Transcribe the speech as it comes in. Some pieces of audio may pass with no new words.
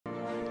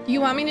Do you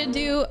want me to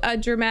do a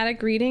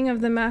dramatic reading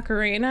of the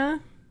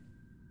Macarena?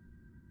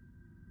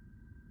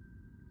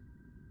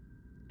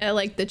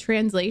 Like the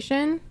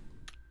translation?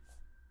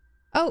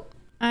 Oh,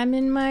 I'm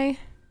in my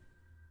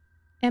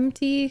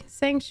empty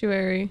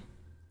sanctuary.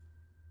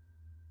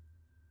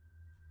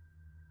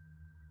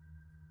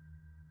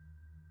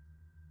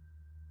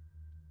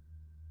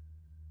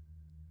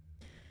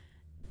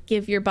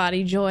 Give your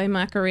body joy,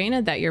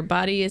 Macarena, that your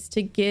body is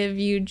to give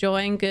you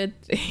joy and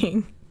good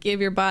thing. Give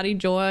your body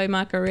joy,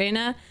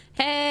 Macarena.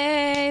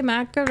 Hey,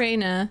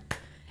 Macarena.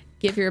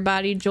 Give your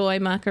body joy,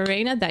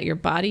 Macarena, that your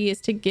body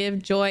is to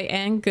give joy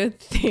and good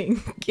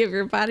thing. Give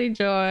your body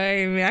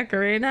joy,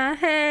 Macarena.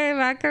 Hey,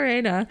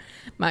 Macarena.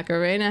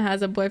 Macarena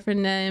has a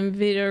boyfriend named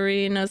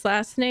Vitorino's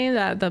last name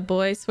that the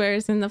boy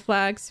swears in the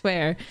flag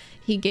swear.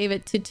 He gave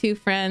it to two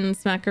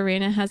friends.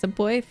 Macarena has a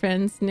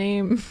boyfriend's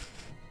name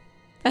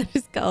that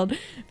is called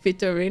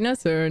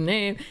Vitorino's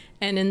surname.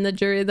 And in the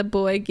jury, the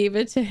boy gave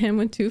it to him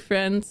with two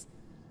friends.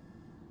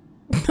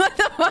 What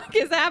the fuck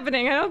is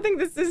happening? I don't think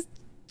this is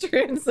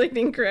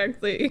translating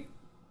correctly.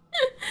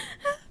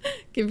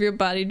 Give your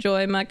body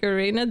joy,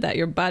 Macarena, that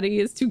your body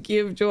is to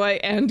give joy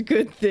and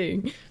good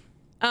thing.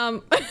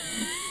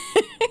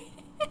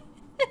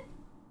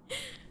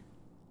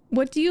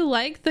 What do you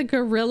like? The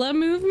guerrilla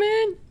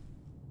movement?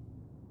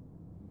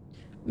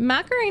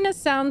 Macarena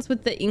sounds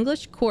with the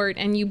English court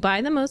and you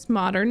buy the most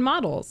modern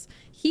models.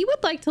 He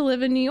would like to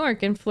live in New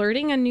York and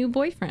flirting a new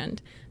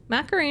boyfriend.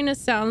 Macarena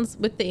sounds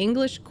with the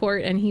English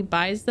court and he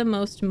buys the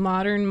most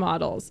modern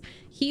models.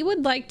 He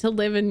would like to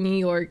live in New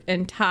York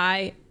and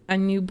tie a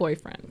new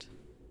boyfriend.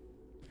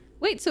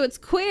 Wait, so it's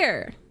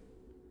queer.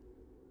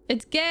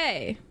 It's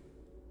gay.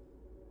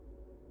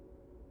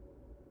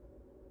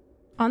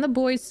 On the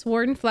boy's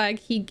sworn flag,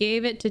 he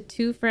gave it to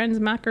two friends.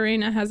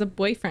 Macarena has a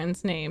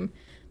boyfriend's name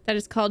that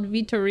is called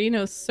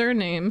Vitorino's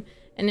surname.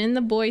 And in the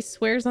boy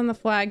swears on the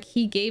flag,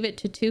 he gave it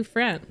to two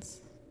friends.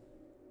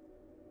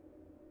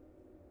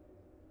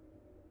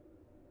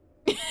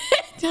 It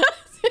doesn't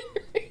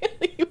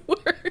really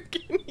work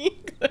in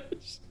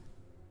English.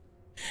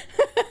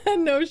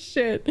 No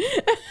shit.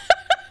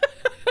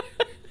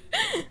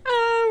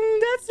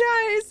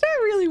 It's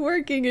not really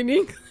working in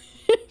English.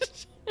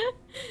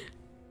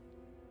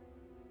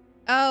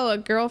 Oh, a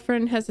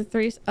girlfriend has a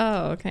threesome.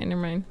 Oh, okay,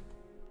 never mind.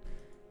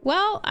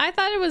 Well, I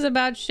thought it was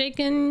about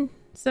shaking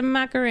some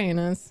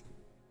Macarenas.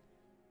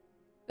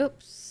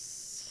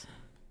 Oops.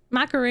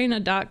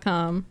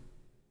 Macarena.com.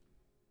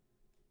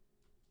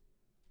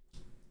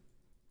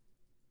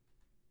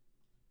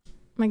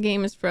 My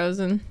game is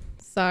frozen.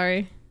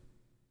 Sorry.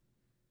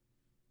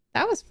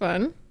 That was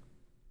fun.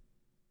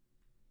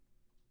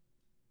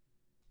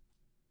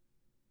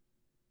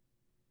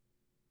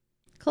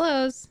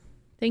 Close.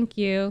 Thank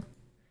you.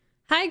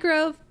 Hi,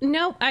 Grove.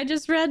 Nope, I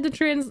just read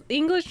the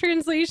English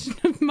translation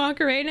of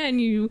Macarena, and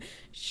you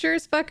sure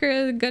as fuck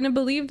are gonna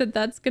believe that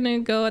that's gonna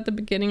go at the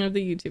beginning of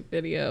the YouTube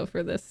video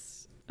for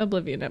this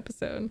Oblivion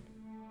episode.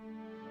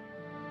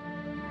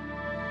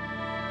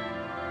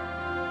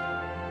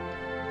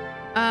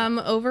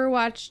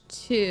 Overwatch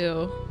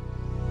 2.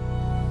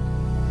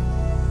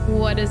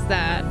 What is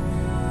that?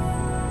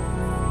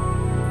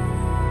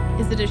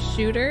 Is it a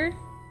shooter?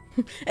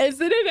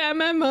 Is it an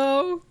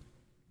MMO?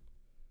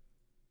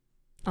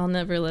 I'll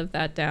never live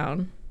that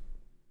down.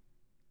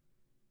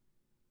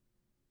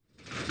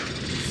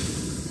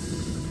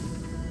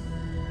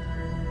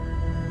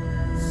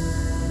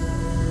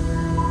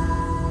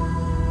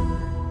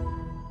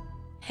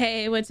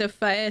 Hey, what's a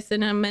face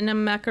and I'm in a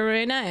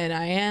Macarena and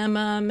I am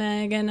a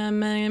Meg and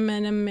I'm a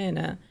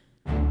Mina.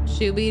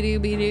 Shooby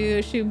dooby doo,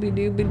 shooby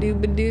dooby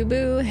dooby doo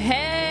boo.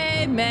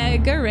 Hey,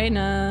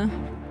 Macarena.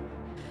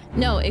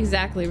 No,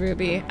 exactly,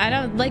 Ruby. I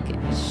don't like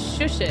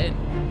shush it.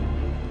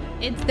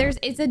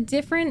 It's a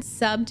different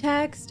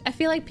subtext. I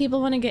feel like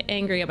people want to get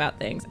angry about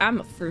things.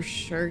 I'm for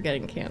sure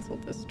getting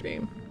canceled this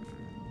stream.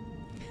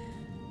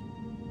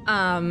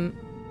 I'm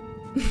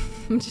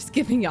just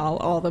giving y'all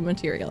all the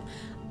material.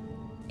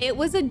 It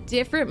was a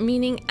different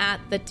meaning at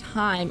the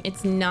time.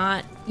 It's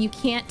not, you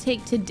can't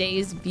take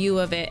today's view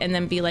of it and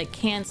then be like,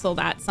 cancel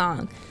that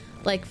song.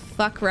 Like,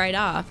 fuck right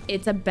off.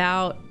 It's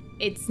about,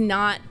 it's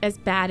not as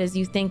bad as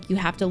you think. You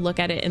have to look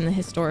at it in the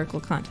historical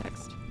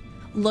context.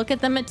 Look at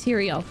the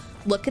material.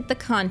 Look at the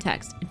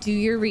context. Do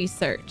your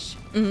research.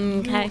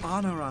 Okay? You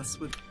honor us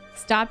with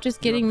Stop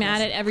just getting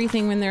mad at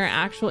everything when there are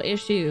actual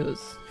issues.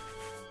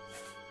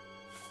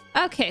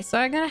 Okay, so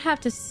I'm gonna have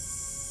to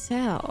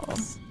sell.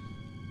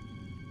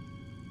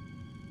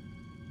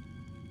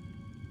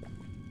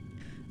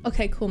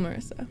 Okay, cool,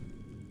 Marissa.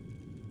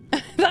 I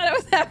thought I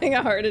was having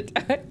a heart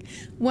attack.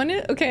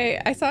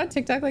 Okay, I saw a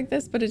TikTok like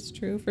this, but it's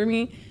true for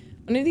me.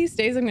 One of these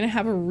days, I'm gonna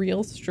have a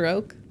real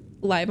stroke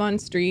live on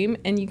stream,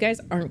 and you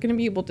guys aren't gonna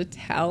be able to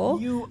tell.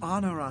 You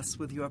honor us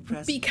with your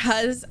presence.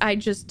 Because I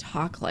just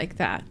talk like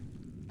that.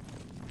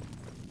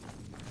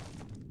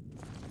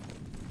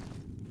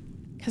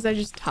 Because I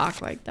just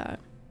talk like that.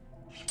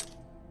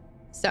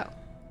 So.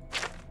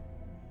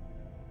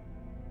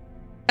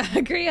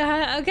 Agree.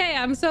 Okay,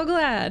 I'm so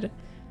glad.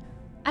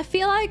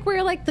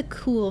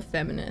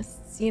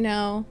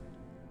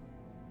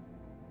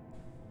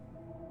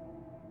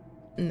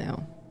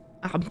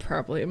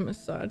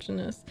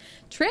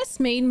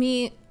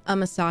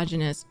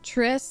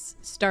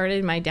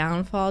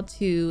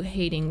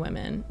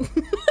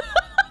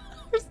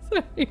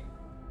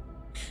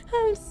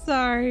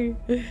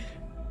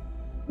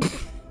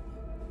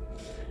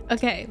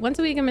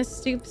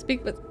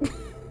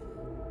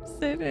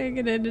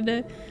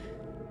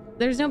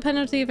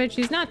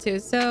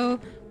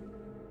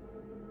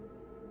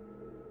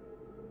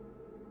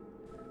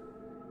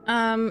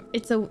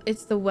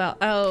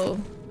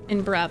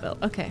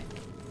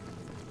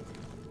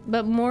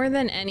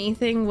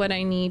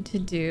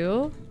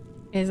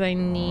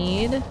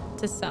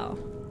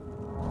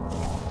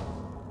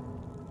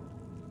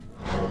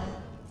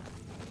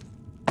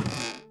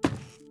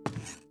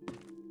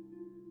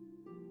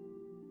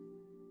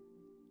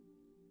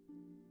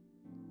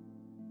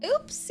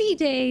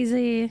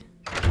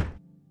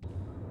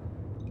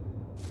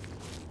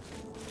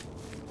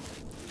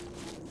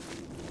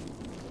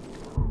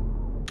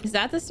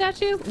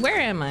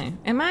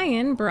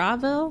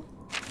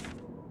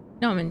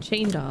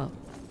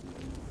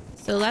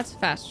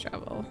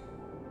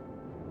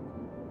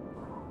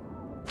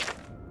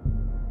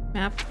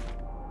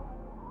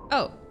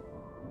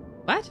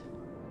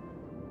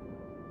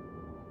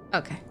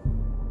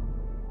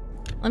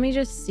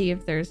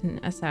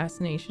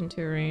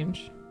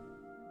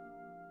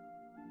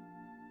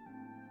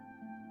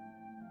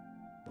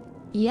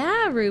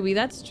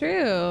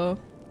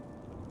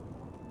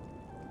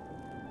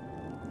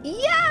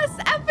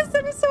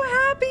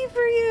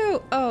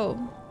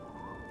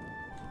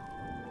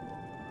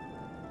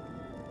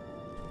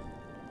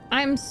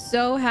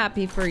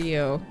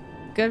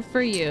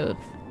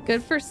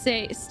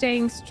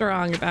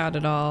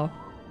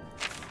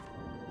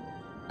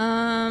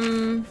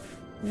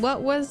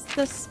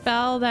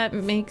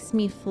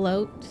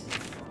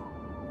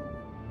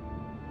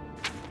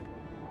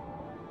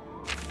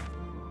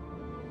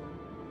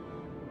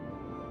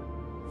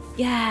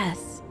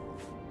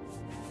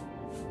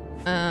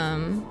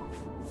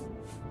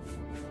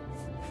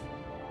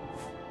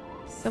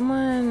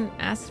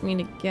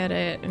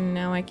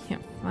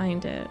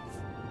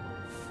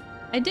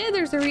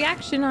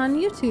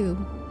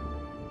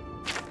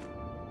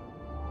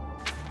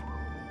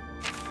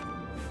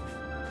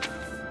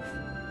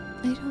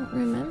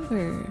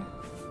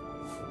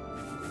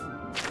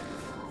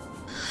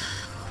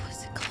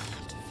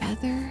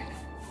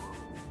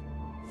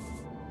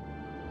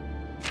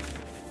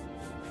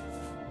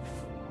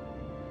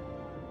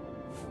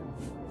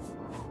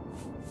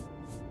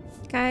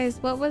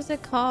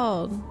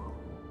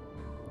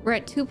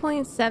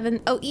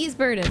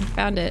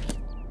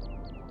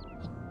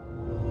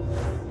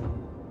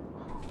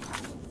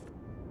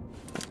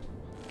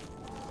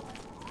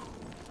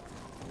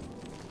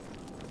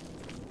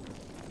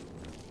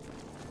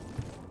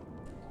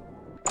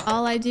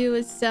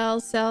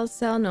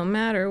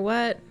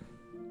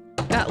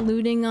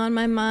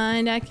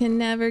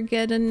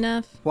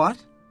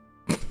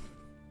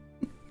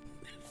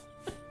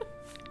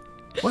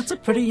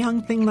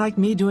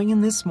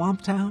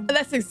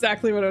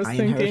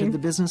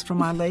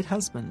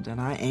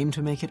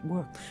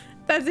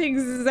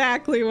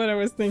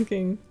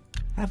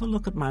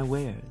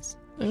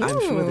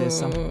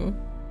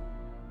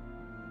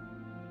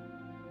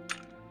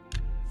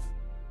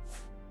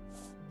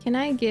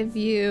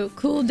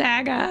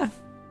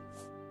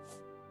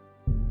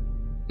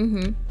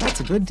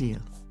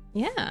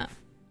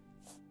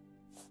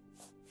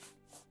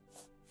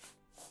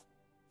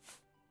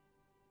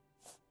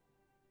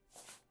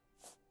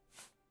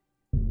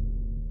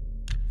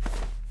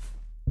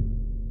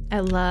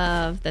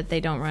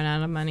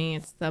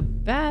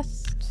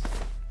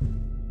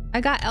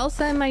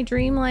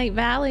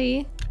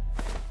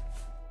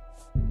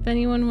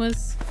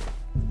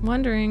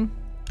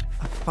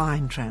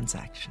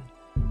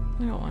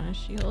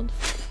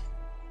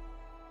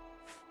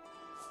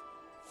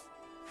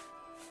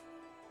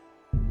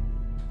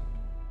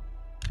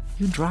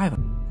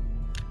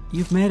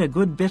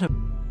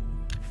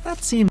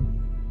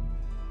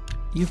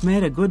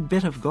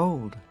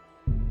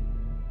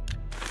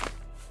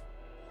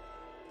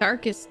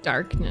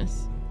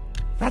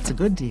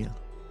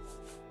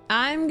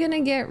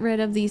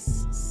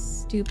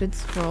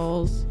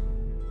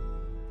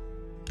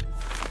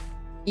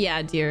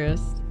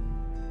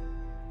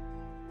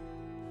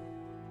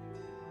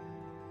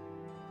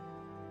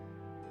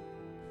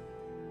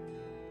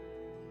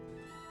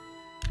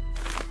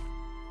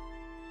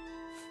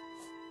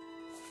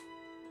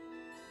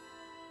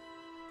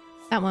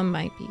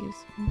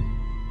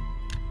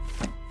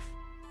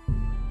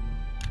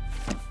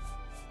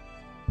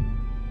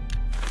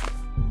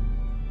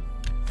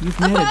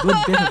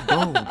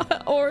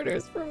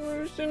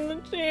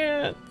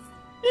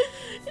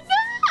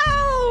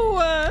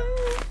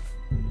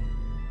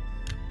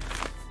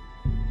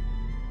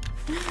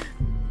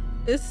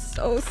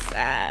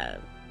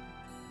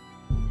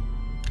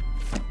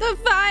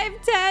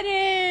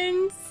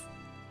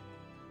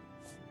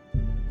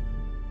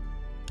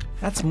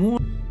 That's more.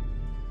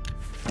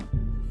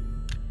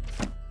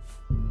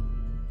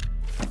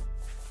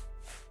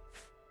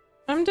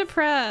 I'm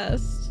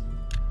depressed.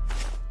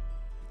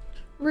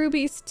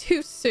 Ruby's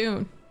too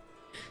soon.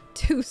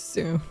 Too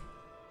soon.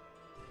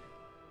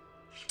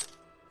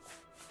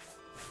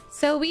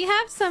 So we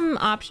have some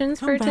options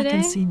Come for back today.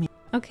 and see me.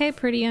 Okay,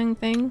 pretty young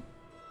thing.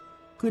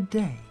 Good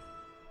day.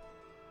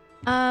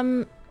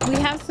 We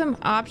have some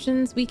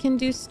options. We can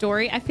do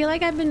story. I feel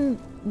like I've been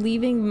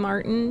leaving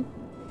Martin.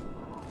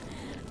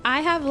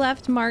 I have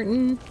left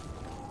Martin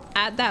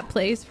at that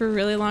place for a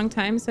really long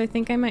time, so I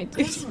think I might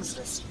do. Greetings,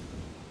 listener.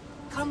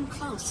 Come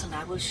close and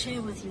I will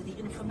share with you the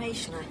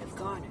information I have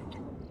garnered.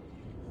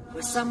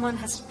 Where someone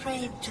has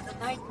prayed to the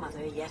Night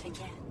Mother yet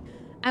again.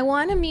 I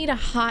want to meet a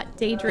hot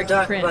The Daedric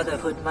Dark prince.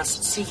 Brotherhood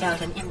must seek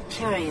out an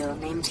Imperial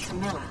named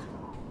Camilla.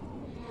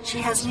 She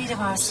has need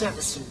of our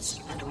services,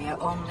 and we are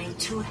only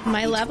too happy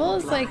My to level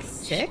is like oblige.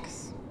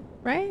 6,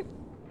 right?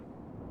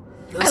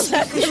 Your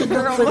speaker should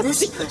look for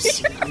this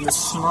person on the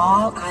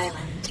small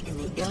island in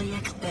the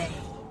Iliac Bay,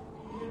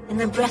 in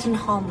the Breton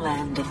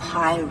homeland of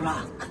High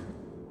Rock.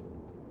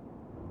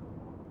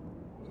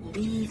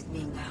 Leave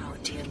me now,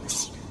 dear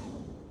listener.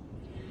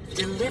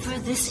 Deliver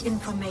this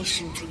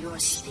information to your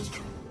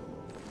speaker,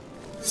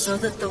 so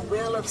that the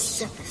will of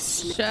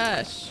Sithis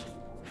Shush.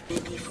 may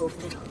be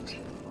fulfilled.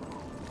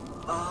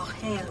 All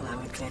hail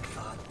our dread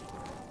father.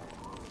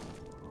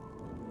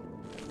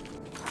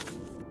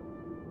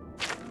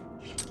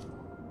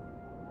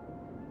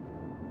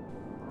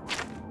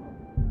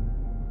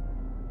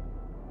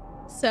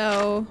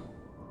 So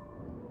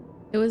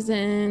it was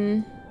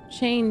in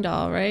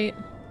Chaindall, right?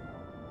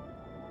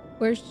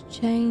 Where's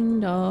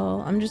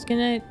Chaindall? I'm just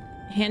gonna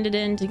hand it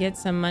in to get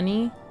some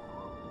money.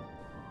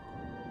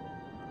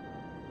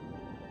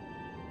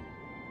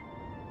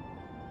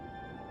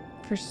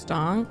 For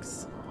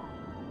stonks.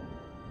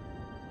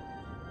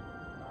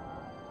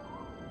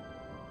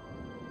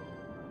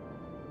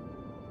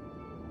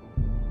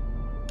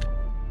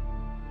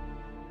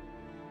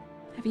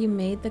 Have you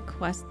made the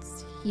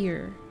quests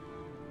here?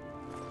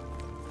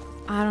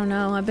 I don't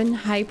know. I've been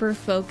hyper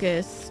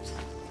focused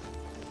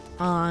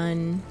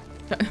on...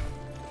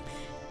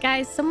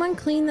 Guys, someone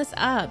clean this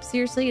up.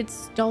 Seriously, it's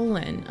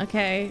stolen.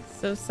 Okay,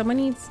 so someone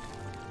needs...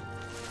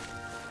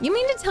 You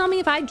mean to tell me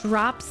if I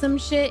drop some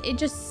shit, it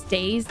just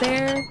stays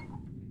there?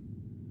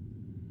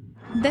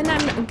 Then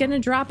I'm gonna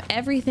drop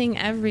everything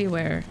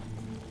everywhere.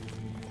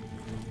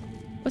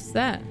 What's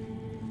that?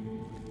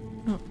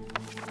 Oh,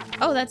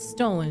 oh, that's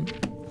stolen.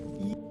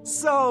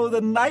 So,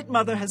 the Night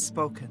Mother has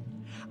spoken.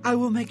 I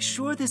will make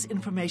sure this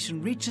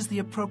information reaches the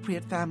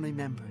appropriate family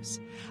members.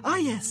 Ah,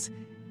 yes.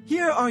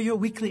 Here are your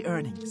weekly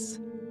earnings.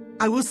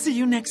 I will see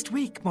you next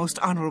week, most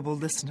honorable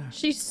listener.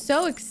 She's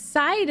so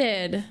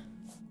excited.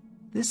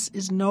 This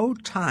is no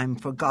time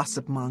for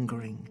gossip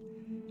mongering.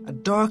 A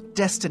dark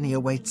destiny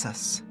awaits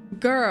us.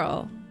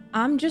 Girl,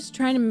 I'm just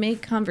trying to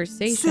make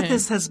conversation.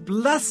 Sithis has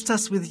blessed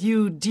us with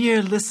you,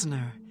 dear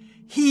listener.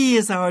 He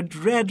is our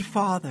dread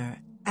father,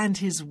 and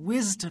his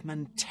wisdom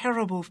and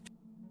terrible...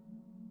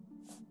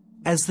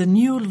 As the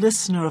new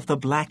listener of the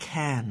Black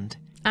Hand...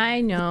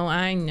 I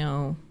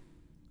know.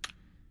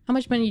 How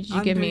much money did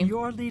you give me? Under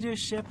your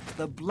leadership,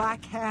 the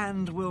Black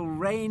Hand will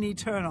reign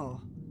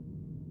eternal.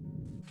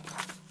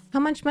 How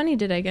much money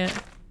did I get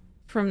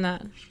from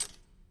that?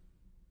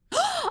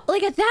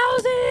 Like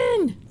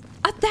 1,000!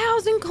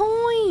 1,000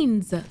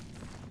 coins!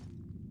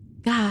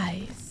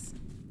 Guys,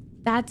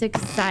 that's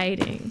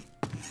exciting.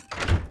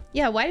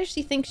 Yeah, why does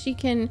she think she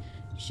can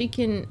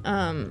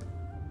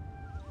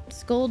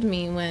scold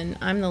me when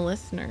I'm the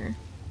listener?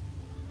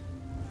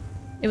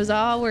 It was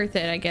all worth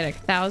it. I get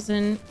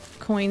 1,000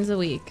 coins a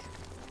week.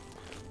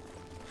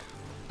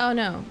 Oh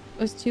no,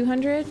 it was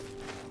 200?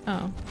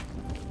 Oh.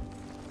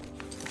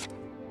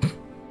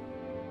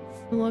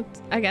 Looked,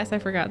 I guess I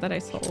forgot that I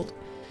sold.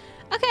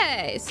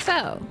 Okay,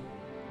 so.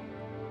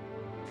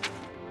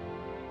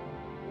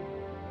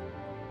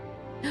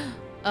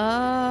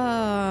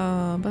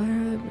 Oh,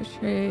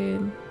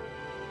 betrayed.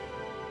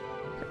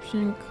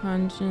 Corruption,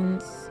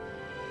 conscience.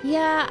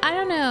 Yeah, I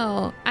don't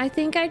know. I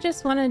think I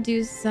just want to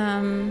do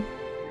some...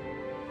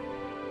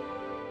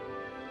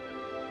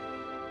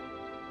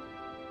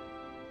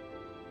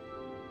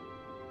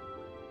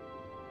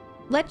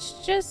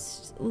 Let's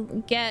just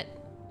get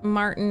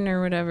Martin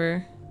or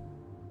whatever.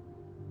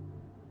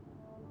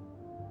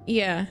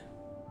 Yeah.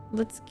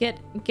 Let's get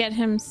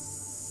him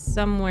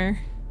somewhere.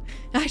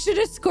 I should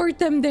escort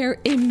them there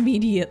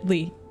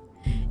immediately.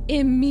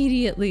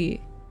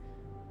 Immediately.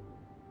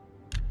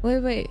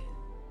 Wait.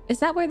 Is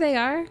that where they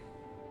are?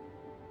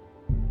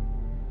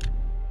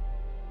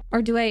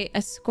 Or do I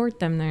escort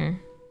them there?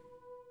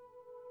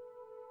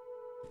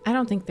 I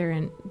don't think they're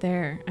in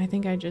there. I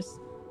think I just...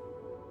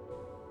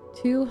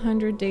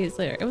 200 days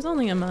later. It was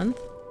only a month.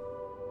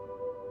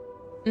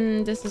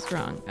 This is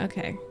wrong.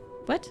 Okay.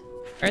 What?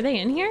 Are they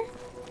in here?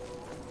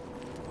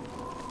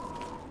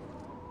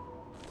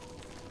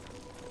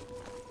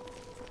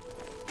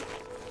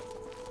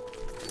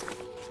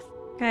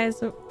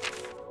 Guys,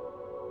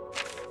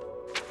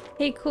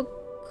 hey, quick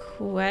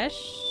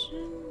question.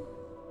 mission?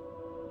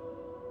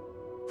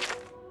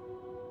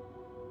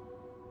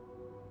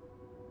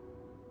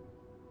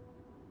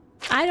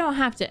 I don't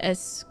have to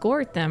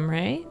escort them,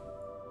 right?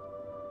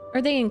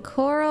 Are they in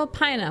Coral?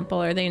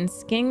 Pineapple? Are they in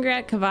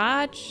Skingrat?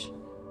 Kavach?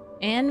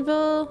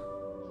 Anvil?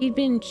 He'd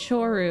been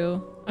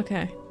Choru.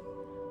 Okay.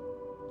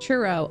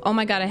 Churro. Oh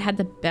my god, I had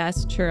the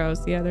best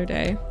churros the other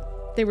day.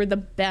 They were the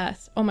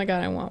best. Oh my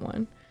god, I want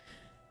one.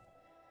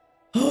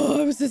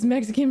 Oh, it was this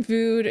Mexican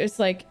food. It's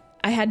like,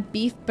 I had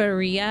beef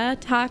birria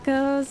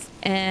tacos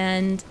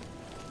and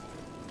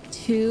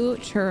 2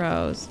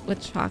 churros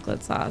with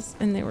chocolate sauce,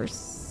 and they were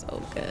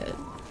so good.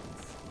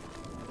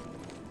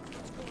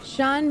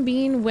 Sean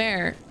Bean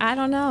where? I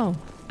don't know.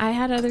 I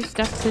had other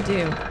stuff to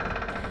do.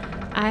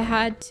 I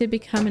had to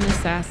become an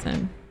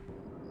assassin.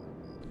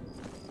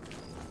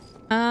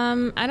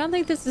 I don't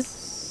think this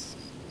is...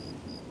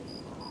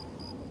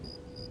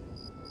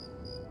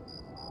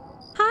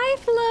 Hi,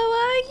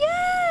 Floa!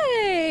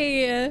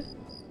 Yay!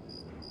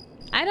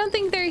 I don't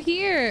think they're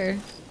here.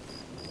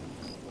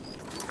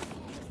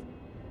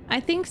 I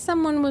think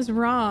someone was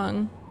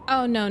wrong.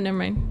 Oh, no, never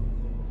mind.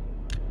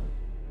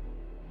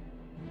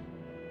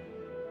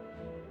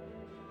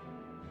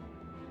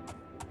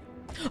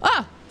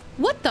 Ah!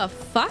 What the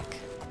fuck?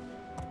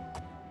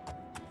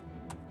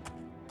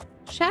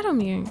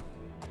 Shadowmere.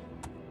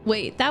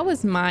 Wait, that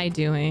was my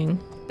doing.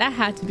 That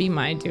had to be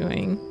my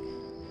doing.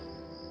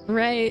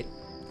 Right?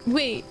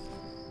 Wait.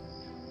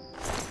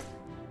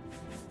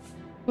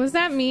 Was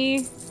that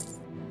me?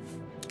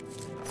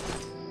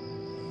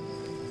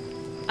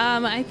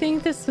 I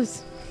think this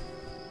was...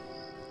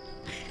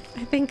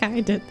 I think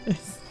I did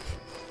this.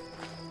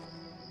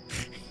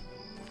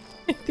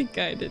 I think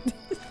I did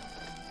this.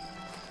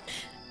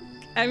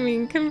 I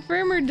mean,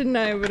 confirm or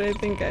deny, but I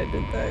think I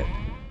did that.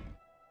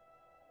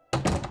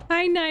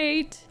 Hi,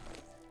 Knight.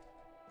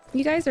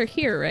 You guys are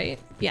here, right?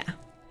 Yeah.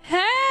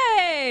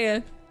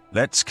 Hey!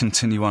 Let's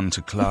continue on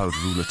to Cloud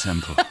Ruler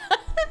Temple.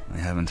 I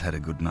haven't had a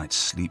good night's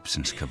sleep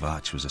since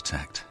Kavach was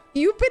attacked.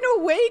 You've been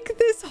awake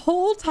this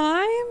whole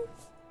time?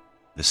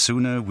 The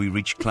sooner we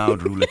reach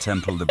Cloud Ruler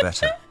Temple, the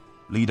better.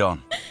 Lead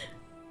on.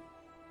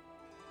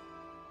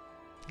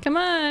 Come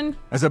on.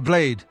 As a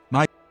blade,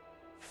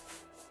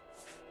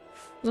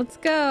 Let's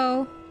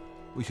go.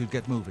 we should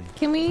get moving.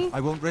 Can we? I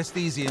won't rest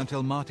easy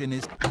until Martin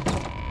is...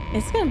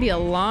 It's gonna be a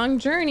long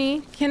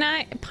journey. Can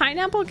I...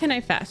 Pineapple, can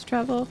I fast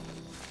travel?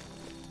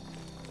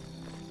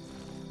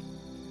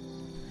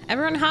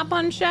 Everyone hop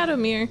on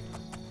Shadowmere.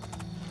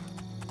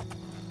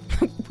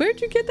 Where'd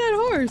you get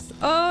that horse?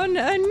 Oh,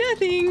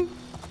 nothing.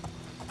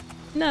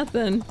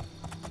 Nothing.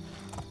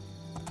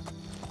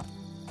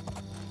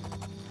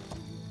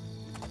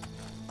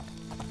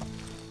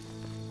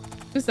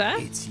 Who's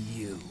that? It's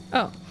you.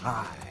 Oh.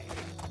 Hi.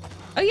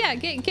 Oh yeah,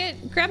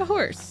 grab a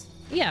horse.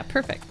 Yeah,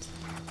 perfect.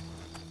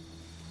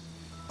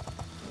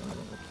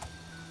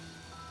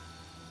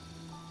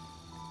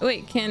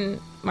 Wait, can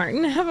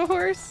Martin have a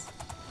horse?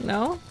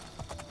 No?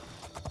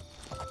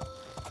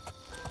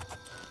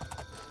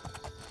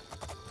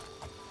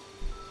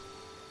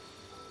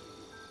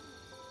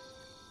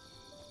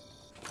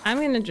 I'm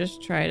gonna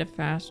just try to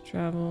fast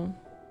travel.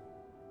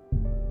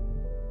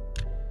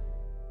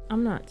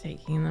 I'm not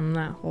taking them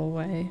that whole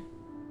way.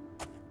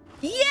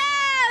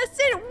 Yes,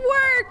 it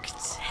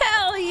worked!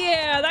 Hell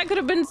yeah, that could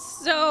have been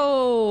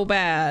so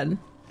bad.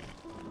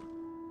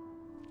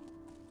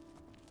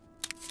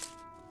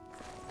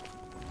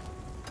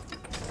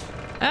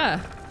 Ah,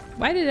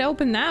 why did it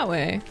open that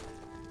way?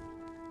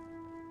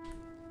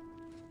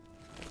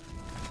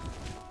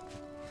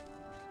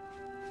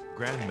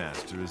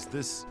 Grandmaster, is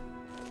this...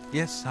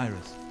 Yes,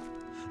 Cyrus.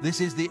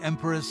 This is the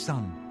Emperor's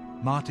son,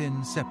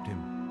 Martin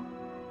Septim.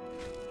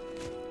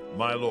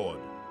 My lord,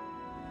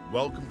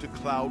 welcome to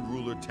Cloud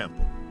Ruler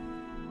Temple.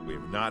 We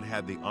have not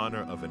had the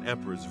honor of an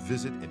emperor's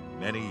visit in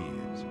many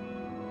years.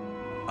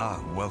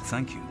 Ah, well,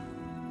 thank you.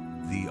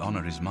 The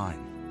honor is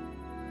mine.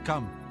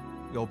 Come,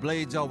 your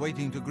blades are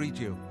waiting to greet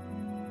you.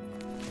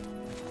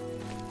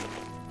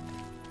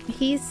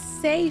 He's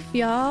safe,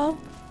 y'all.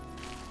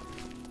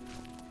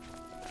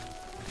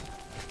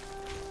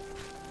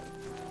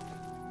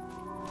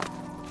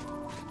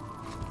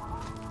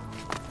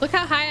 Look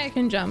how high I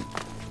can jump.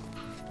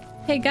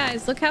 Hey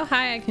guys, look how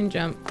high I can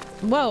jump.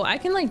 Whoa, I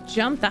can like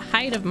jump the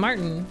height of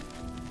Martin.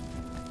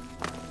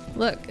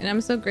 Look, and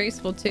I'm so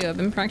graceful too. I've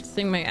been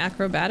practicing my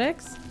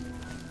acrobatics.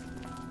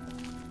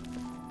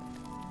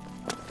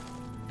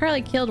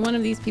 Probably killed one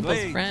of these people's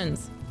Blades.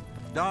 friends.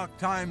 Dark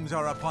times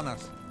are upon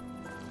us.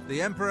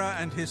 The Emperor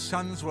and his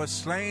sons were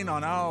slain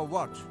on our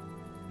watch.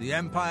 The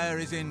Empire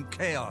is in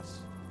chaos.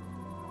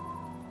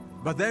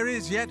 But there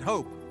is yet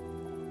hope.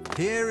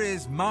 Here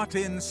is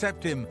Martin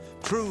Septim,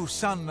 true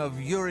son of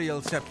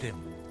Uriel Septim.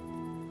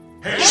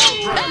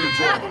 Hail,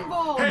 Dragon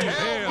Ball!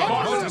 Hail,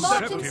 Martin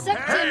Martin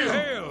Septim!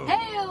 Hail!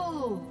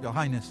 Hail! Your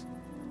Highness,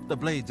 the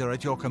blades are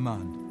at your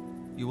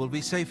command. You will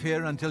be safe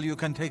here until you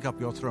can take up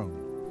your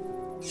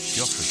throne.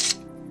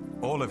 Joffrey,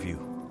 all of you.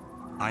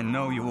 I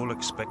know you all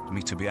expect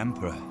me to be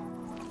Emperor.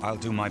 I'll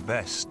do my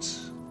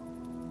best.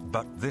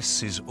 But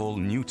this is all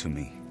new to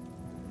me.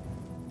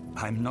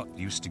 I'm not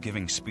used to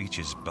giving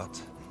speeches,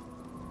 but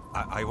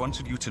I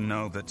wanted you to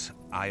know that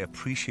I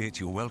appreciate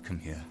your welcome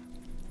here.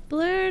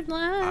 Blurred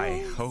lines.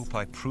 I hope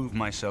I prove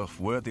myself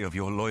worthy of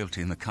your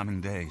loyalty in the coming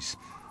days.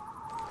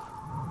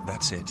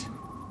 That's it.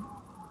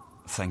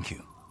 Thank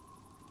you.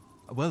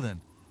 Well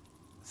then,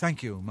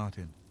 thank you,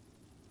 Martin.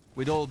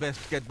 We'd all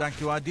best get back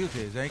to our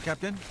duties, eh,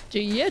 Captain?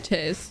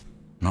 Dietes.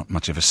 Not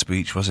much of a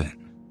speech, was it?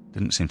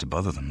 Didn't seem to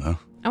bother them, though.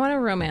 I want to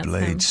romance him.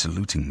 Blade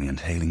saluting me and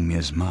hailing me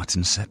as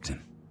Martin Septim.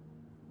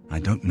 I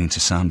don't mean to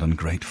sound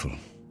ungrateful.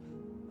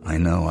 I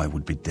know I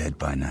would be dead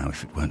by now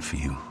if it weren't for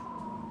you.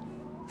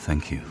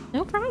 Thank you.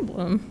 No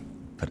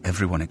problem. But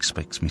everyone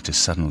expects me to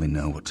suddenly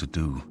know what to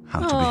do, how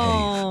to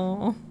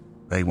Oh. behave.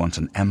 They want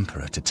an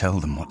emperor to tell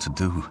them what to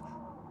do,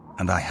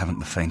 and I haven't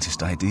the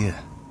faintest idea.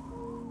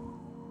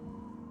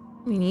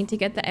 We need to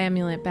get the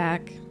amulet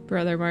back,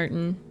 Brother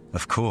Martin.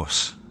 Of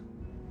course.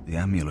 The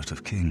Amulet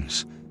of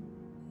Kings.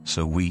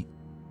 So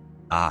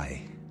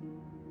I,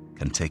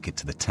 can take it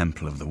to the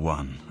Temple of the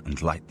One and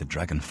light the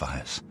dragon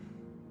fires.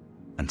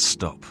 And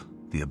stop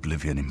the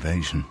Oblivion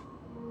invasion.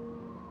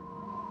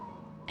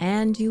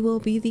 And you will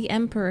be the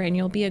Emperor, and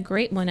you'll be a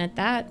great one at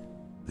that.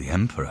 The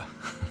Emperor?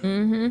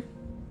 Mm-hmm.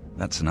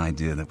 That's an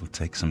idea that will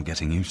take some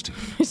getting used to.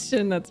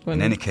 That's funny.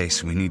 In any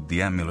case, we need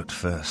the amulet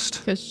first.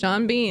 Because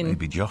Sean Bean.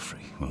 Maybe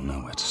Joffrey will know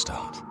where to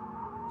start.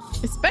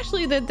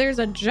 Especially that there's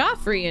a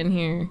Joffrey in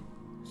here.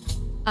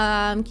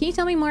 Can you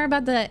tell me more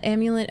about the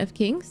Amulet of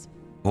Kings?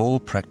 All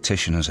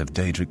practitioners of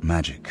Daedric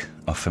magic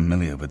are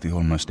familiar with the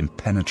almost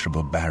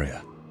impenetrable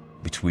barrier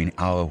between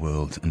our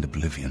world and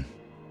Oblivion.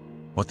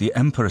 What the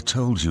Emperor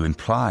told you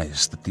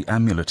implies that the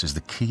amulet is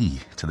the key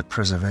to the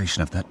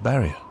preservation of that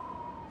barrier.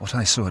 What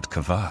I saw at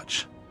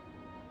Kavach.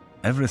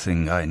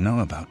 Everything I know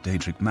about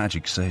Daedric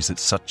magic says that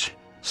such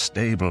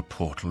stable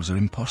portals are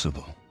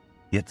impossible.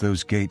 Yet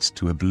those gates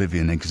to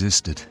Oblivion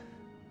existed.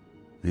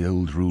 The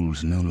old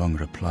rules no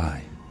longer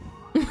apply.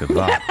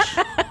 Kavach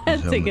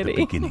is only the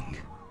beginning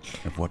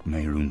of what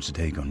Mehrunes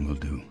Dagon will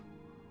do.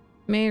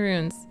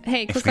 Mehrunes.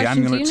 Hey, quick If the question.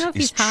 Do you amulet know if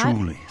is he's hot?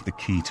 truly the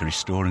key to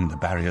restoring the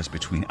barriers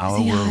between our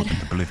he world hot?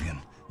 and Oblivion,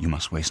 you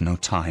must waste no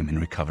time in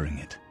recovering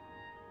it.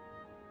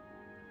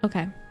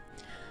 Okay.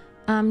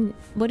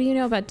 What do you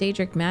know about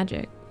Daedric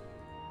magic?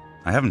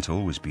 I haven't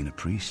always been a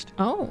priest.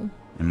 Oh.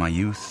 In my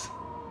youth,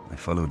 I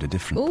followed a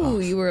different path. Ooh,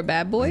 you were a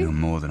bad I boy? know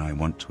more than I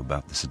want to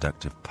about the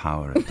seductive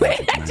power of Wait,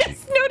 Daedric I magic.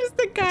 just noticed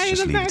the guy Let's in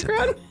just the leave it at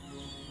background.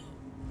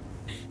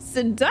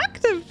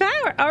 Seductive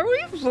power? Are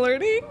we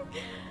flirting?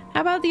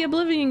 How about the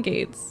Oblivion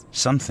gates?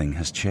 Something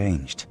has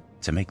changed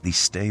to make these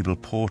stable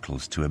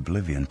portals to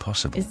Oblivion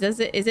possible. Is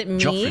it me?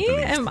 Joffrey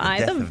believes Am that the I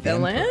death the of the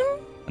villain? Emperor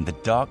and the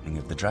darkening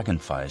of the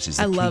dragonfires is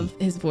the I key. love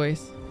his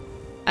voice.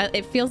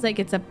 It feels like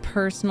it's a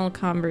personal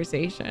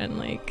conversation.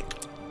 Like,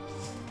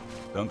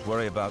 Don't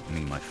worry about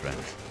me, my friend.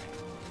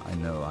 I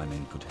know I'm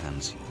in good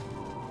hands here.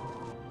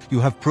 You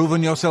have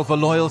proven yourself a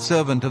loyal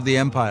servant of the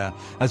Empire,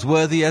 as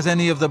worthy as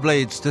any of the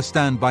Blades to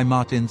stand by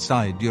Martin's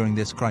side during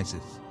this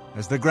crisis.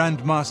 As the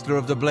Grand Master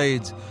of the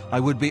Blades,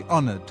 I would be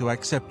honored to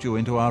accept you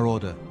into our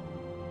order.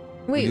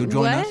 wait, Will you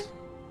join what? us?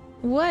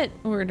 What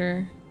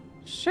order?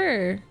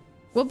 Sure.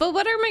 Well, but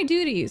what are my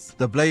duties?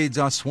 The Blades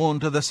are sworn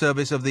to the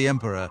service of the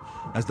Emperor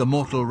as the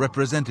mortal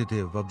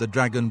representative of the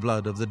dragon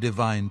blood of the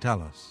divine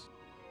Talos.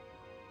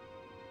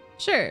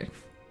 Sure.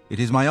 It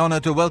is my honor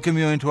to welcome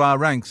you into our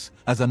ranks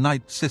as a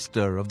Knight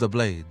Sister of the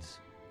Blades.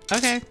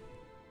 Okay.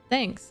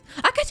 Thanks.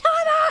 A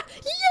katana!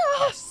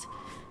 Yes!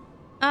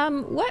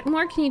 What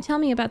more can you tell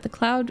me about the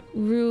Cloud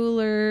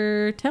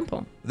Ruler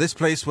Temple? This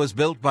place was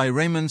built by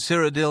Raymond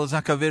Cyrodiil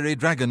Zakaviri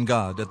Dragon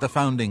Guard at the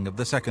founding of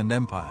the Second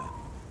Empire.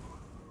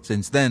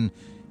 Since then,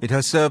 it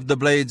has served the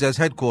Blades as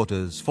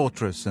headquarters,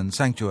 fortress, and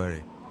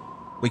sanctuary.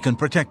 We can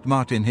protect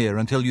Martin here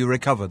until you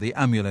recover the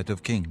Amulet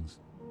of Kings.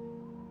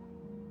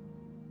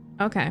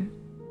 Okay.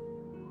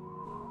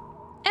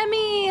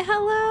 Emmy,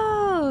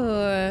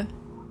 hello!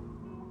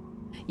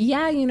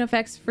 Yeah,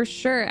 Unifex, for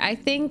sure. I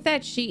think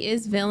that she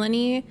is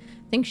villainy.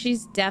 I think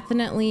she's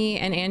definitely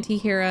an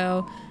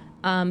anti-hero,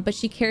 but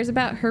she cares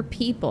about her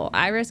people.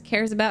 Iris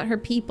cares about her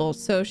people,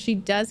 so she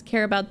does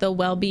care about the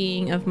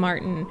well-being of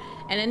Martin.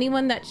 And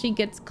anyone that she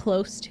gets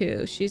close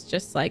to, she's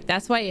just like,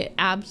 that's why it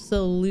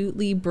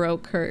absolutely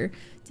broke her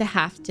to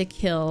have to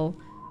kill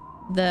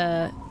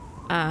the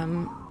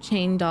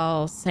Chain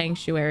Doll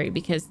Sanctuary,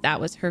 because that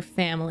was her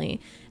family.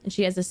 And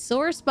she has a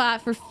sore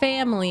spot for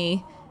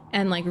family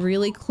and like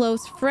really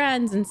close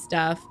friends and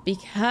stuff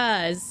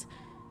because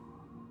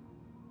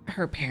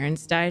her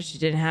parents died. She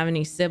didn't have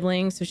any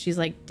siblings, so she's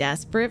like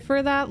desperate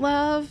for that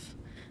love.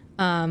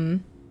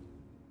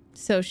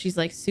 So she's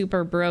like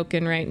super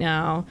broken right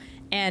now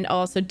and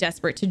also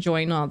desperate to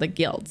join all the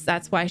guilds.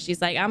 That's why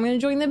she's like, I'm gonna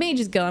join the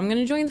Mages Guild, I'm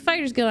gonna join the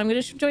Fighters Guild, I'm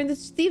gonna join the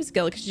Thieves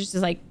Guild, because she's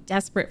just like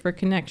desperate for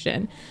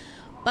connection.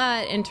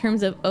 But in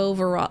terms of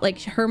overall, like,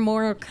 her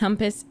moral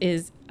compass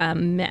is a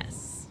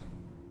mess.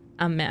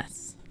 A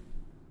mess.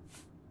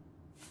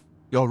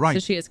 You're right. So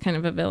she is kind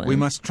of a villain. We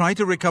must try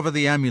to recover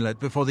the amulet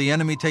before the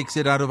enemy takes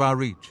it out of our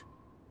reach.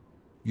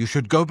 You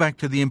should go back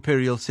to the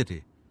Imperial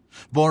City.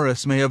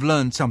 Boris may have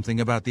learned something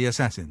about the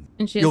assassin.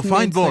 And she has You'll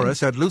find mood swings.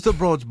 Boris at Luther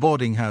Broad's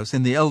boarding house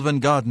in the Elven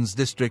Gardens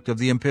district of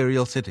the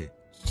Imperial City.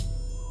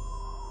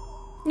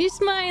 You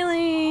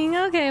smiling?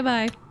 Okay,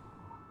 bye.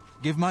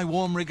 Give my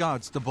warm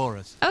regards to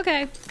Boris.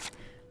 Okay.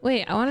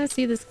 Wait, I want to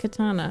see this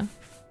katana.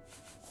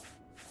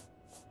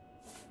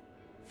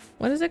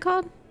 What is it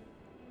called?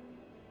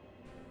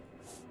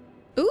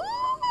 Ooh!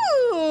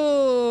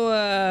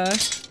 Oh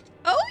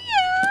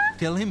yeah!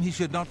 Tell him he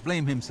should not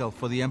blame himself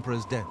for the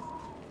Emperor's death.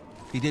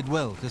 He did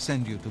well to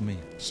send you to me.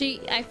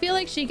 I feel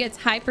like she gets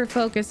hyper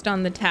focused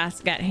on the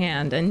task at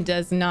hand and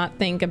does not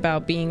think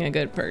about being a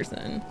good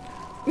person.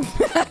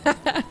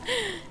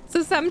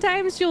 So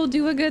sometimes she'll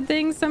do a good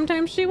thing,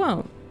 sometimes she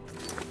won't.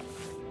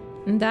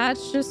 And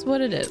that's just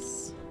what it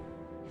is.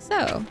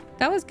 So,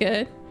 that was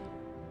good.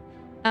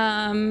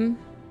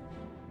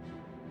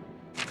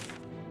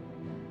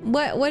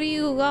 What do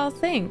you all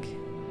think?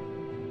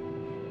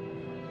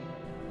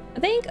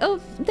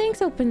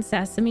 Thanks Open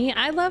Sesame.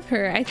 I love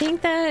her. I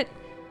think that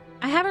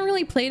I haven't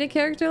really played a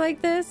character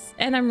like this,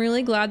 and I'm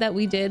really glad that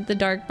we did the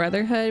Dark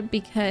Brotherhood,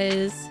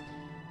 because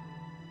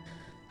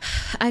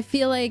I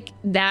feel like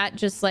that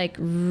just like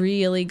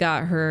really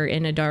got her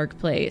in a dark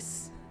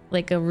place,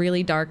 like a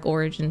really dark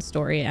origin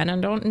story. And I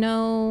don't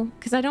know,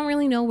 because I don't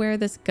really know where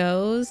this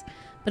goes,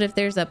 but if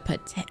there's a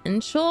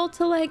potential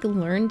to like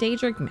learn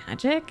Daedric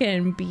magic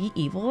and be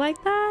evil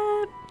like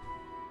that,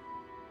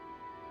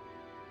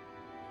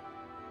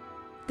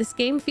 this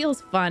game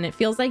feels fun. It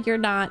feels like you're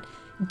not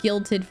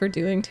guilted for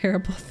doing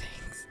terrible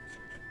things,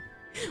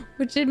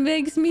 which it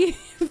makes me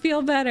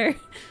feel better.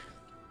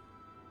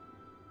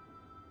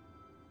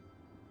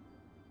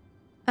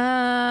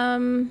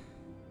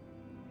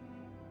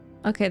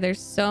 Okay,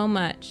 there's so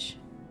much.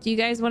 Do you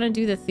guys want to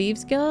do the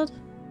Thieves Guild?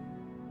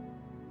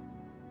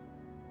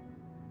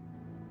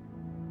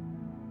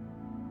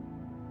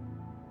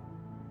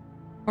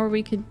 Or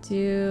we could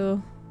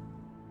do...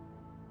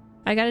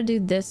 I gotta do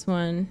this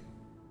one.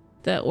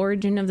 The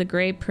Origin of the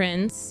Grey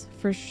Prince,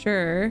 for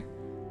sure.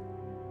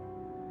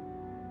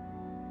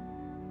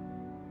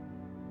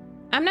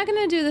 I'm not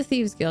gonna do the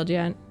Thieves Guild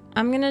yet.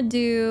 I'm gonna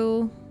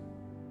do...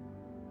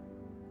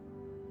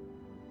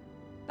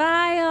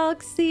 Bye,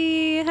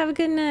 Oxy. Have a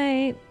good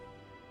night.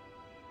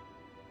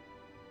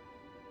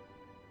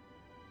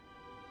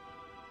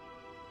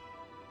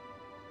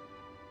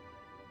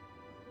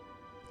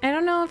 I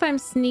don't know if I'm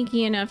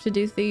sneaky enough to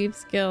do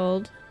Thieves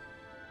Guild.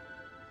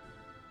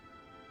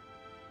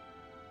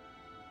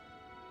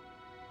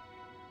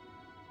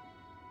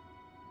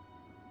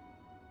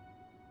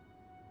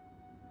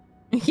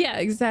 Yeah,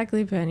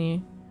 exactly,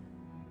 Penny.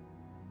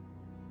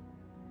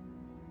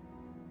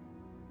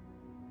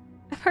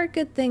 I've heard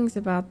good things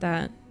about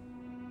that.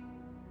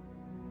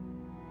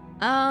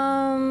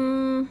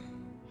 I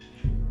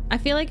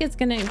feel like it's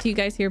gonna... Do you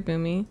guys hear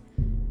Boomy?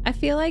 I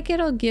feel like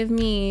it'll give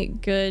me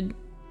good...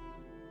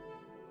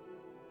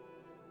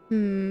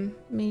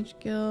 Mage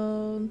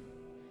Guild.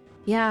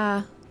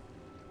 Yeah.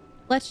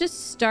 Let's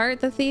just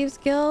start the Thieves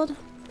Guild.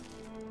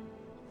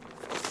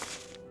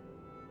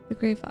 The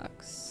Grey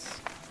Fox.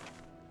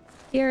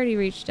 He already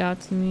reached out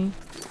to me.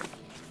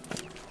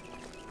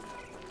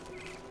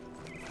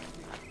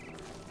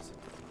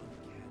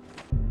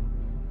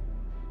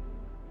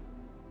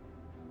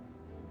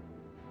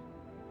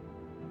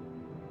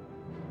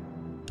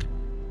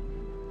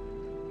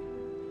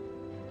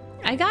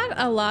 I got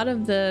a lot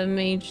of the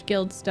Mage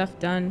Guild stuff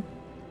done.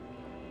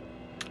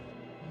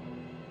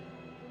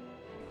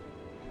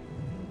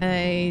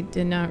 I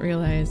did not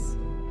realize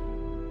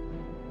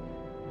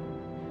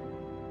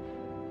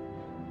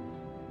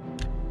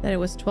that it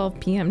was 12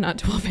 p.m., not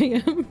 12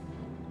 a.m.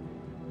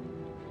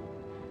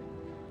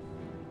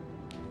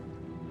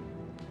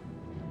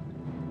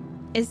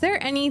 Is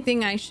there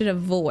anything I should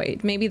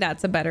avoid? Maybe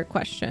that's a better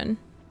question.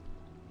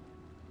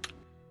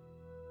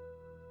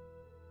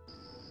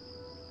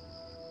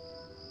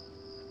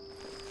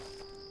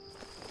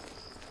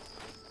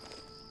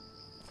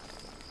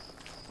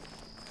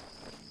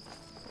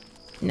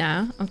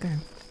 Nah? Okay.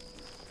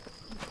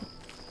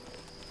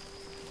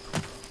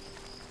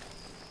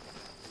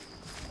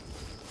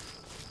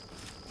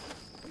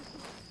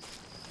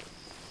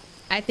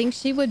 I think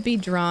she would be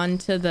drawn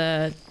to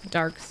the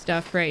dark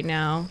stuff right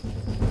now.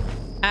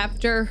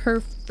 After her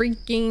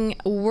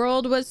freaking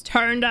world was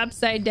turned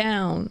upside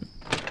down.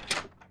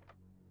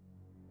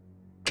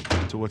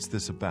 So what's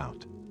this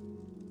about?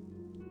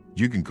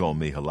 You can call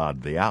me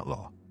Halad the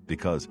Outlaw,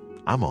 because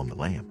I'm on the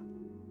lam.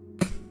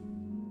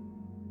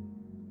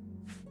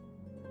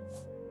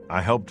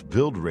 I helped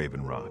build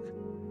Raven Rock.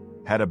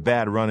 Had a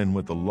bad run-in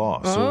with the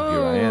law, so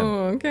here I am.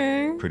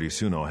 Okay. Pretty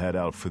soon I'll head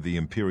out for the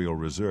Imperial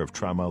Reserve,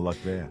 try my luck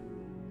there.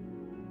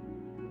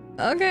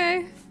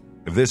 Okay.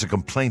 If there's a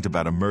complaint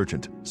about a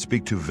merchant,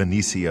 speak to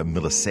Venetia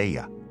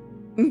Miliceia.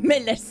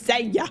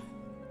 Miliceia.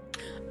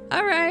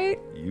 All right.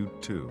 You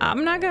too.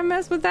 I'm not gonna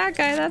mess with that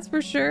guy, that's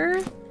for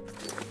sure.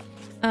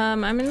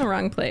 I'm in the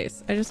wrong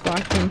place. I just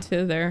walked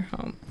into their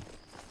home.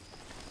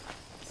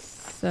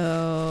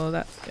 So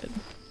that's good.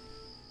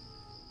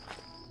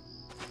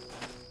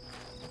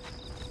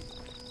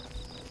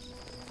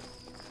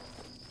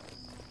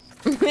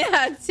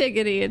 Yeah,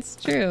 Tiggity, it's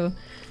true.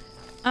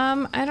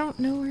 I don't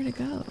know where to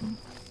go.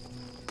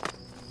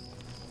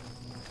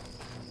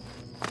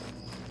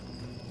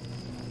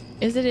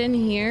 Is it in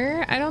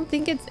here? I don't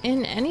think it's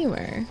in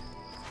anywhere.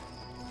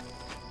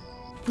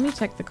 Let me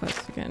check the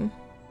quest again.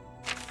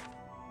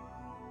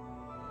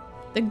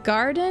 The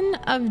Garden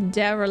of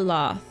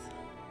Daraloth.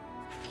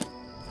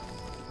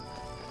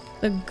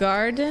 The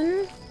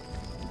Garden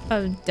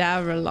of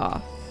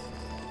Daraloth.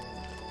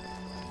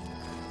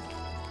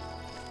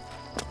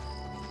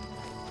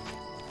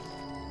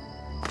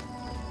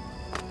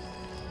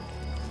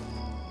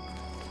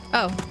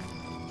 Oh.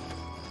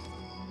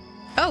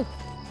 Oh.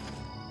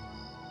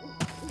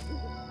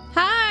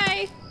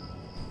 Hi.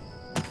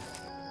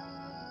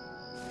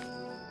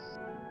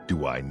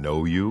 Do I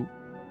know you?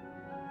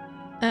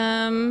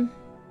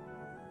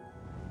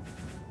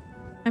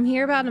 I'm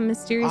here about a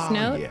mysterious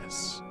note.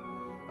 Yes.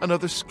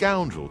 Another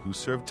scoundrel who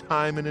served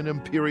time in an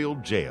imperial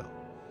jail.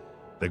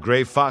 The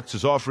Grey Fox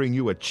is offering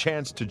you a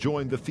chance to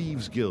join the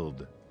Thieves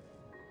Guild.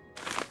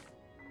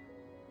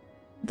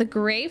 The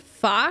Grey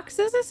Fox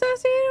is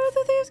associated with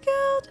the Thieves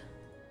Guild?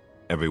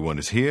 Everyone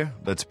is here.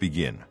 Let's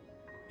begin.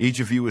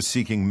 Each of you is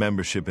seeking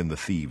membership in the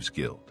Thieves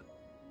Guild.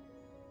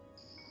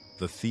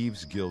 The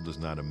Thieves Guild is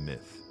not a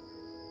myth.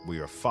 We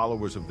are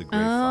followers of the Grey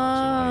Fox, and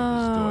I am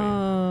his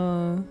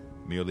doyen.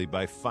 Merely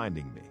by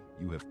finding me,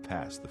 you have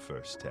passed the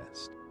first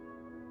test.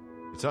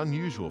 It's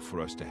unusual for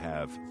us to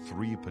have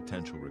 3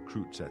 potential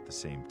recruits at the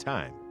same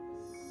time.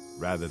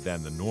 Rather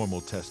than the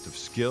normal test of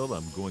skill,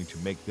 I'm going to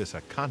make this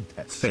a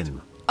contest.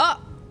 Finn. Oh!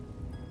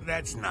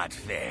 That's not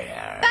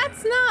fair.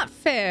 That's not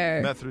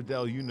fair.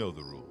 Methridel, you know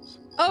the rules.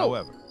 Oh.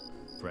 However,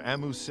 for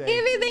Amu's sake,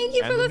 Ivy, thank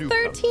you and for the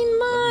 13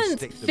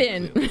 months,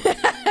 Finn.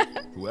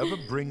 Whoever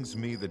brings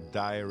me the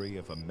diary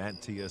of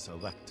Amantius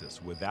Electus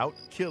without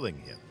killing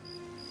him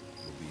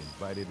will be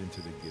invited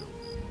into the guild.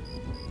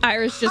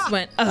 Iris just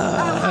went,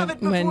 I'll have it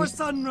before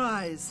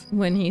sunrise.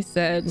 when he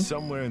said,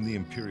 Somewhere in the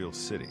Imperial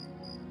City,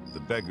 the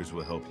beggars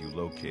will help you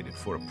locate it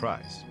for a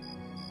price.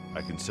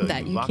 I can sell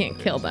that you you can't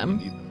kill lockpicks if them.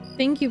 you need them.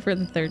 Thank you for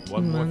the 13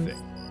 One more months.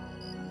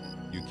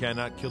 thing. You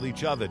cannot kill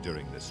each other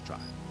during this trial.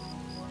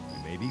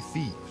 You may be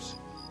thieves,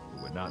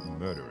 but we're not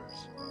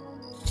murderers.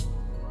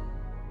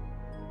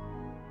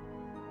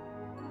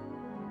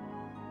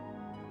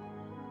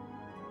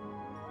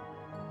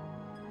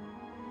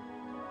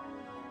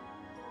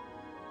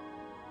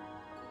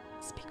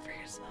 Speak for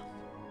yourself.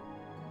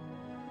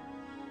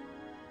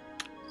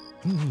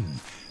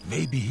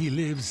 Maybe he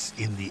lives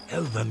in the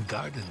Elven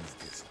Gardens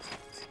district.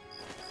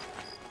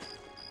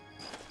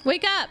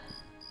 Wake up!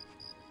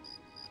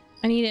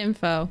 I need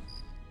info.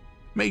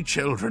 My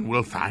children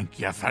will thank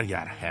you for your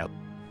help.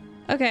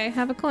 Okay,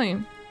 have a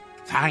coin.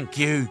 Thank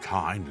you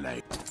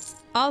kindly.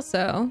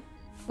 Also,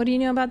 what do you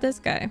know about this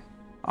guy?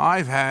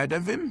 I've heard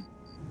of him.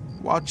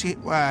 What's it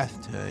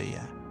worth to you?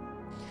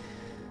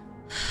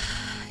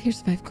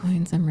 Here's 5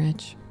 coins, I'm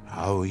rich.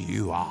 Oh,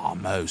 you are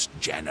most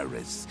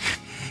generous.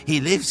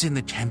 He lives in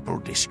the Temple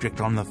District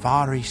on the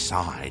Far East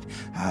Side.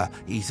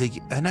 He's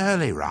an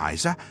early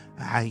riser,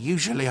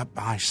 usually up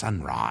by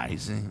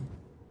sunrise.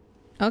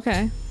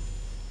 Okay.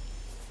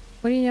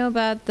 What do you know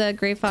about the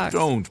Grey Fox?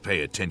 Don't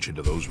pay attention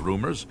to those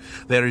rumors.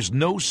 There is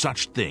no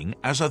such thing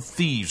as a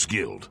thieves'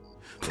 guild.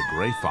 The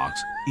Grey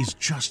Fox is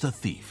just a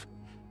thief.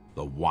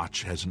 The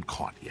watch hasn't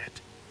caught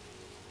yet.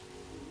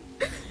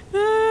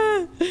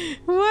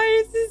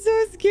 Why is this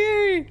so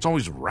scary? It's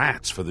always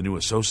rats for the new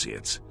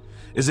associates.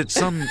 Is it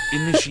some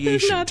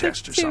initiation Not the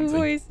test or 2 something?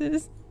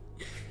 voices.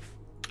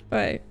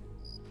 Right.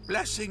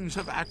 Blessings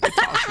of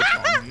Akatosh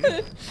upon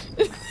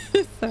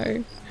you.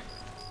 Sorry.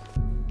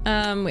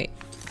 Wait.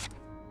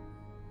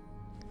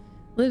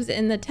 Lives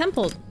in the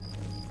Temple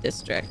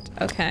District.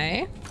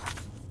 Okay.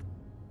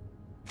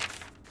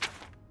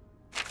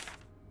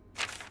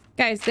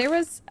 Guys, there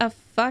was a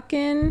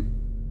fucking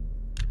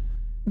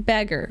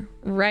beggar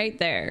right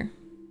there.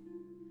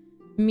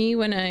 Me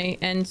when I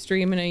end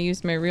stream and I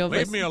use my real voice.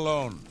 Leave me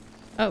alone.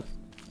 Oh.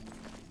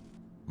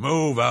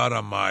 Move out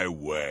of my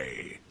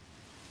way.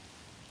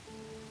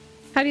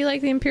 How do you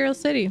like the Imperial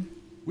City?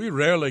 We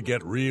rarely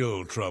get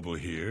real trouble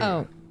here.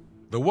 Oh.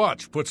 The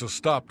watch puts a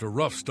stop to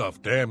rough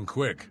stuff damn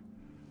quick.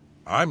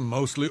 I'm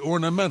mostly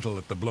ornamental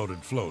at the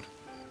bloated float.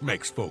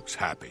 Makes folks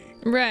happy.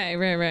 Right.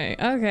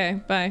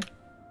 Okay, bye.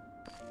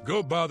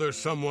 Go bother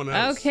someone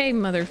else. Okay,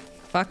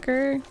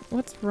 motherfucker.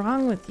 What's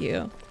wrong with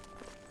you?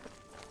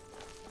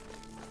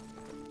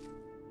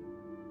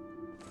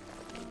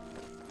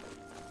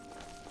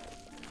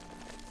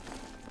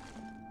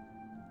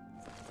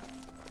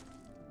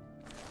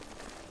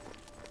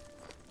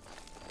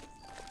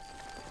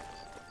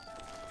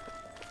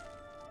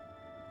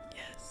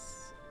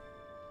 Yes.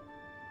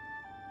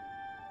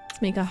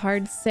 Let's make a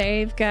hard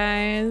save,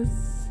 guys.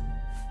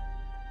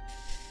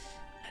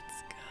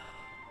 Let's go.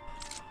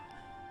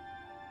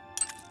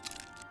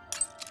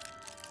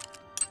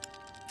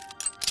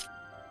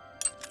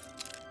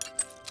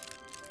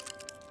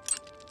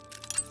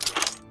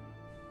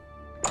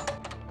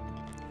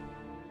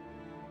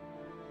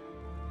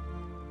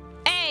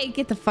 Hey,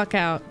 get the fuck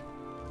out.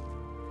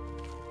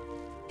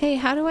 Hey,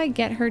 how do I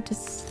get her to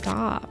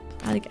stop?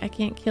 I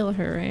can't kill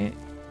her, right?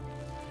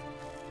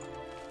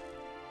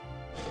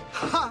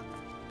 Ha!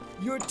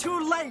 You're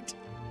too late!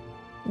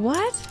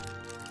 What?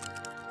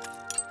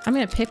 I'm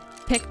gonna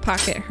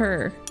pickpocket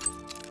her.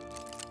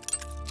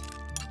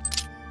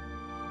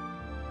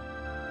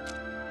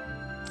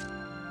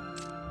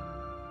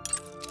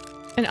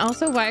 And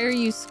also, why are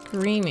you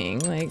screaming?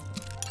 Like...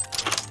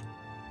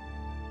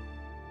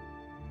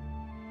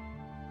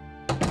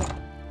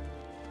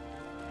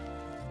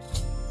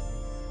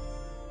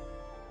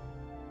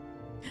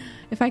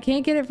 If I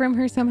can't get it from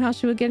her, somehow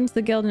she will get into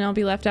the guild and I'll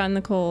be left out in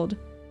the cold.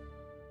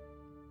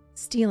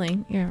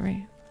 Stealing. Yeah,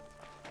 right.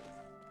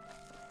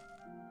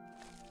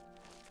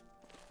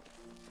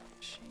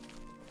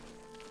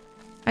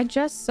 I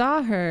just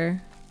saw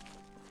her.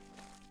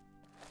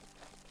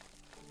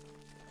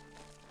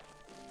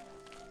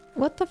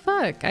 What the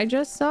fuck? I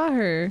just saw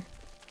her.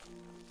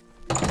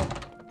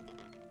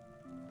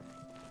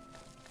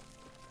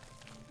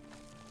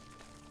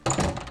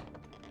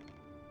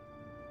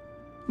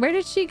 Where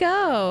did she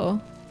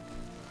go?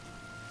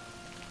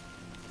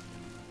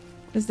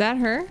 Is that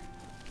her?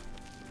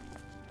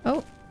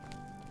 Oh.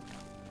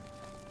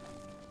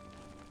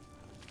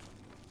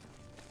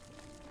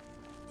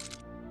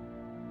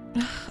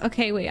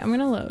 Okay, wait, I'm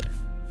gonna load.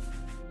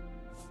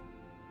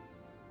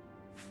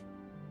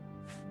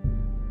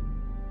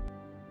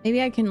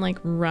 Maybe I can like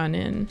run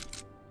in.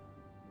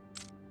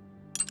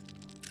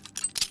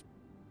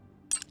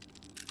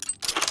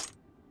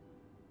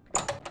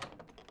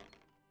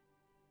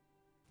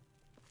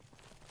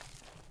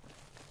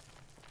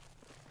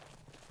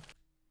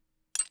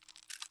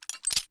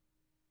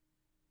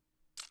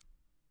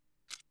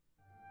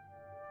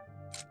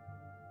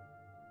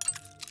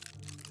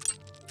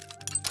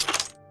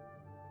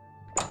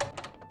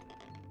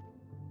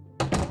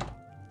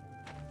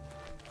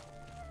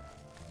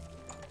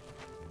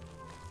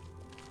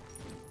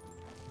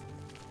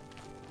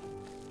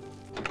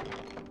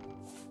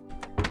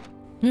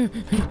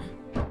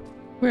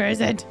 Where is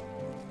it?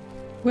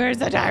 Where's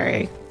the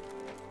diary?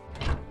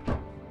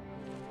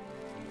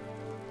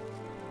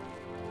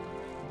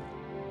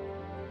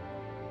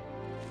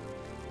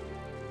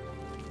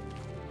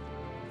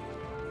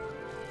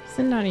 Is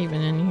it not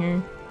even in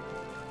here?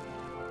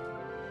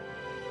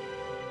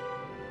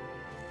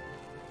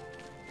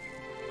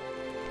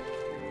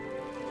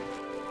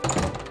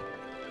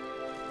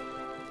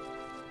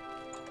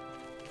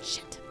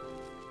 Shit.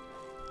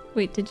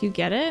 Wait, did you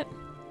get it?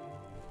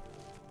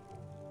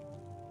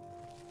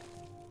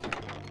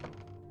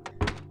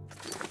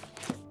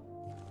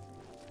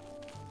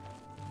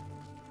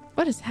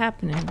 What is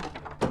happening? It's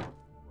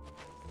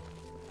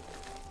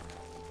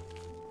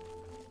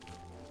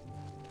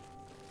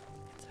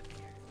up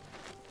here.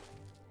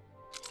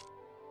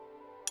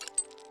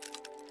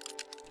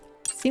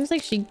 Seems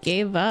like she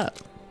gave up.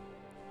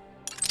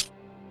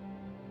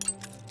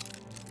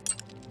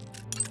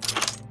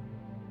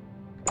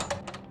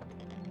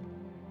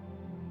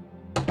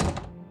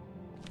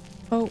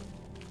 Oh.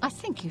 I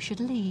think you should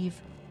leave.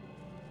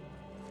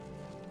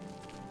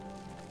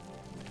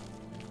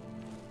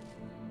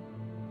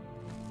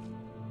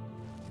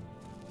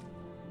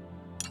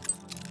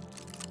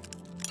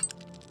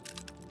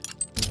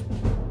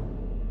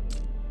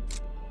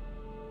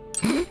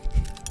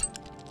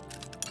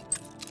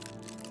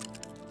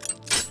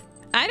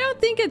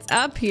 It's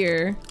up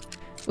here.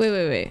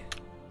 Wait.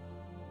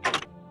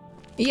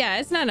 Yeah,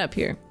 it's not up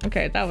here.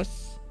 Okay, that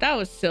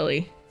was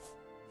silly.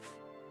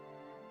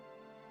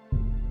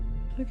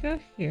 I go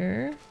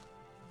here.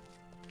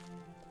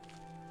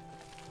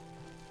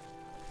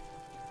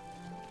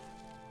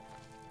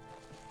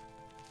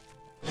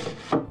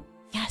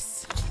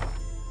 Yes.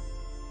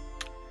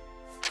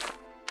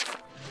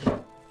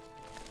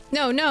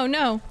 No. No!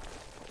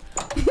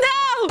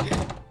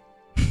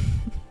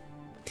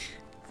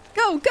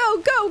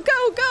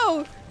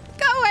 Go!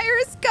 Go,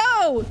 Iris,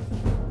 go!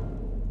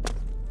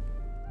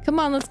 Come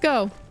on, let's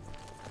go.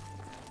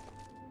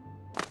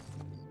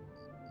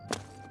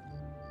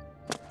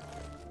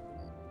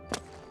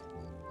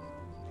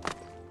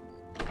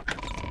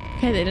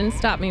 Okay, they didn't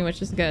stop me,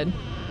 which is good.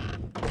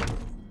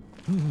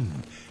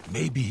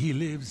 Maybe he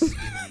lives in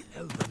the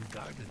Elven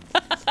Garden.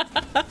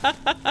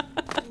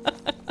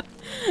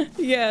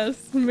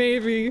 Yes,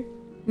 maybe.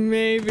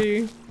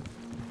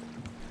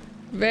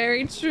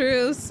 Very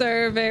true,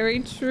 sir.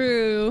 Very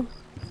true.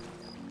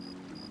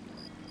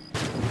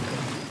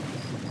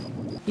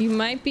 You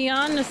might be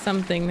on to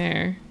something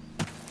there.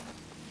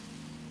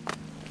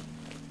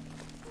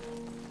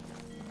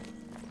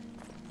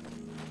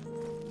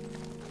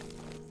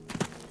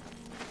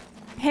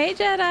 Hey,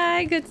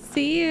 Jedi. Good to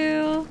see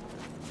you.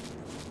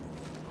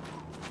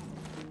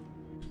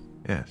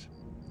 Yes,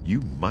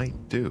 you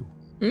might do.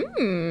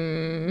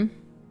 Here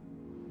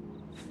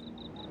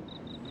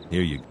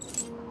you go.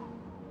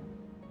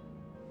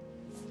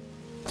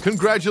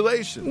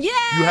 Congratulations! Yay!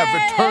 You have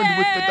returned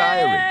with the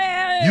diary.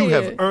 You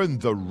have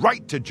earned the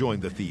right to join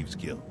the Thieves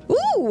Guild.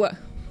 Ooh!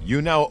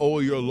 You now owe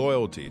your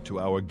loyalty to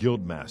our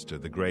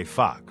guildmaster, the Grey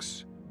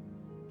Fox.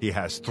 He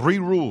has 3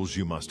 rules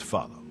you must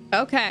follow.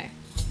 Okay.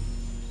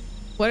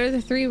 What are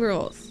the 3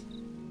 rules?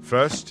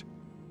 First,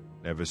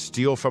 never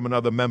steal from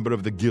another member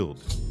of the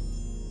guild.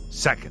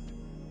 Second,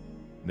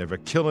 never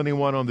kill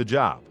anyone on the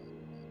job.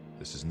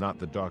 This is not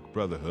the Dark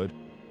Brotherhood.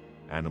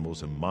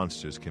 Animals and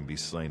monsters can be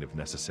slain if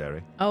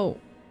necessary. Oh.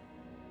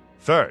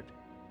 Third,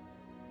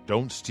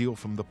 don't steal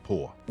from the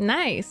poor.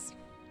 Nice.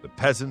 The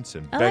peasants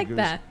and I like beggars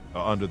that.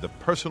 are under the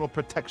personal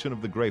protection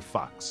of the Gray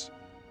Fox,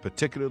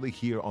 particularly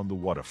here on the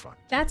waterfront.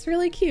 That's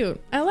really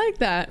cute. I like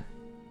that.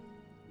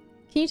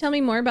 Can you tell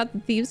me more about the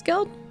Thieves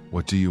Guild?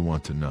 What do you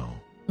want to know?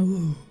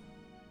 Ooh.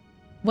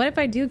 What if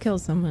I do kill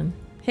someone?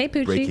 Hey,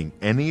 Poochie. Breaking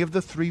any of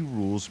the 3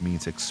 rules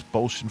means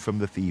expulsion from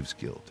the Thieves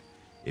Guild.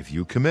 If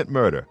you commit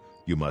murder,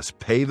 you must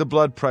pay the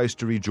blood price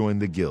to rejoin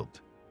the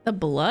guild. The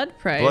blood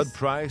price? Blood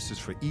price is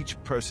for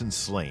each person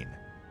slain.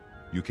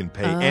 You can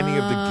pay any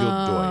of the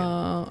guild doyen.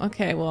 Oh,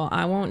 okay. Well,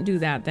 I won't do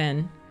that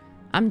then.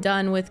 I'm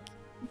done with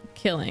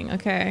killing,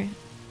 okay?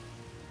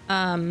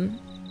 Can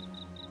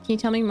you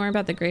tell me more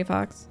about the Gray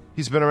Fox?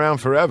 He's been around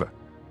forever.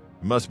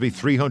 It must be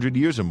 300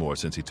 years or more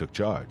since he took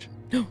charge.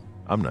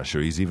 I'm not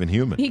sure he's even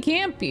human. He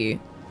can't be.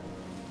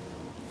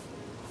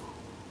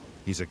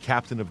 He's a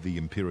captain of the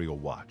Imperial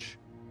Watch.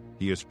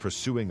 He is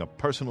pursuing a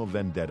personal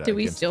vendetta Did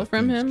we against steal the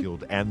from Thieves him?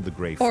 Guild and the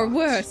Gray Fox. Or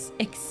worse,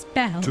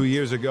 expelled. 2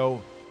 years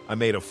ago, I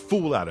made a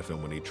fool out of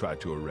him when he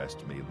tried to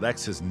arrest me.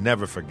 Lex has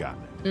never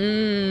forgotten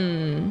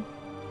it.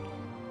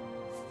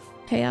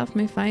 Pay off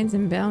my fines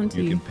and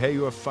bounty. You can pay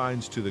your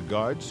fines to the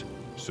guards,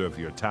 serve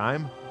your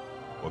time,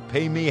 or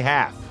pay me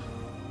half,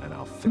 and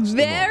I'll fix them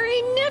all.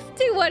 Very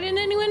nifty. Why didn't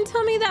anyone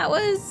tell me that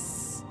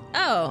was...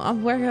 Oh, I'll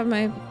work out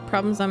my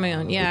problems on my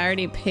own. Yeah, I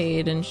already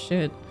paid and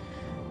shit.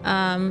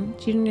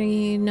 Do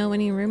you know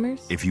any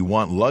rumors? If you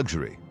want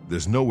luxury,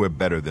 there's nowhere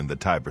better than the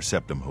Tiber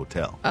Septim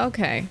Hotel.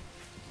 Okay.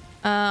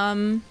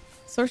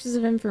 Sources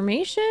of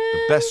information?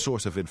 The best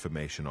source of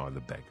information are the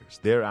beggars.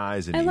 Their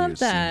eyes and ears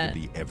seem to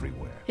be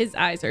everywhere. His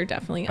eyes are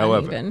definitely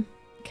However, uneven.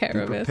 be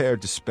Carabith.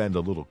 prepared to spend a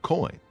little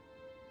coin.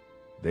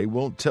 They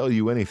won't tell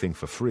you anything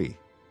for free.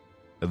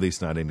 At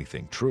least not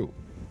anything true.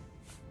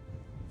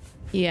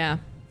 Yeah,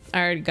 I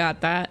already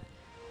got that.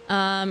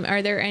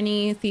 Are there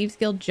any Thieves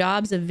Guild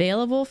jobs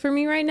available for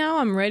me right now?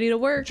 I'm ready to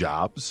work.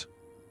 Jobs?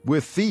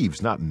 We're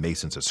thieves, not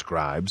masons or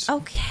scribes.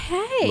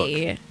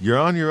 Okay. Look, you're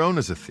on your own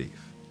as a thief.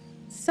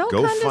 So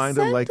Go find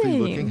a likely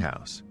condescending. looking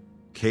house.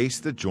 Case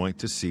the joint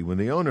to see when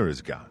the owner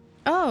is gone.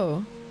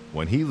 Oh.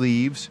 When he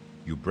leaves,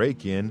 you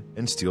break in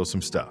and steal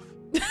some stuff.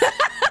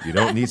 You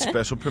don't need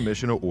special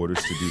permission or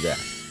orders to do that.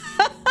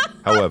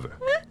 However,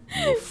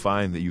 you will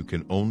find that you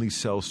can only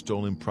sell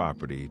stolen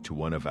property to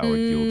one of our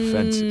guild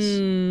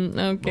fences.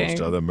 Okay.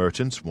 Most other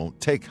merchants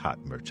won't take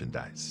hot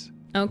merchandise.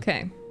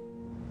 Okay.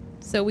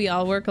 So we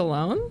all work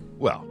alone?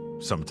 Well,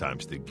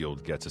 sometimes the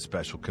guild gets a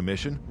special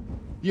commission.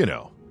 You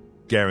know,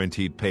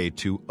 guaranteed pay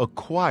to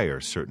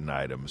acquire certain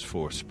items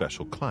for a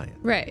special client.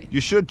 Right. You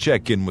should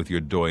check in with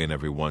your doyen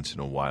every once in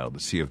a while to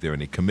see if there are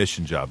any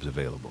commission jobs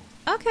available.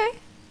 Okay.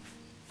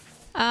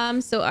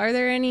 So are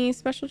there any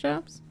special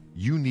jobs?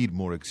 You need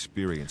more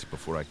experience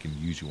before I can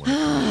use you on a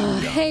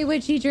commission job. Hey,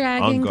 Witchy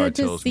Dragon, Ungar good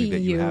to tells see me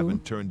that you you.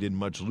 haven't turned in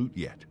much loot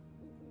yet.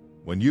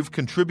 When you've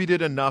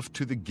contributed enough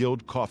to the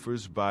guild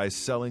coffers by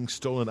selling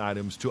stolen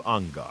items to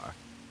Ungar,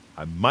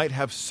 I might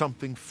have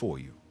something for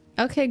you.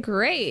 Okay,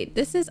 great.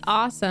 This is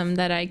awesome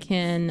that I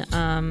can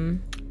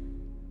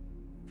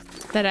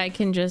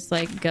just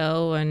like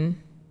go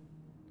and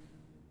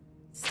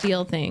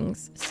steal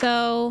things.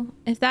 So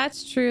if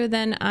that's true,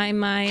 then I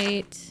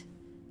might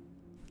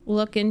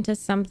look into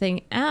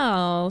something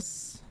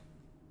else.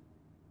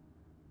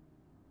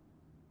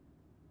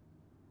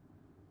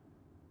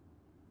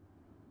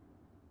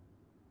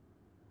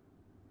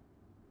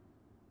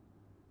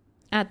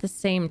 At the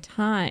same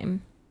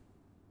time.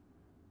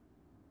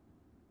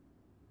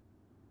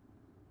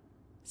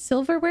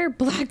 Silverware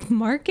black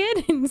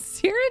market in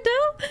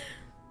Cyrodiil?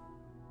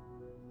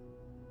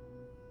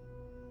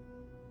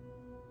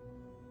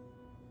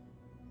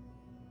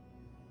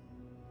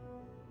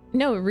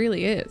 No, it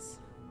really is.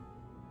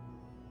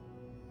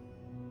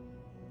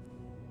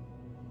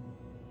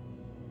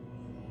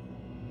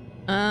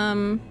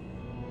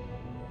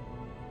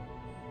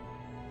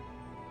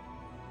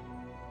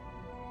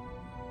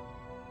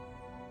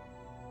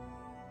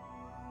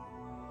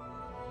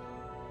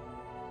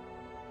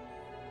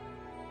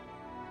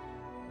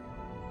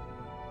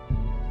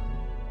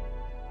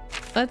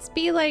 Let's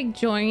be like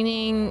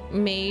joining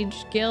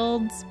mage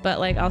guilds, but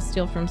like I'll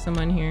steal from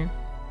someone here.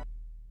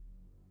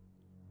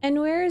 And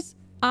where's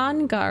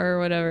Ongar or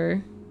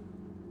whatever?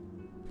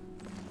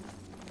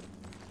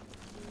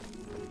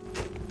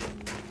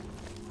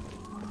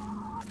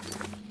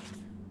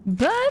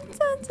 God,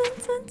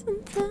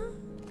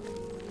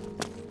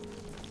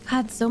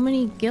 so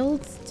many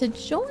guilds to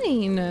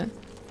join.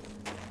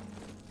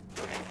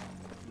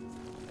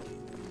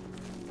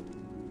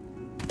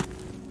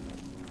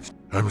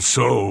 I'm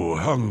so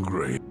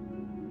hungry.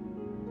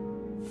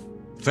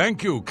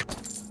 Thank you.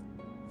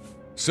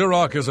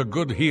 Sirach is a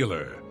good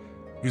healer.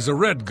 He's a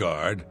red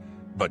guard,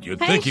 but you'd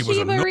think he was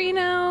a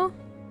Marino.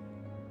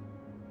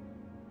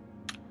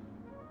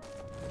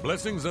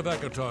 Blessings of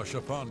Akatosh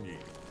upon ye.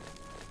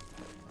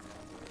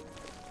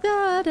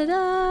 Da da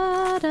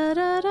da da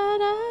da da da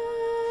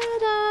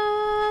da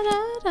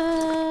da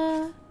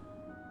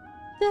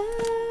da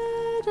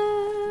da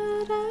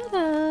da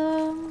da.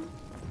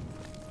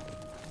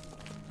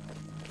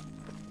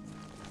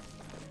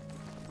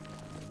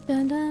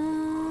 Dun,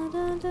 dun,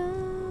 dun,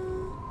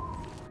 dun.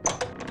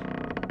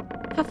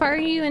 How far are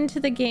you into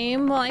the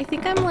game? Well, I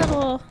think I'm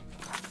level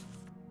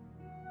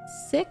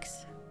 6.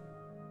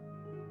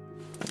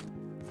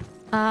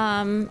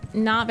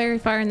 Not very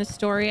far in the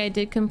story. I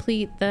did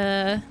complete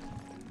the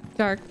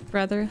Dark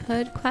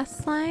Brotherhood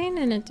quest line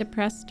and it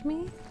depressed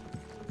me.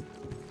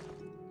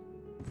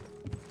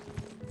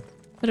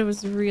 But it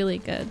was really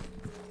good.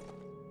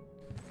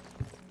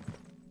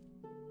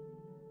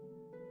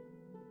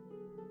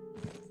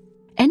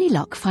 Any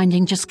luck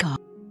finding Jaskar?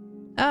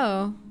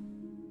 Oh.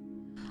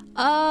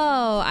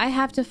 Oh, I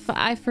have to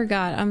I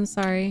forgot. I'm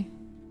sorry.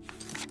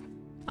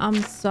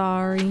 I'm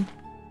sorry.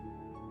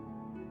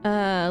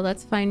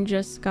 Let's find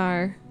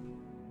Jaskar.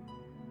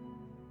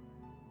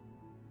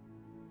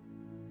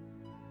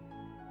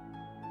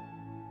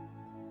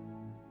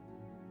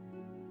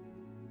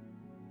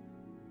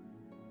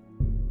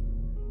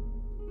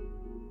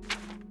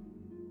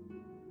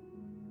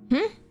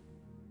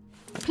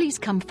 Please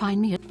come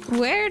find me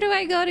Where do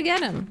I go to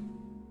get him?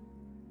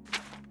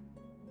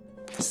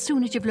 as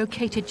soon as you've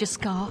located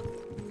Jaskar.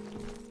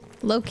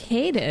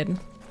 Located?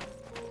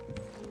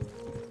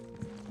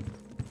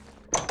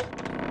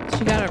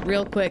 She got it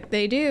real quick.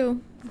 They do.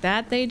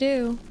 That they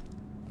do.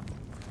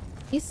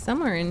 He's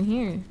somewhere in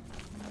here.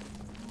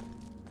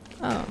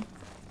 Oh.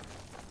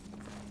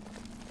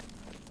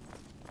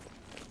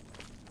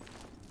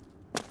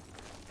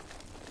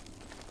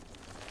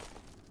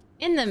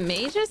 In the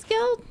Mages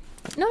Guild?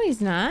 No,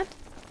 he's not.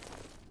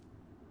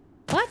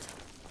 What?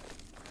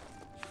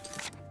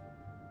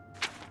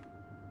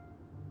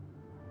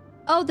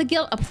 Oh, the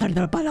guild.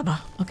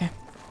 Okay.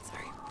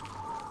 Sorry.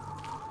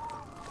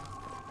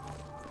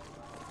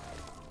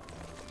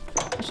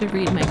 I should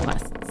read my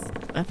quests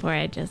before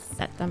I just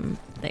set them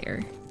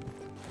there.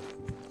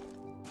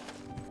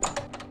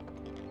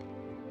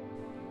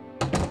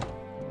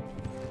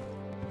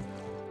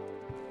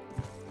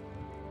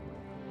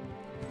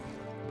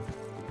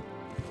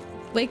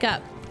 Wake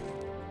up.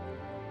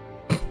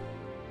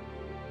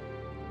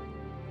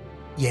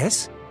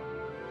 Yes?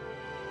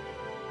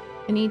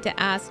 I need to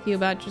ask you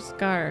about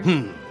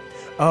Jaskar.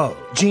 Oh,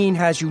 Jean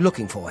has you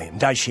looking for him,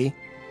 does she?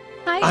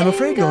 Hi, I'm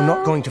afraid you're not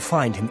Ango. going to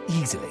find him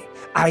easily.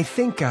 I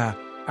think, a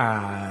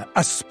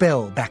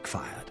spell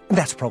backfired.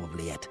 That's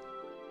probably it.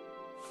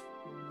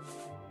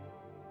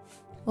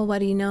 Well, what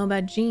do you know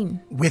about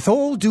Jean? With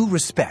all due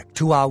respect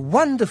to our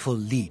wonderful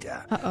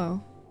leader,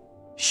 Uh-oh.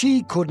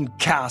 she couldn't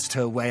cast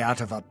her way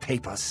out of a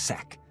paper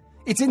sack.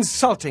 It's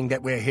insulting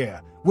that we're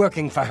here,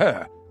 working for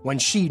her, when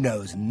she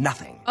knows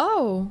nothing.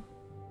 Oh.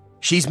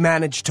 She's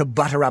managed to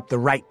butter up the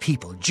right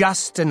people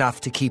just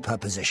enough to keep her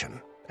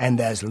position. And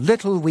there's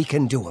little we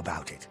can do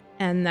about it.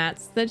 And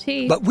that's the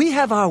tea. But we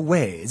have our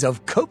ways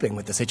of coping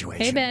with the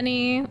situation. Hey,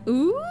 Benny.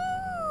 Ooh.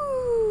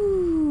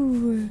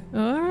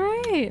 All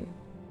right.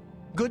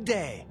 Good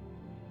day.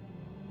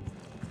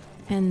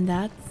 And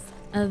that's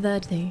the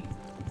tea.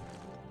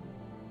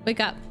 Wake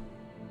up.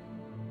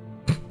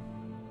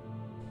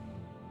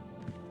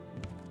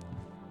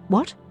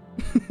 What?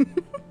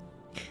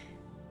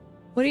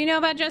 What do you know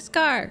about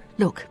Jaskar?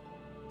 Look,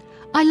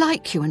 I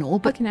like you and all, I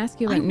but can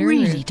ask you I about Nurmur.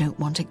 really don't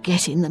want to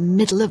get in the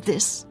middle of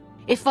this.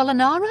 If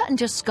Valinara and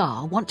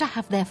Jaskar want to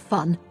have their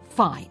fun,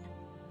 fine.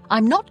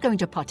 I'm not going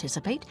to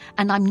participate,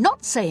 and I'm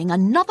not saying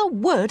another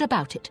word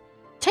about it.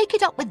 Take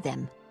it up with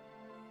them.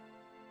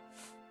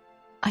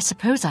 I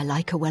suppose I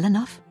like her well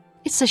enough.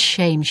 It's a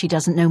shame she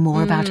doesn't know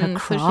more about her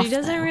craft. So she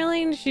doesn't though.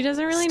 really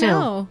Still,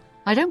 know.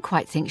 I don't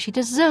quite think she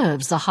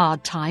deserves the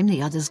hard time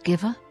the others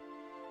give her.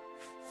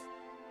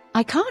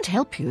 I can't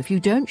help you if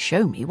you don't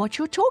show me what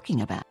you're talking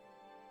about.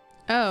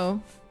 Oh.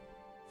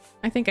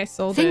 I think I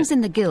sold Things it.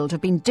 in the guild have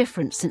been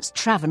different since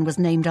Traven was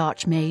named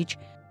Archmage.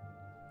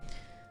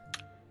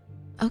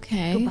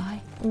 Okay. Goodbye.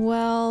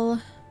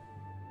 Well...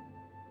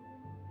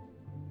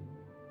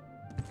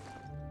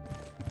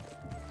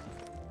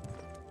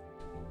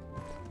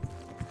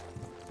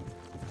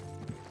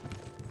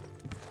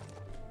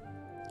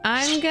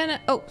 I'm gonna...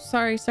 Oh,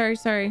 sorry.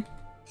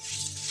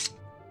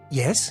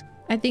 Yes?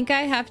 I think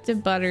I have to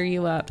butter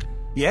you up.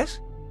 Yes?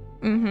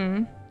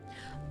 Mm-hmm.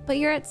 But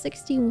you're at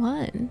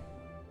 61.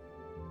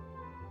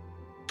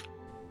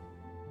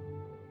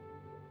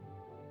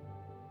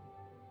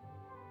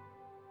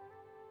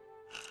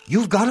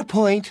 You've got a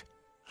point.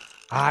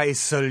 I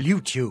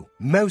salute you.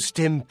 Most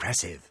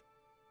impressive.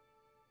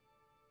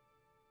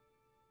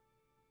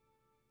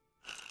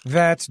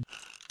 That's...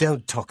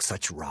 Don't talk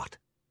such rot.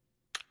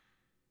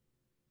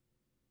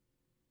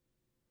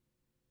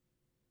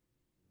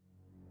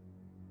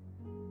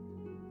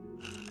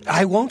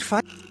 I won't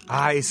fight.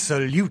 I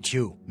salute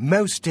you.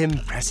 Most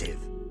impressive.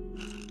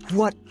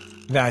 What?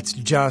 That's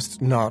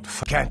just not...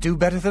 Can't do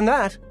better than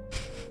that.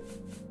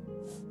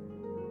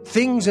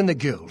 Things in the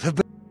guild have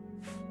been...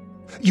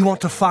 You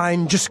want to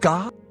find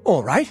Jaskar?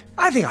 All right,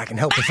 I think I can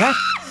help with that.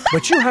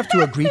 But you have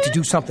to agree to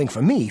do something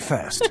for me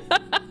first.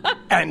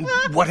 And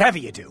whatever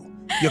you do,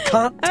 you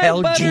can't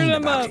tell Jean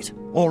about it.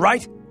 All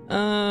right?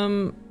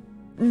 No.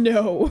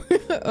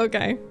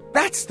 Okay.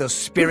 That's the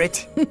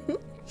spirit.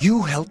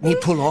 You help me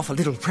pull off a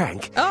little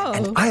prank,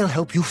 and I'll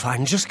help you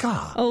find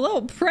Jaskar. A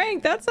little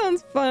prank? That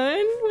sounds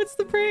fun. What's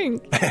the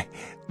prank?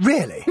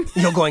 Really?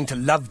 You're going to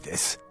love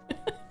this.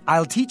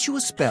 I'll teach you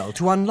a spell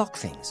to unlock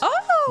things. Oh!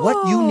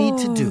 What you need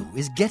to do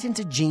is get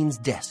into Jean's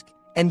desk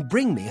and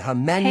bring me her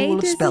manual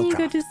of spellcraft.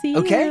 Good to see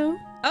okay? you.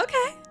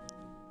 Okay.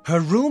 Her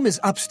room is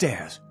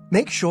upstairs.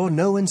 Make sure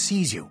no one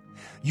sees you.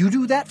 You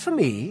do that for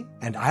me,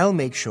 and I'll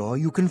make sure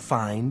you can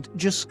find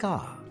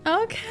Jaskar.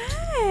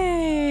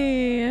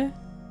 Okay.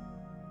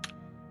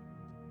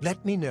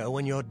 Let me know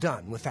when you're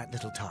done with that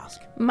little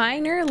task.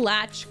 Minor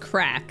latch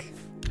crack.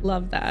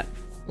 Love that.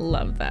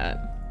 Love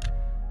that.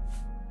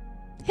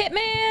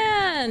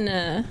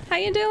 Hitman! How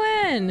you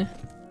doing?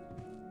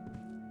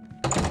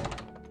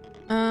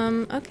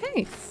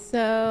 Okay,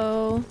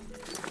 so...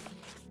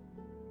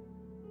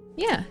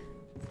 yeah.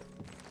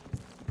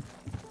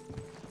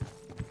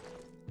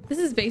 This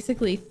is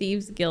basically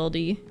Thieves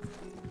Guildy.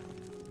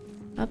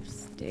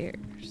 Upstairs.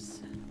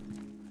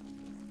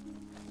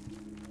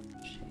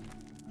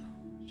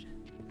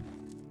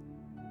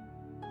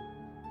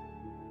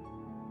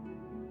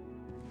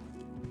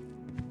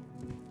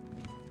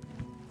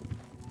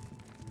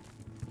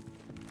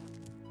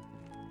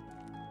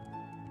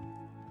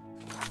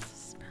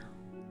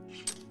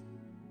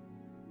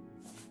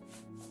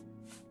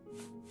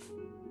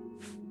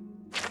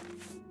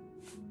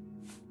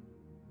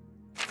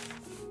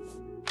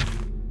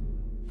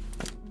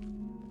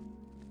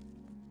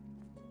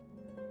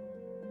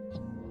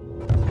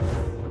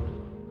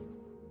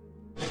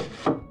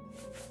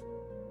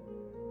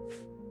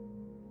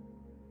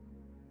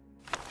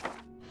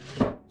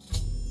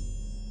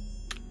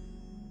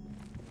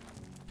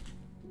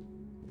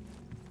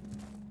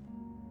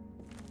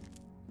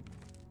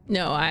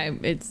 No,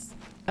 it's...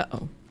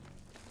 uh-oh.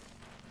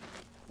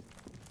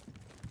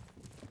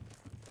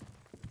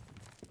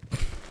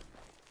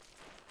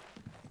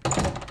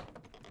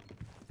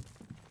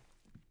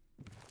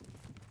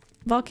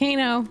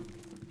 Volcano.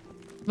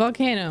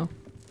 Volcano.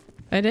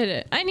 I did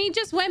it. And he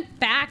just went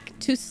back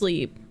to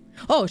sleep.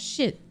 Oh,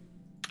 shit.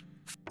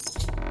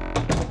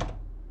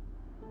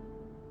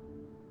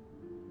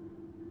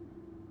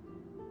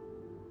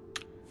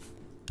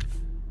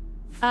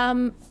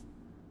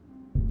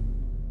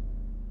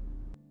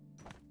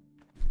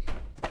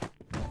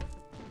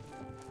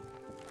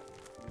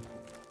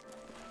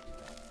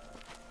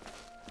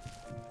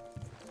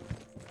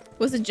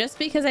 Was it just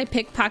because I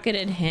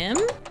pickpocketed him?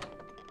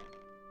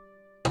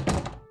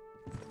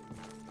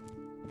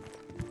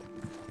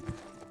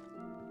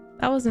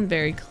 That wasn't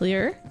very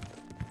clear.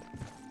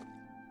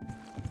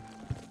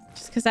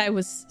 Just because I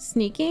was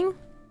sneaking?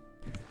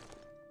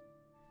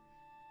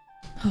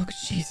 Oh,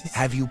 Jesus.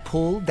 Have you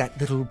pulled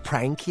that little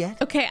prank yet?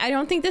 Okay, I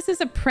don't think this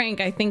is a prank.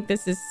 I think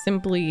this is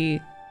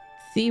simply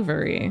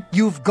thievery.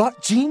 You've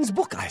got Jean's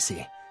book, I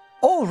see.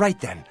 All right,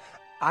 then.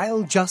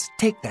 I'll just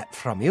take that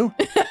from you.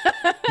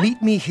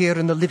 Meet me here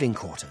in the living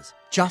quarters,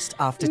 just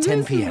after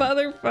 10 p.m. This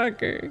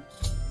motherfucker.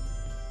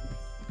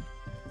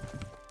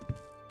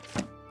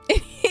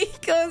 He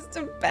goes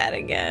to bed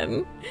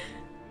again.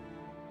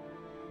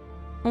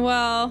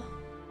 Well,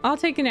 I'll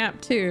take a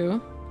nap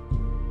too.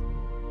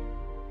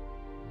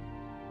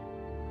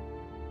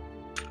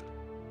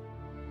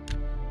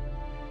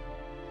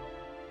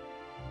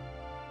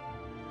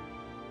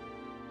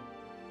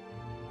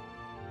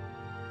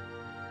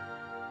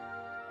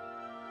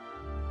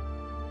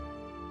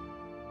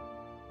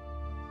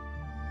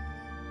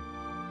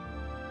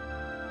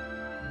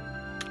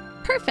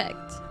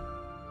 Perfect.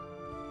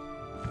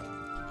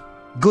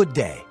 Good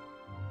day.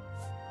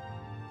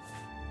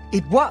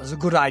 It was a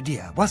good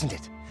idea, wasn't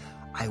it?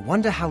 I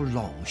wonder how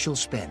long she'll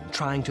spend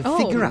trying to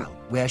figure out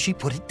where she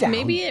put it down.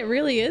 Maybe it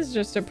really is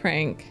just a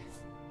prank.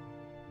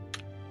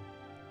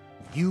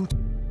 Okay,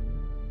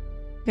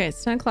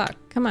 it's 10 o'clock.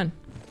 Come on.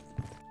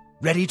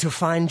 Ready to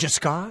find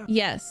Jaskar?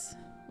 Yes.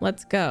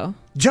 Let's go.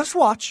 Just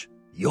watch.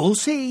 You'll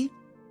see.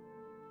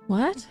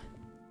 What?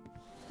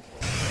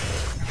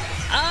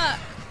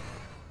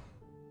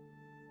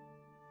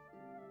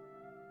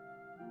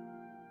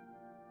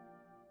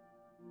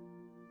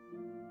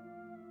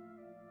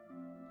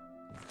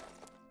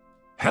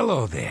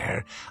 Hello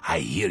there. I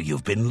hear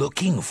you've been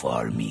looking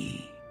for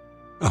me.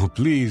 Oh,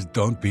 please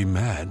don't be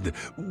mad.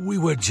 We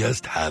were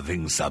just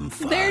having some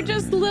fun. They're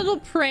just little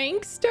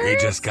pranksters? We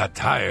just got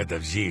tired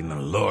of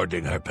Jean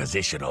lording her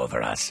position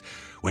over us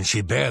when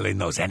she barely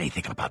knows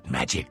anything about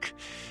magic.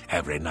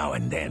 Every now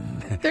and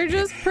then, they're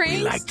just pranksters.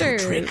 We like to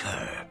trick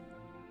her.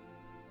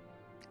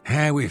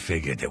 And we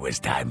figured it was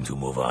time to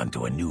move on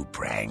to a new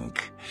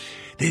prank.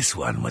 This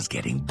one was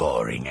getting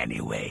boring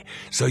anyway,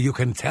 so you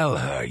can tell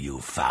her you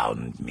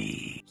found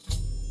me.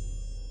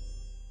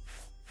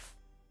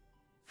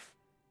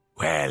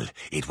 Well,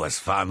 it was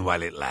fun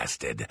while it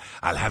lasted.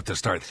 I'll have to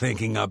start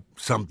thinking up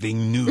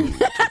something new.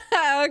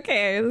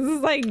 Okay, this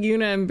is like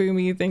Yuna and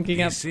Boomy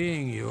thinking up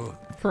seeing you.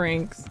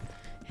 pranks.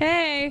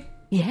 Hey.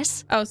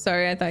 Yes? Oh,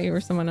 sorry. I thought you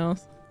were someone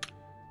else.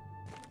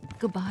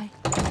 Goodbye.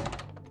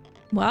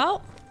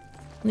 Well,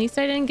 at least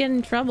I didn't get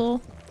in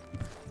trouble.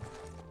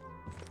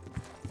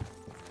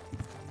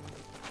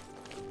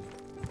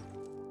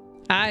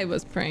 I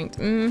was pranked.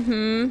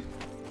 Mm-hmm.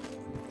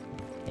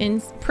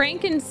 In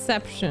prank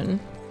inception.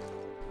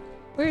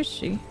 Where is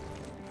she?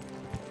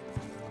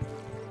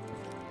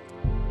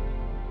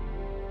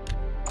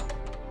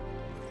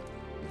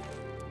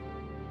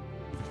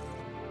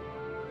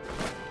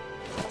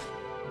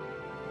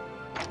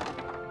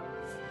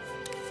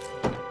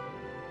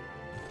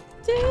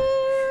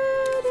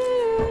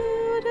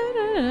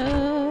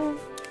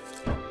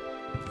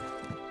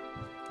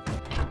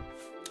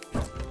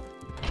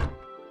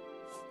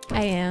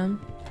 I am.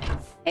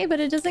 Hey, but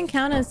it doesn't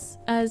count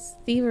as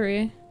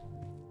thievery.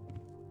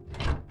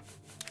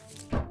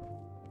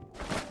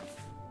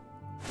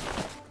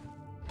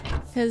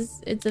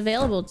 Because it's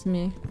available to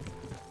me.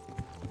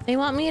 They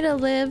want me to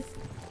live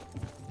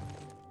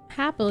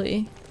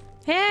happily.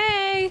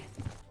 Hey!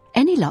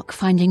 Any luck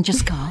finding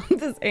Jaskar?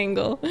 This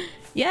angle.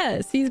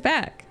 Yes, he's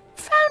back.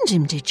 Found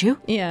him, did you?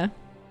 Yeah.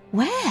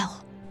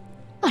 Well,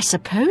 I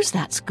suppose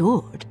that's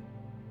good.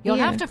 You'll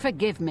Yeah. have to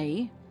forgive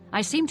me.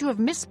 I seem to have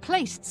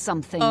misplaced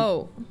something.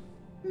 Oh.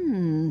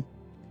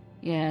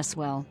 Yes,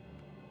 well,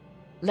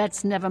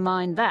 let's never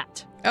mind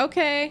that.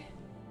 Okay.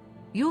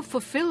 You've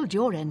fulfilled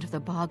your end of the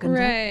bargain, though,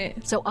 Right.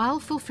 so I'll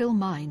fulfill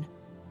mine.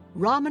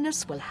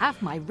 Romanus will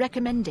have my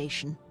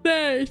recommendation.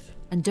 Nice.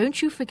 And don't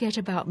you forget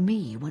about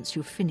me once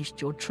you've finished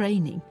your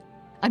training.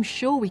 I'm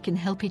sure we can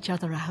help each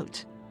other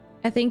out.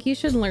 I think you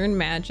should learn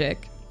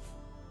magic.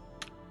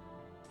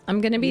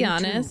 I'm gonna be Me too.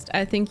 honest.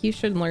 I think you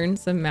should learn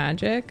some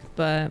magic,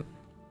 but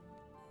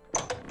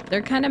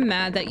they're kind of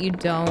mad that you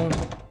don't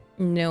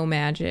know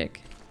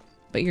magic,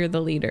 but you're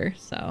the leader,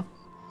 so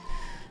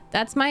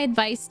that's my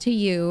advice to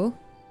you.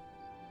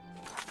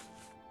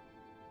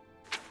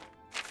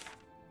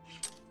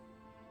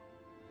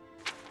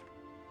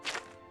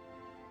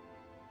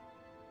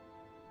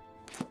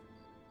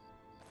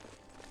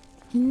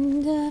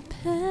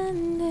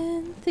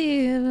 Independent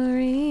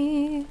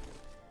thievery.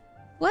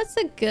 What's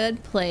a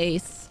good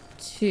place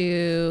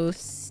to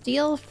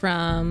steal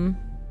from?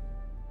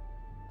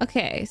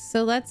 Okay,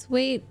 so let's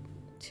wait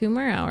 2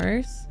 more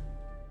hours.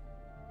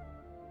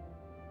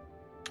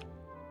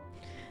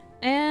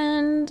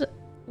 And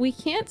we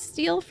can't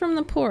steal from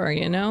the poor,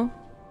 you know?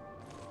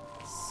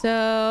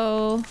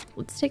 So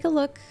let's take a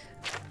look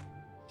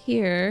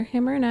here.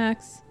 Hammer and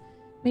axe.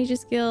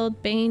 Mage's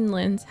Guild,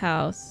 Banelin's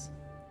house.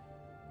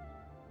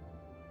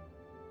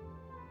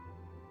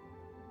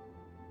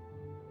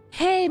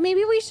 Hey,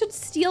 maybe we should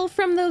steal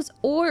from those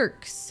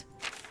orcs.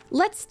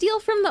 Let's steal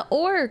from the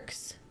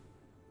orcs.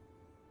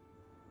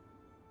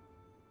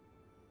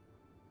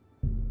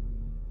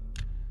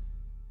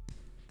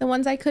 The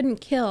ones I couldn't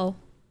kill.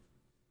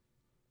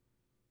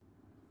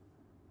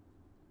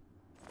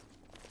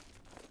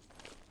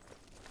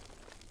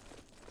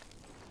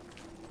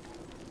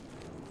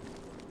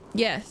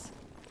 Yes.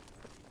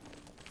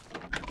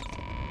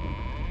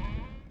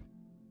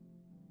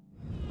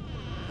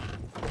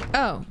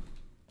 Oh.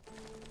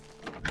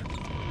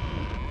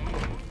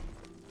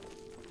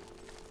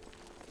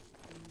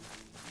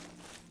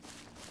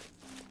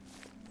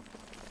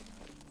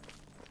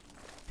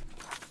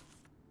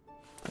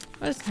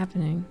 What is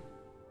happening?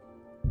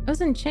 I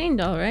wasn't chained,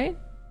 all right?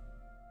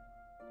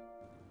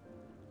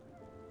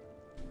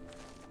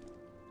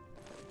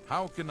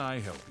 How can I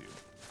help you?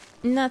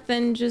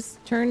 Nothing,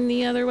 just turn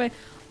the other way.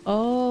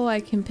 Oh, I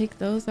can pick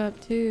those up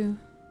too.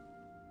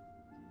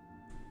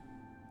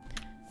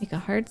 Make a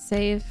hard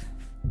save.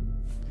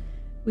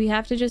 We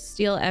have to just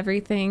steal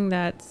everything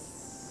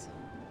that's...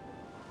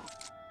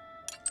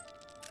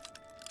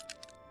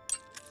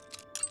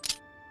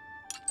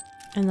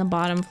 in the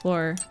bottom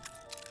floor.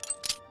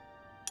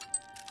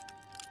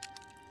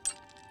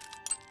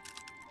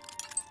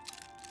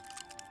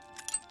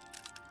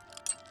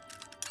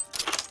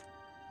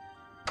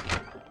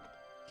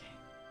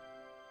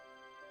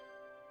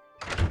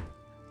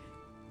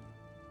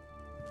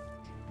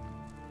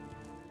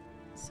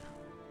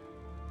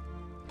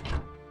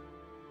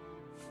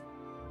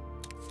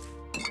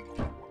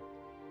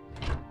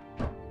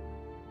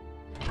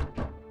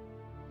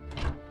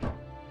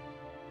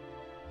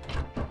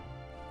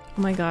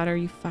 Oh my god, are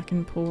you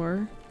fucking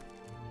poor?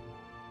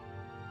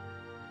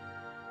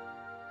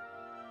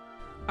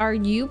 Are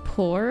you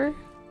poor?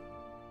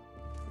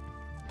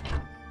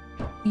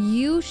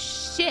 You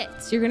shit!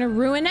 You're gonna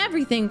ruin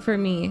everything for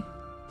me.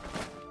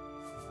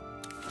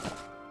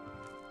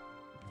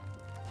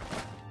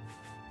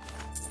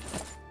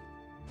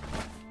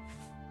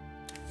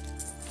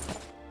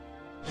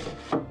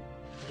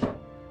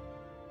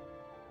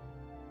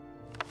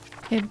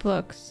 Okay,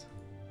 books.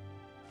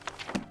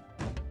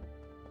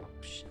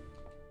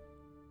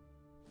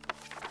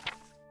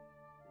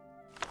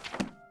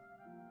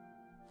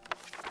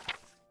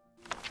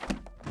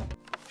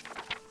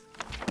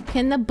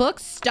 Can the book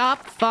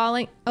stop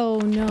falling? Oh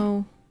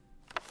no.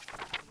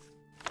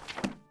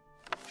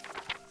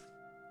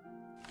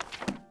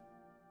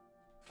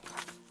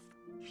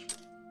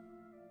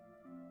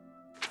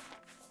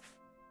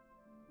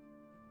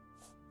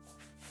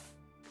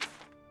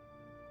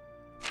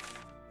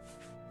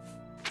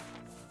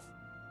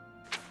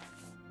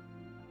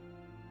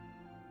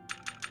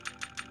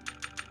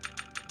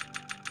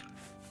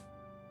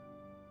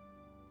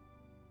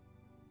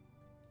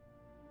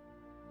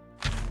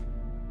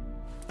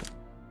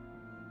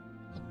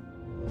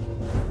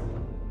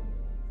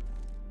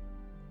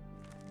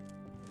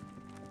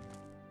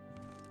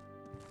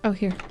 Oh,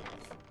 here.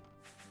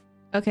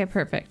 Okay,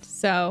 perfect.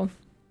 So...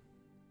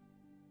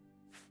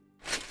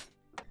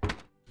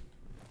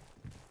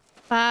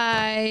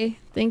 Bye.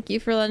 Thank you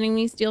for letting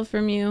me steal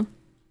from you.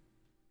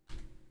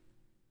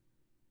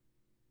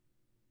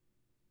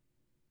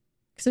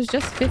 Because it's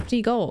just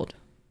 50 gold.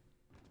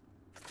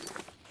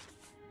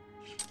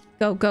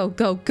 Go, go,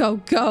 go, go,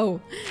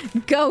 go.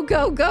 Go,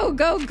 go, go,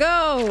 go,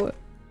 go.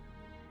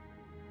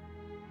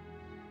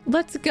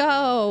 Let's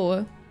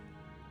go.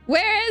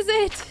 Where is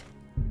it?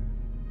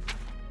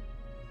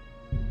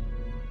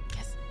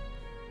 Yes.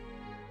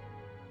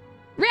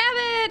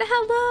 Rabbit,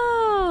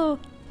 hello.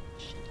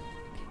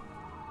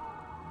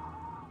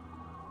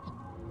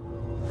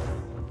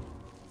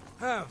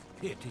 Have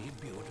pity,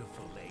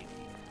 beautiful lady.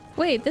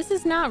 Wait, this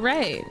is not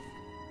right.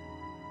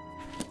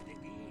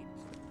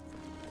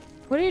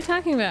 What are you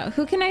talking about?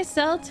 Who can I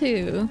sell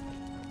to?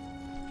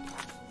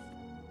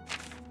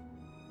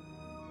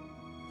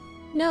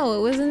 No, it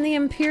was in the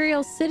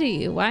Imperial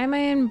City. Why am I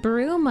in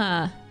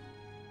Bruma?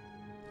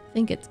 I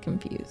think it's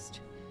confused.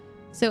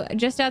 So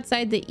just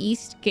outside the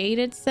East Gate,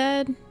 it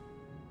said?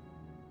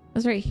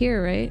 That's right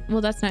here, right?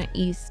 Well, that's not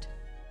East.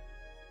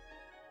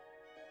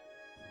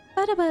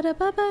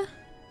 Ba-da-ba-da-ba-ba.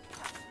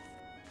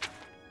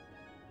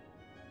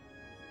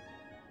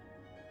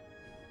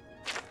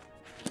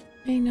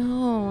 I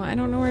know. I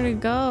don't know where to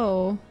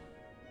go.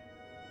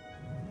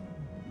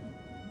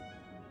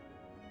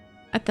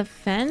 At the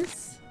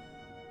fence?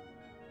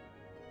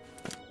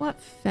 What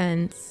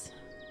fence?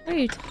 What are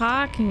you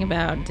talking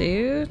about,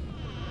 dude?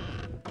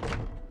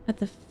 At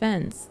the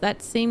fence.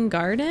 That same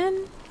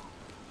garden?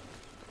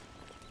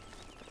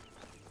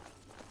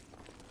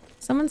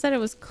 Someone said it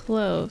was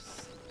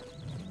close.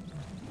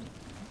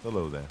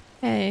 Hello there.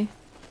 Hey.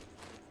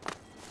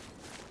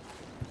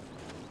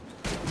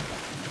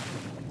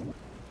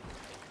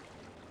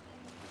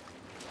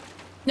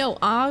 No,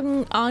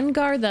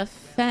 Ongar the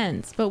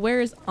fence. But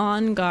where is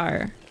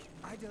Ongar?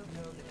 I don't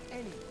know that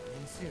anyone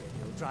in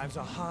Cyrodiil drives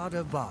a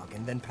harder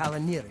bargain than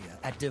Palaniria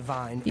at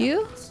Divine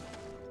You? Elements.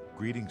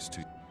 Greetings to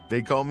you.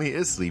 They call me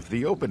Isleaf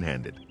the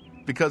Open-Handed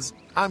because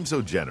I'm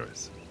so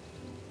generous.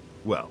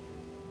 Well,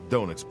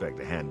 don't expect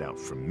a handout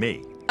from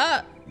me.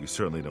 You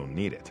certainly don't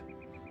need it.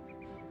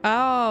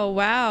 Oh,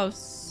 wow.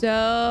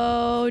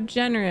 So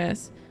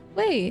generous.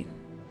 Wait.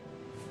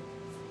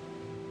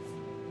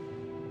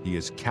 He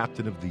is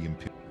captain of the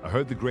Imperial. I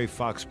heard the Gray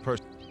Fox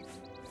person.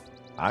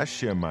 I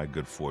share my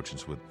good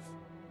fortunes with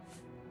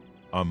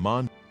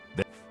Armand.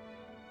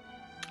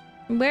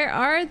 Where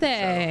are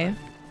they?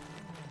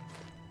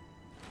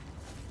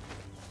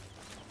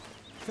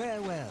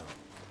 Farewell.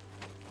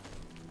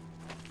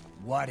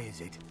 What is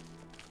it?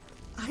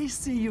 I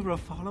see you're a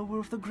follower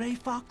of the Gray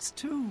Fox,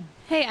 too.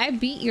 Hey, I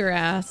beat your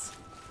ass.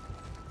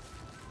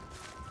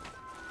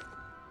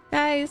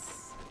 Guys.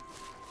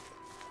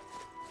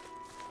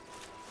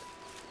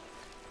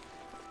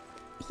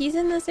 He's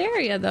in this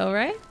area though,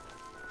 right?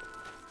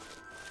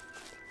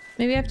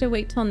 Maybe I have to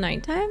wait till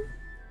nighttime?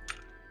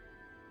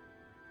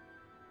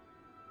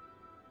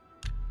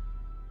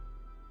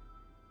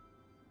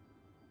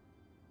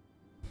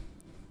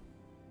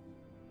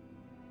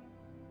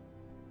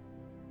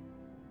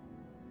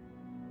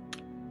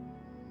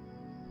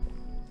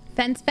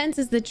 Fence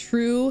is the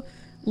true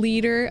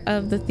leader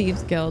of the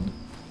Thieves Guild.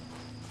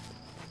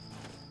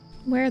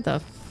 Where the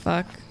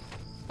fuck?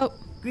 Oh.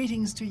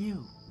 Greetings to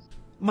you.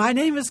 My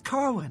name is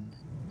Carwin.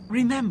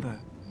 Remember,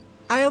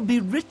 I'll be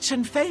rich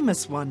and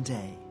famous one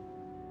day.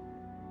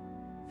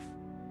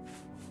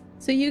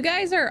 So you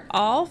guys are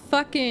all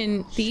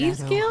fucking Thieves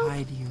Shadow Guild?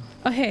 hide you.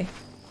 Oh, hey.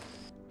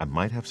 I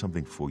might have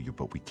something for you,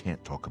 but we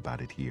can't talk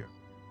about it here.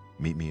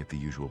 Meet me at the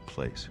usual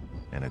place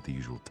and at the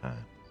usual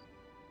time.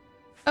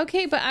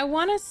 Okay, but I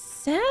want to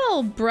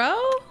sell, bro.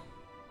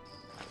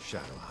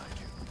 Shadow hide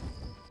you.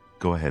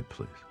 Go ahead,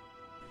 please.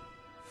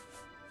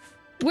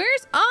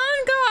 Where's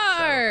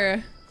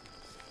Ongar?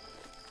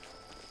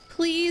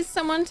 Please,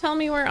 someone tell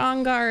me where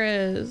Ongar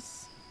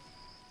is.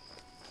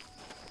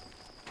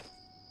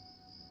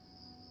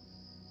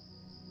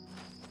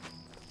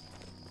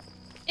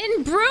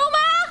 In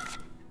Bruma?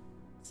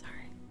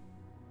 Sorry.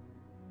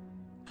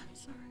 I'm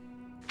sorry.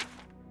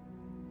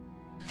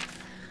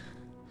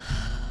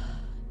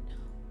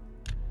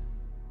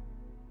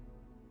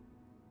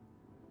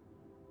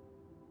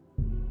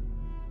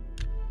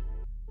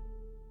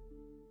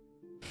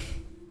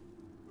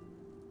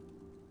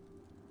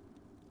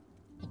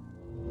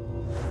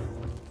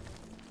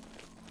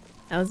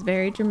 That was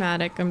very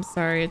dramatic. I'm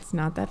sorry. It's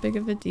not that big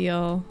of a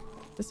deal.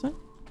 This one?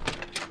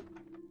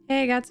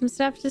 Hey, I got some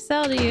stuff to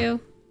sell to you.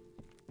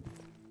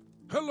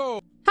 Hello.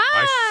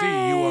 Hi. I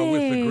see you are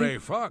with the Gray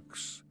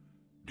Fox.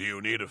 Do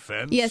you need a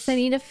fence? Yes, I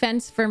need a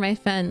fence for my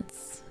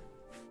fence.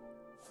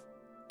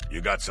 You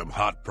got some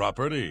hot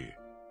property?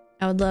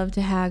 I would love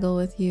to haggle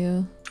with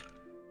you.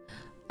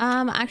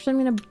 Actually, I'm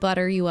gonna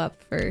butter you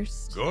up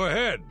first. Go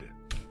ahead.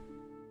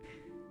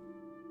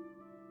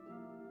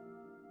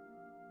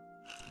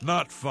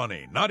 Not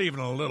funny, not even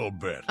a little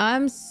bit.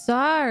 I'm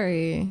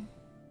sorry.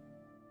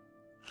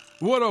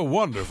 What a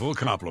wonderful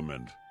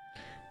compliment.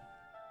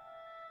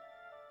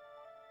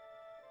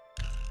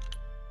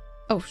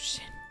 Oh,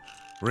 shit.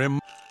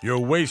 You're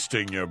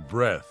wasting your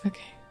breath.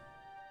 Okay.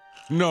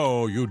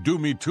 No, you do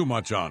me too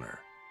much honor.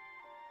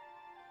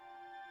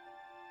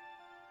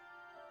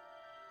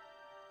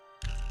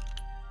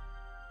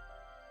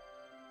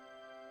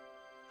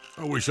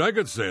 I wish I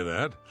could say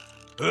that.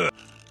 Ugh,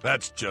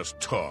 that's just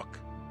talk.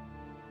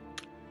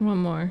 One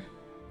more.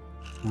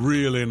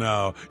 Really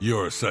now,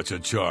 you're such a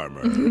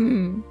charmer.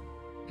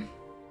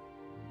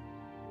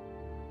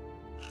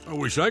 I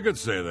wish I could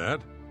say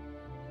that.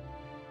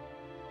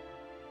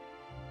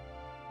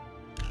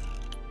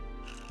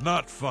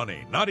 Not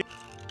funny.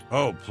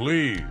 Oh,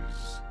 please.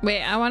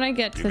 Wait, I want to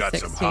get to 60.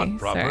 Some hot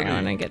property. Sorry, I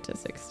want to get to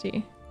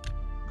 60.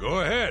 Go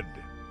ahead.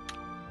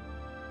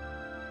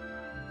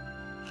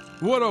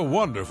 What a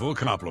wonderful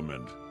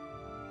compliment.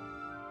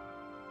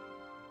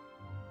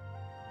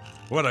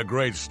 What a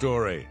great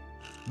story.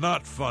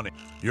 Not funny.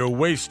 You're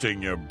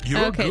wasting your...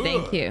 You're okay, good.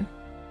 Thank you.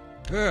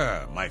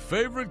 Yeah, my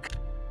favorite...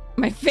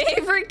 My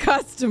favorite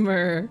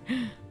customer.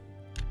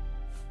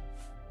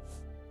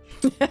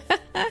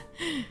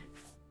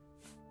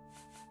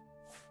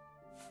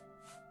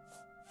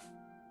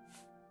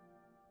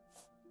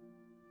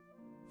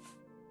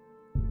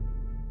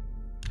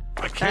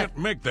 I can't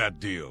make that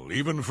deal,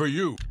 even for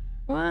you.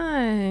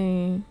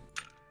 Why?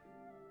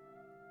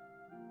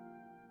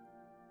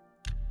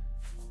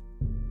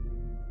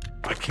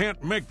 I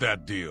can't make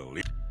that deal.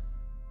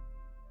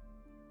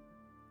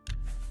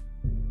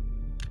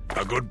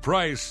 A good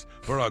price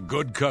for a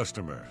good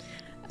customer.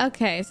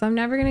 Okay, so I'm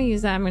never going to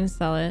use that. I'm going to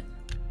sell it.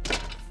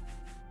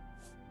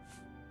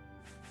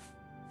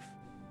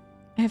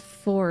 I have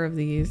 4 of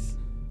these.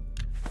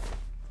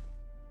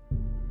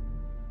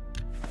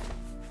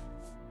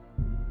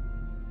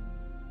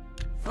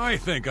 I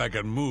think I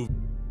can move.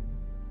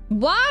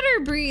 Water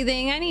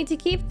breathing. I need to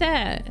keep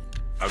that.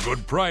 A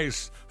good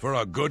price for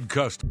a good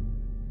customer.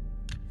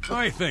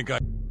 I think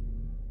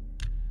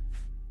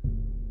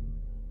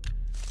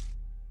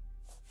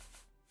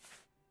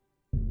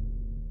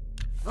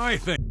I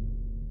think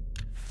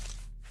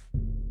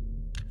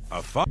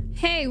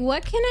Hey,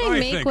 what can I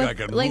make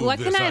with what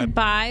can I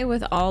buy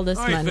with all this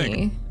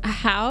money? A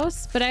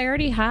house, but I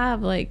already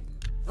have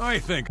I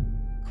think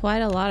quite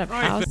a lot of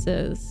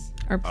houses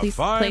or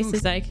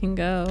places I can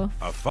go.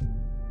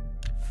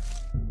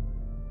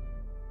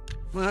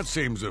 That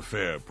seems a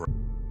fair price.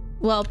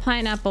 Well,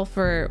 pineapple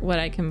for what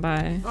I can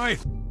buy.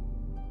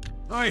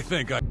 I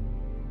think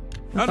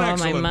with all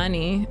my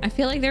money. I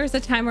feel like there was a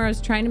time where I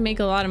was trying to make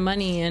a lot of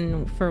money,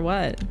 and for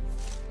what?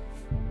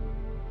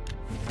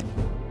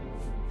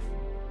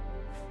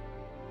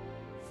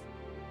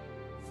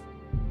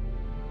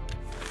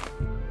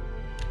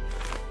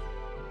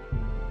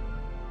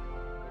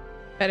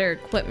 Better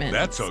equipment.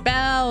 That's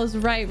spells.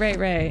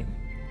 Right.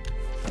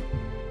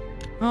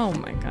 Oh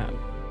my god.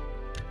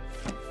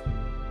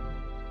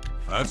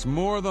 That's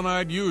more than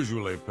I'd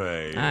usually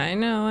pay. I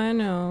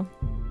know.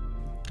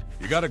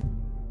 You gotta...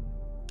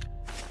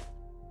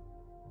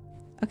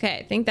 Okay,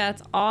 I think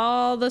that's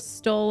all the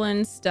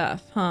stolen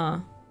stuff, huh?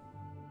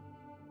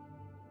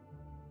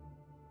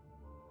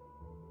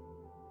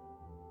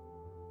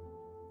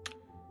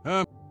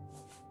 I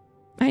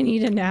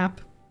need a nap.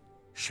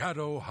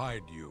 Shadow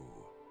hide you.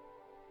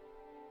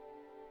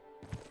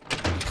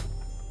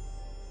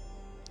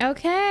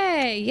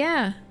 Okay,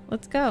 yeah,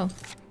 let's go.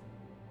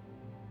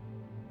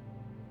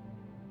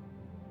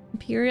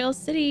 Imperial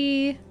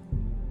City.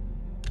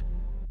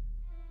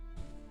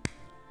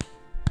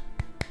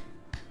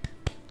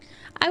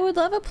 I would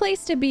love a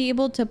place to be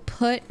able to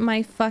put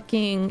my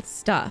fucking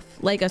stuff,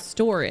 like a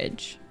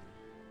storage.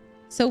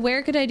 So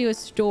where could I do a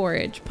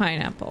storage,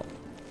 pineapple?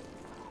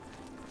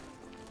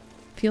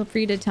 Feel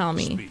free to tell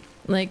me.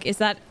 Like, is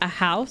that a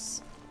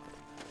house?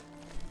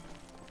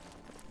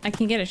 I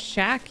can get a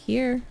shack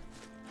here.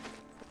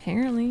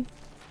 Apparently.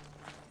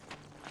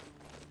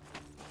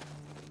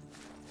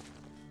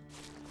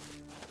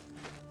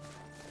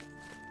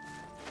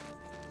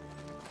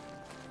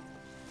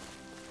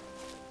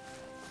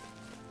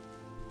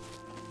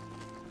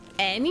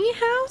 Any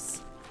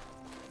house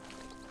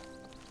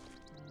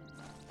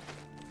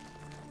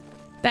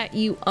that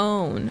you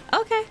own.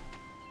 Okay.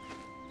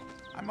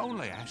 I'm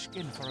only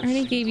asking for I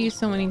already gave you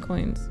so many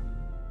coins.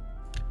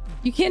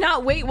 You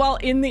cannot wait while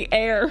in the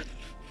air.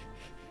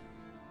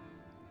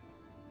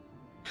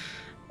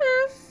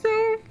 That's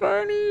so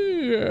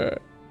funny.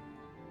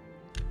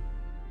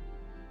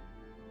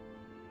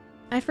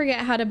 I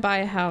forget how to buy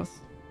a house.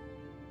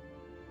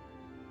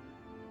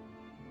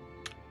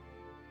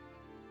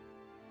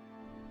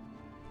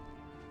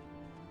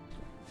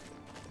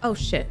 Oh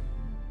shit.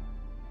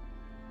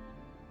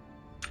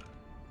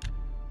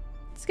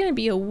 It's gonna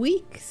be a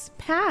week's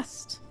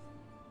past.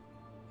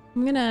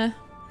 I'm gonna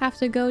have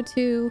to go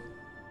to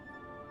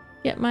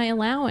get my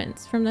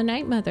allowance from the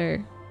Night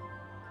Mother.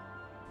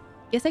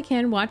 Yes, I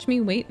can. Watch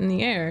me wait in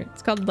the air.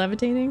 It's called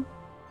levitating.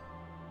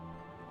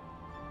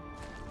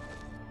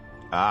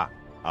 Ah,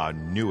 our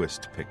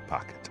newest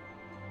pickpocket.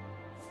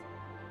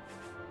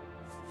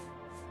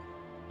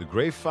 The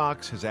Gray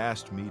Fox has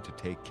asked me to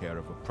take care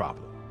of a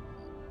problem.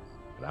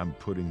 but I'm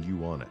putting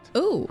you on it.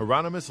 Ooh.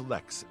 Hieronymus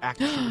Lex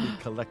actually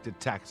collected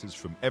taxes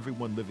from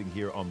everyone living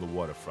here on the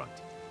waterfront.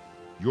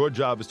 Your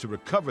job is to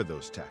recover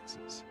those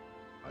taxes.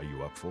 Are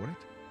you up for it?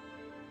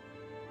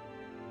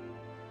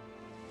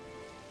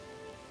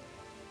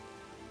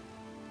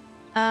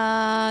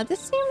 This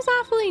seems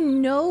awfully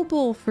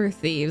noble for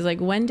thieves. Like,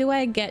 when do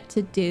I get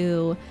to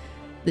do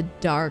the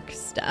dark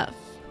stuff?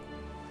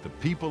 The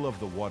people of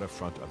the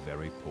waterfront are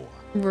very poor.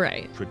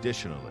 Right.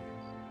 Traditionally,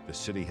 the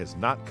city has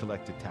not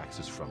collected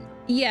taxes from them.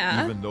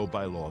 Yeah. Even though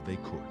by law they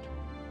could.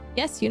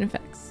 Yes,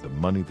 Unifex. The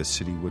money the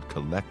city would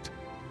collect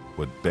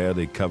would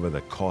barely cover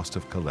the cost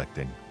of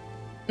collecting.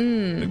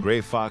 The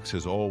Gray Fox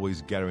has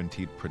always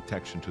guaranteed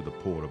protection to the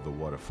poor of the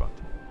waterfront.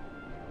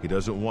 He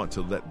doesn't want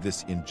to let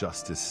this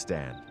injustice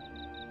stand.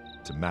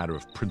 It's a matter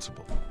of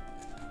principle.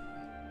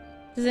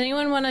 Does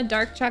anyone want a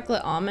dark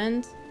chocolate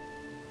almond?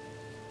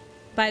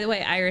 By the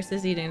way, Iris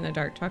is eating the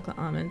dark chocolate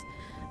almonds.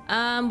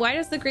 Why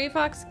does the Gray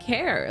Fox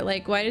care?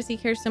 Like, why does he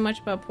care so much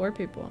about poor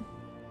people?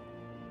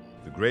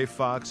 The Gray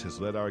Fox has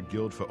led our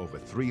guild for over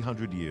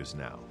 300 years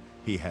now.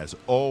 He has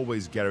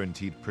always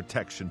guaranteed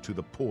protection to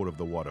the poor of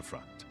the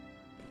waterfront.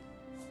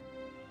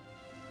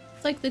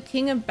 It's like the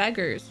king of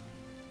beggars.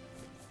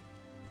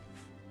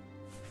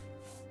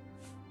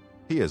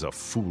 He is a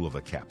fool of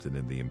a captain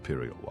in the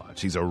Imperial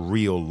Watch. He's a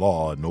real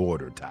law and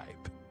order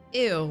type.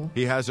 Ew.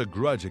 He has a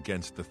grudge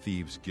against the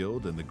Thieves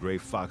Guild and the Gray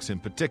Fox in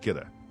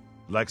particular.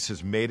 Lex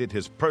has made it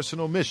his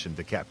personal mission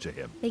to capture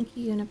him. Thank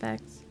you,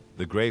 Unifex.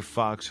 The Gray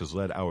Fox has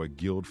led our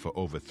guild for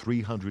over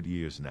 300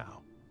 years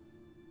now.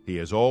 He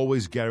has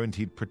always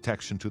guaranteed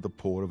protection to the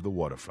poor of the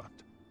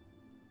waterfront.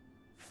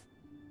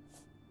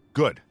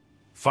 Good.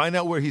 Find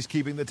out where he's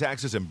keeping the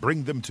taxes and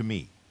bring them to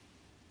me.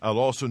 I'll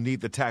also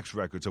need the tax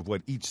records of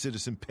what each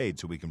citizen paid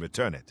so we can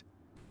return it.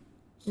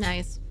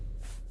 Nice.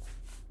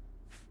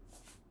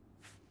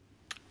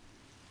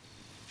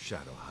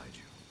 Shadow hide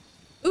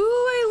you. Ooh,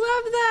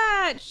 I love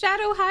that!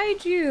 Shadow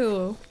hide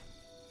you.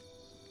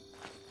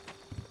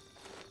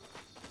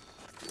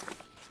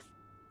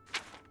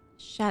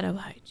 Shadow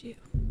hide you.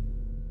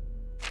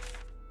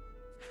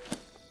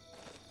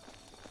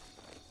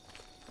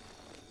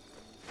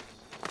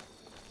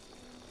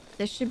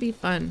 This should be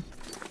fun.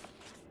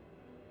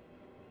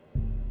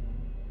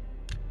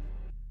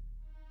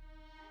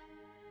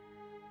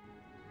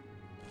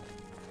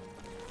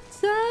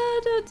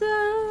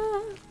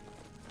 Da-da-da.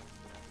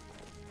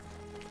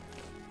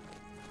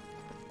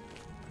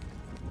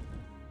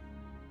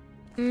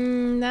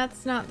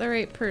 That's not the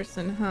right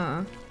person,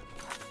 huh?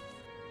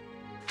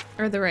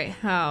 Or the right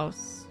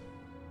house.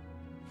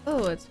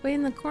 Oh, it's way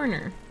in the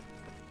corner.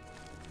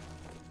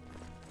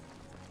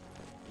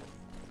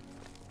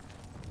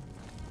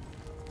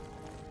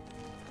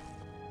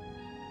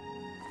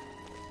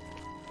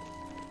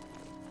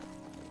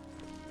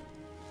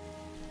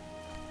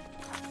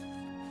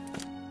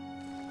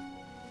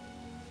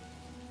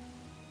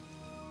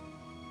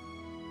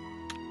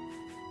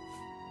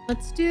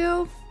 Let's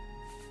do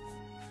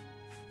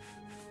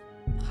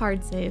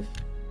hard save.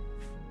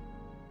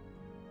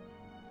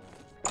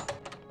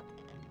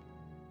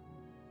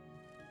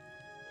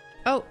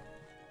 Oh.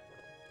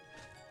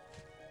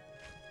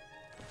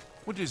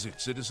 What is it,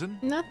 citizen?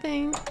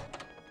 Nothing.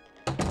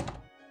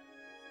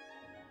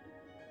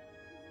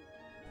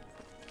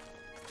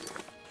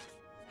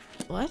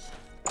 What?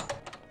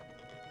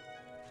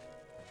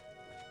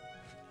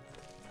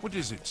 What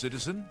is it,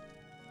 citizen?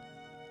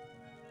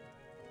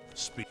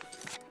 Speak.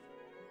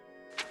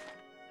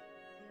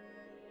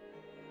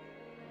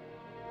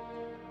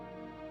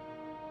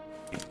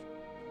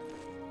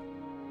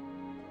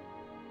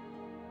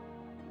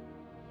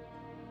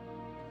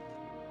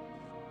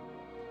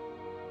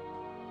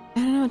 I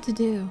don't know what to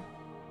do.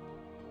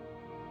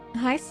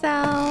 Hi,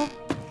 Sal.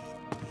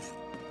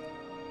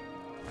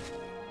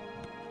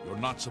 You're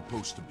not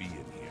supposed to be in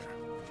here.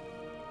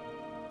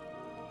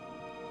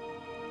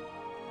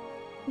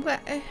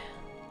 What?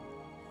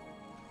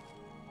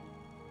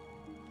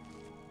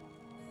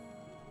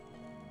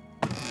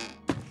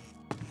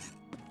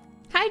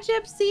 Hi,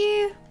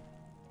 Gypsy.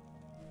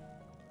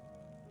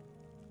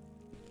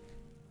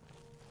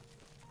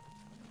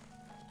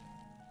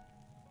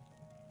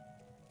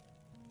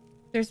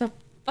 There's a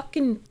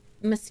fucking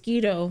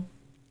mosquito.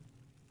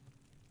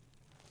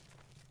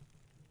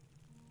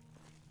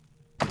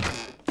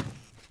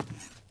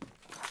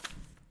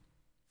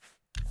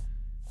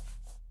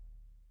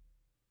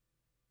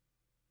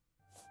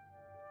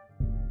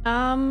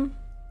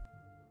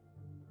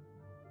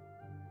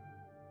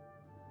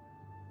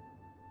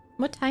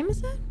 What time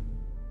is it?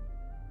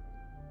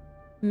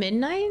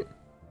 Midnight?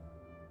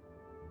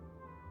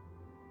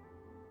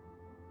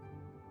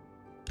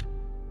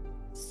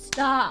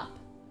 Stop.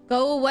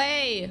 Go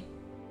away.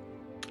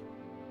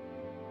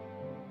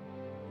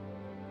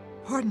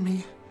 Pardon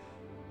me.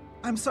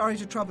 I'm sorry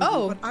to trouble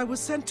you, but I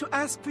was sent to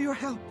ask for your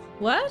help.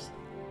 What?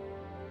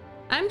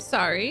 I'm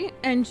sorry,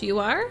 and you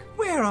are?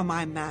 Where are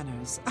my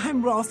manners?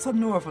 I'm Ralsa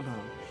Norvalo.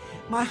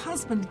 My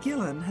husband,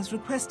 Gillen, has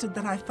requested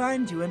that I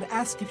find you and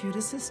ask if you'd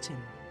assist him.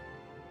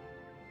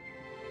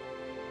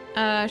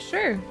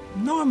 Sure.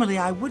 Normally,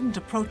 I wouldn't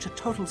approach a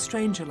total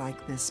stranger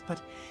like this,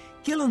 but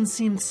Gillen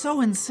seemed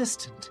so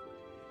insistent.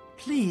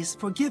 Please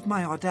forgive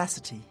my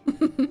audacity.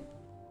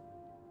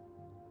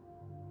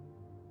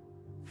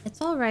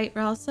 It's all right,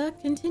 Ralsa.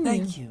 Continue.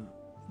 Thank you.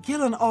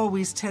 Gillen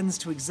always tends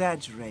to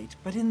exaggerate,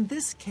 but in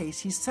this case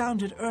he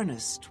sounded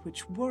earnest,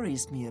 which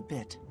worries me a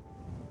bit.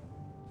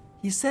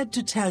 He said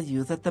to tell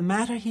you that the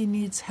matter he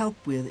needs help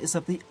with is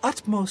of the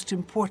utmost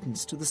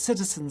importance to the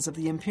citizens of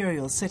the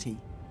Imperial City.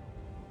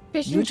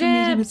 You're to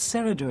meet him at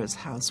Seradur's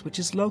house, which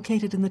is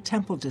located in the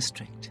Temple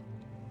District.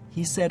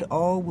 He said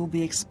all will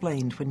be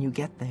explained when you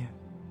get there.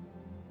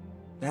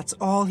 That's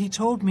all he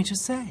told me to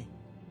say.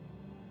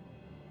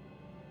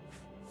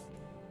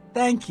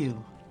 Thank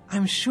you.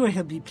 I'm sure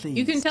he'll be pleased.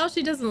 You can tell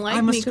she doesn't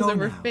like me because of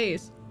her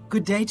face.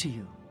 Good day to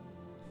you.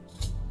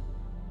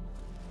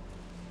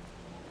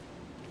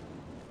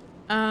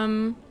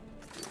 I'm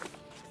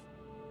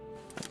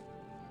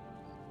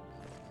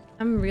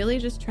really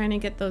just trying to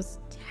get those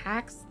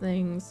tax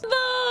things.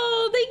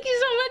 Oh, thank you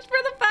so much for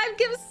the 5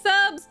 gift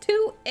subs.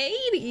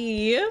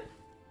 280.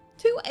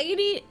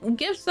 280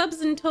 gift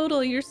subs in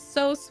total. You're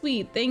so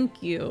sweet.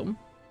 Thank you.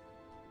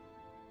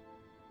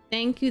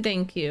 Thank you,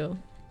 thank you.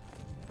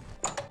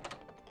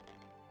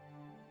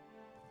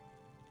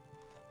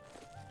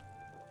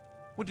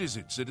 What is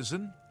it,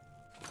 citizen?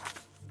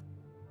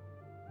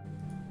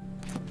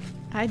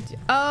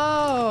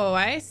 Oh,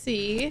 I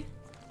see.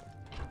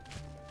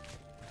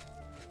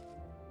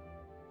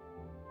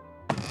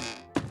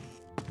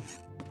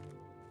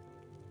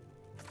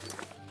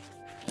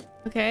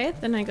 Okay,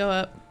 then I go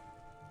up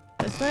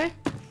this way.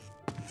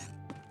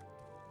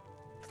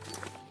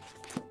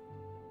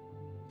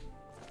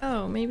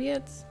 Oh, maybe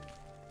it's...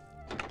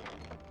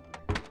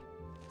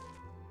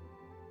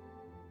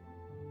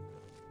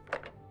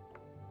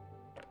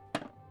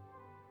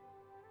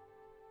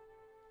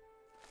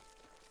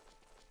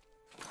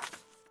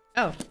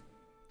 Oh,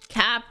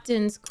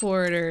 captain's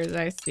quarters,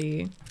 I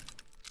see.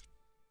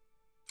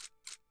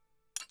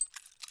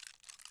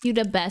 You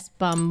the best,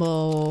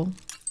 Bumble.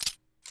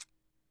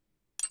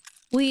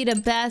 We the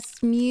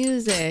best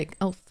music.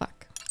 Oh,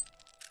 fuck.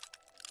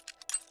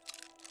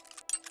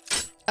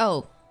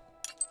 Oh.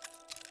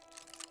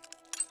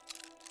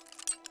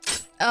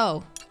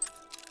 Oh.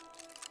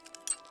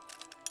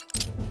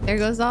 There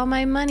goes all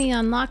my money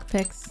on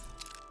lockpicks.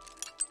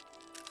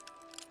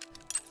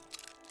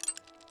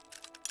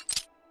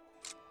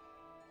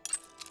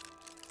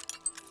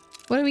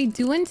 What are we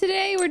doing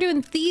today? We're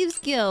doing Thieves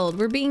Guild.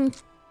 We're being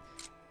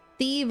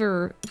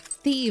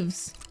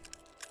thieves.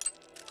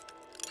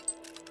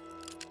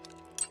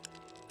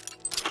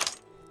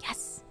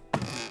 Yes.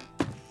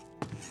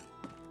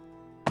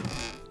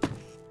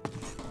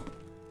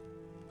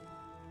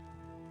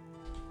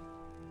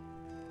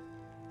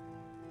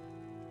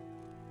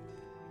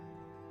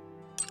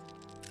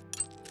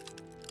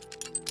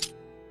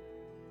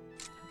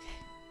 Okay.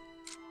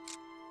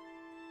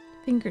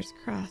 Fingers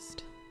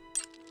crossed.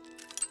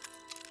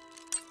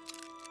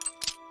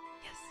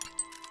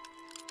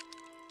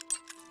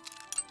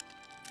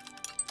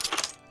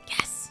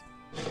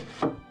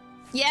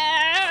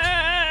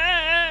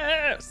 Yes!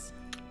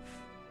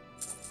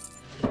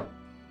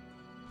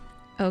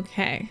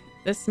 Okay,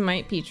 this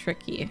might be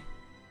tricky.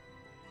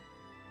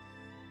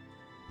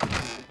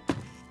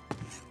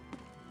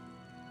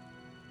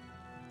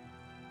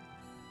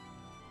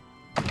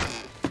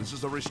 This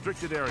is a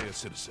restricted area,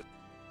 citizen.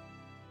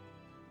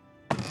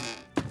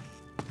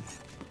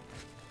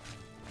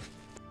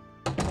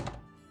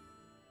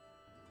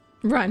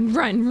 Run,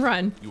 run,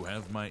 run. You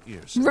have my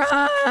ears.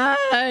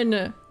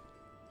 Run!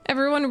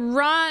 Everyone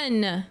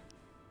run!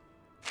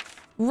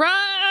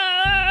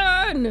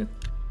 Run!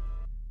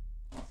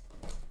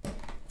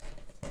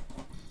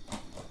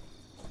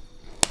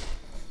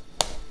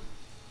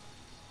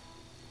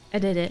 I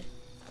did it.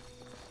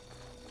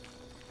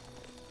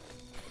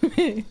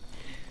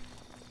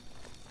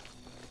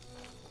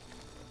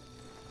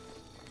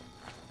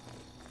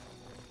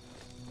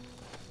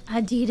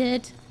 I did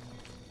it.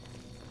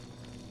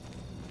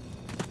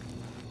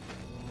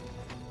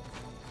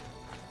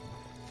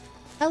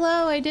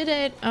 Hello, I did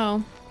it.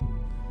 Oh.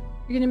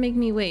 You're gonna make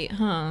me wait,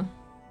 huh?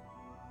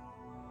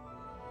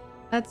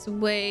 Let's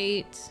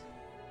wait.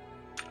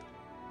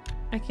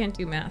 I can't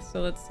do math, so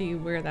let's see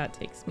where that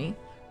takes me.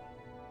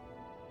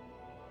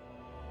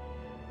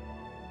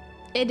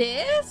 It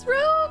is,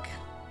 Rogue?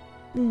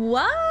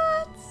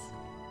 What?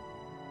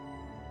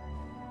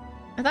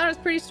 I thought it was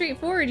pretty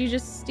straightforward. You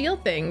just steal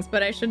things,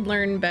 but I should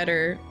learn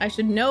better. I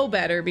should know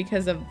better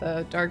because of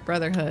the Dark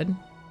Brotherhood.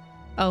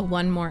 Oh,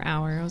 1 more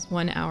hour. I was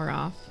 1 hour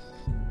off.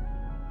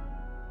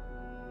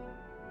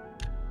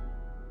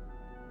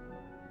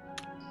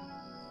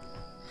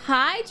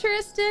 Hi,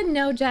 Tristan.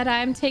 No, Jedi.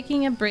 I'm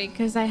taking a break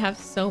because I have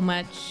so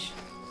much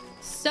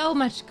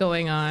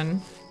going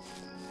on.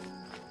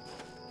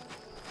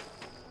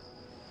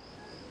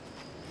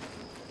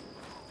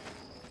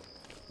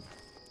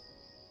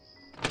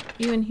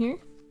 You in here?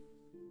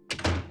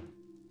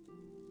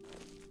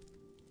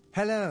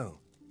 Hello.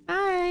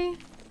 Hi.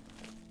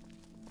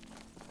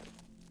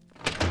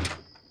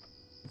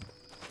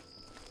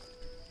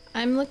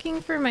 I'm looking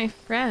for my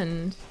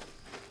friend.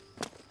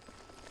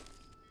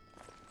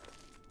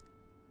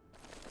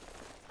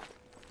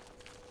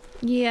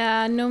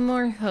 Yeah, no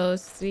more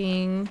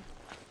hosting.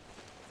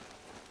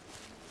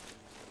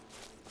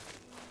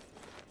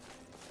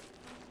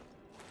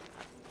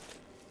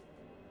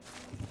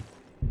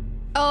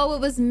 Oh, it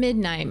was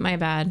midnight. My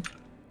bad.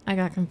 I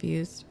got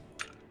confused.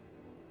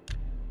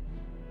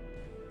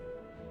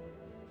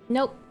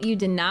 Nope, you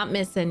did not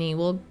miss any.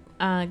 We'll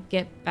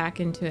get back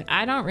into it.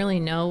 I don't really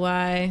know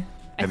why.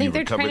 I think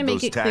they're trying to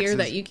make it clear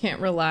that you can't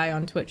rely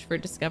on Twitch for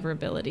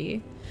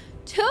discoverability.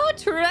 2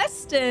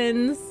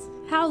 Tristans!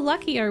 How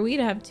lucky are we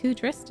to have 2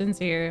 Tristans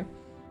here?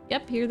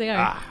 Yep, here they are.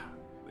 Ah,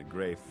 the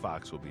Gray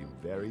Fox will be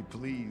very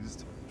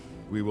pleased.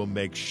 We will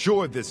make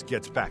sure this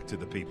gets back to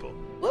the people.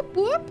 Whoop,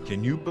 whoop.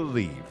 Can you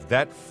believe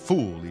that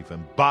fool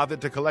even bothered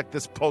to collect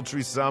this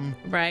paltry sum?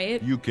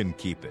 Right? You can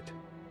keep it.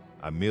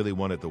 I merely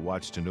wanted the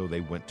Watch to know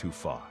they went too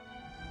far.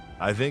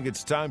 I think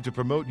it's time to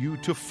promote you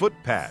to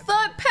Footpad.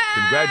 Footpad!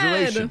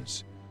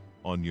 Congratulations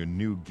on your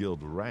new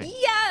guild rank.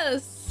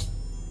 Yes!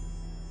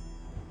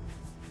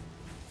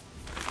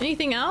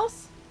 Anything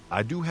else?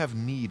 I do have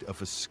need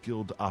of a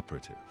skilled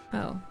operative.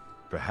 Oh.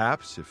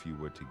 Perhaps if you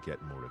were to get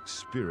more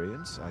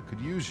experience, I could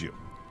use you.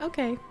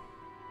 Okay.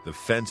 The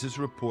fences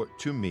report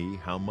to me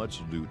how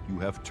much loot you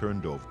have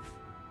turned over.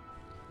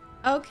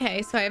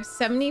 Okay, so I have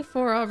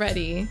 74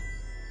 already.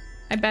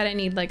 I bet I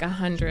need like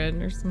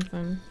 100 or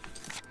something.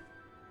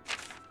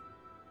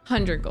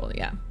 100 gold,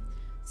 yeah.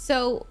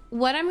 So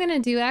what I'm gonna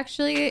do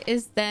actually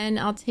is then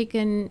I'll take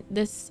in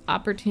this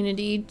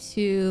opportunity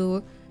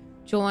to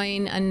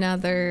join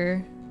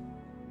another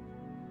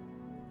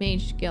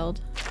mage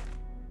guild.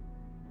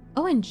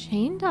 Oh, and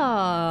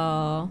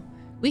Chaindoll.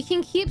 We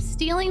can keep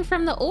stealing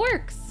from the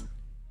orcs.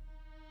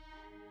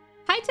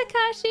 Hi,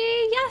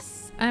 Takashi.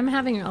 Yes, I'm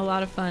having a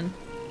lot of fun.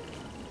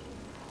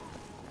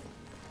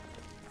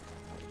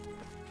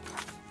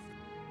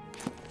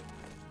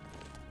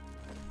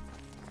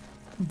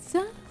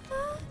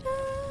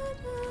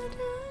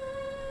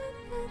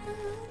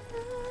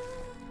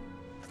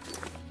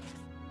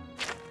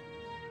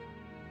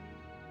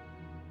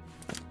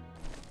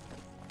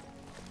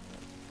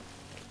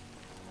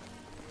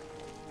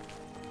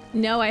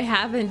 No, I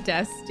haven't,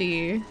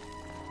 Dusty.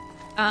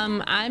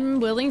 I'm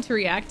willing to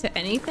react to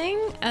anything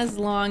as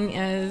long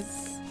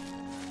as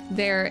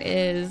there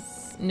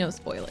is no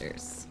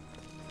spoilers.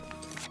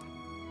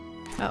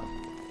 Oh.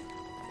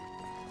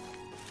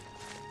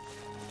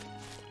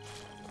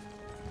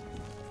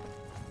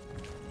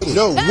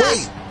 No,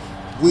 wait!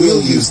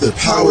 We'll use the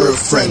power of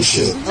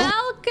friendship.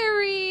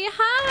 Valkyrie,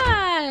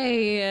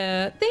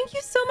 hi! Thank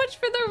you so much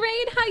for the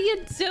raid. How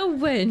you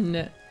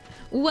doing?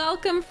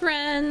 Welcome,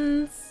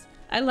 friends.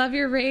 I love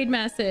your raid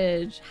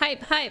message.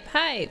 Hype, hype,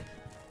 hype.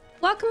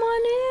 Welcome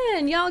on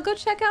in. Y'all go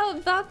check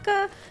out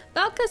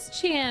Valka's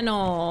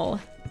channel.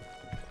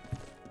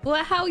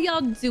 Well, how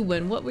y'all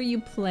doing? What were you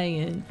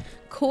playing?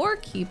 Core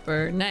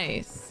Keeper,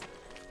 nice.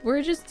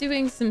 We're just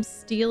doing some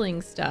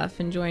stealing stuff,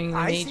 enjoying the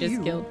Mages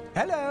Guild.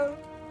 Hello.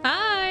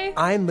 Hi.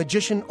 I'm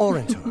Magician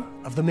Orantor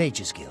of the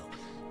Mages Guild.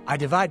 I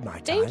divide my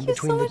time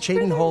between the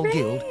Chadenhall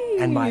Guild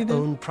and my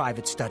own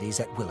private studies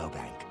at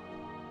Willowbank.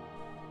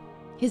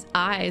 His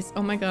eyes.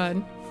 Oh my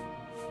god.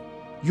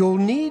 You'll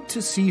need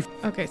to see...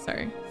 Okay,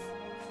 sorry.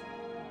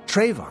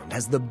 Trayvon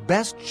has the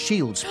best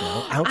shield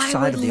spell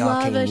outside of the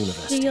Arcane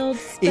Universe.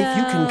 If you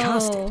can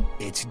cast it,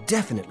 it's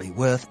definitely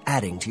worth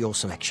adding to your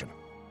selection.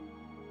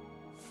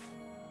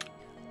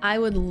 I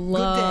would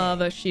love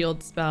a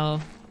shield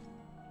spell.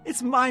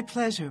 It's my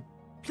pleasure.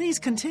 Please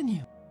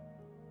continue.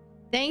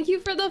 Thank you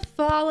for the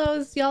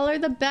follows. Y'all are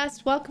the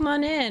best. Welcome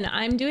on in.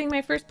 I'm doing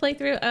my first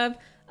playthrough of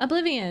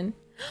Oblivion.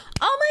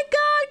 Oh my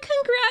god,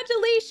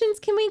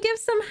 congratulations. Can we give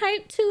some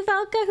hype to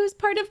Valka, who's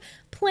part of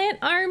Plant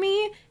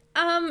Army,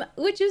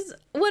 which is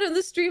one of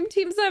the stream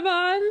teams I'm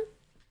on?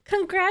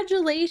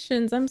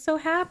 Congratulations. I'm so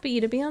happy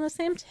to be on the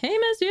same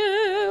team as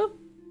you.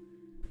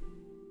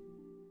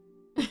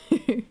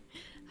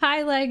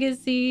 Hi,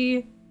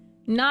 Legacy.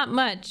 Not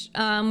much.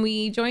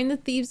 We joined the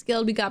Thieves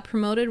Guild. We got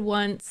promoted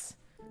once.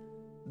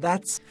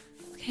 That's...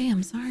 Okay,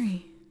 I'm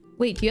sorry.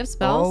 Wait, do you have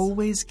spells?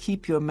 Always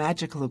keep your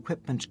magical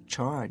equipment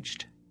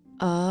charged.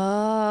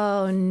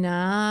 Oh,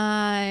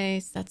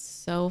 nice. That's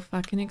so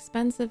fucking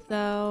expensive,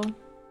 though.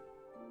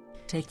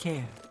 Take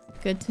care.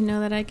 Good to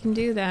know that I can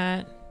do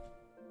that.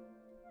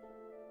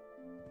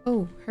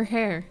 Oh, her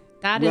hair.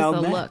 That is a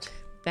look.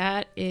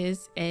 That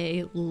is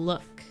a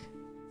look.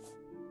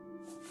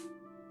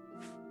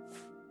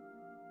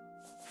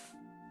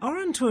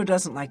 Orantor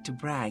doesn't like to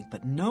brag,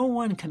 but no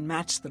one can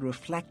match the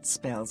reflect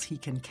spells he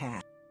can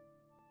cast.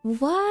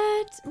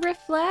 What?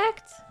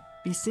 Reflect?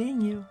 Be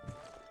seeing you.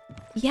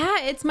 Yeah,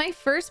 it's my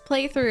first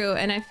playthrough,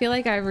 and I feel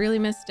like I really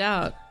missed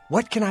out.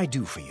 What can I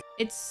do for you?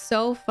 It's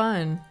so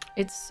fun.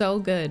 It's so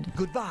good.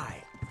 Goodbye.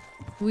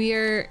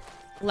 We're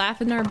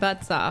laughing our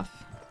butts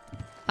off.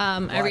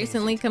 I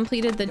recently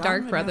completed the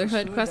Dark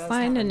Brotherhood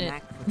questline, and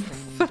it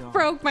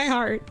broke my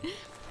heart.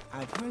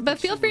 But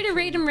feel free to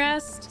raid and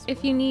rest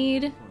if you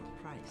need.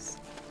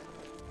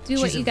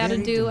 do what you gotta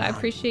do. I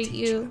appreciate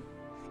you.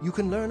 You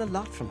can learn a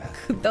lot from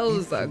her.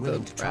 Those are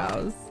good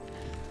brows.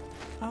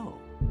 Oh.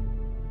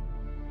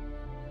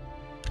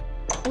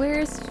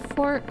 Where's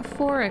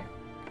Forkitar?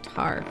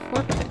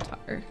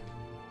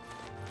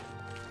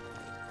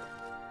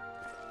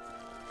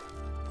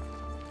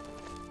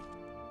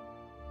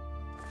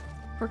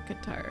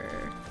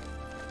 Forkitar.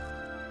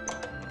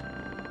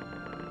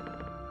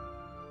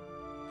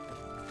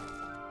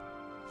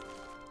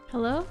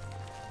 Hello?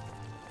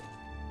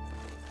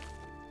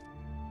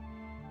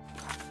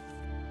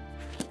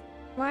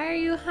 Why are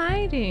you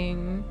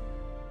hiding?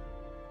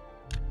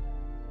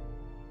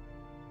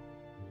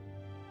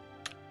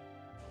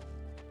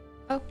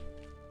 Oh.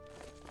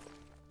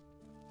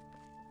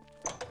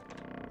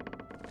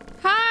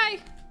 Hi!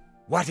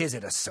 What is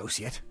it,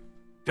 associate?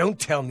 Don't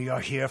tell me you're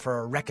here for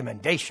a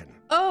recommendation.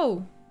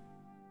 Oh!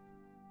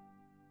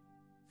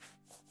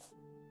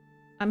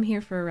 I'm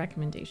here for a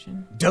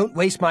recommendation. Don't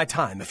waste my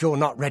time if you're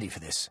not ready for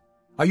this.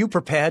 Are you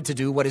prepared to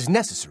do what is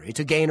necessary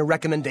to gain a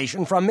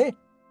recommendation from me?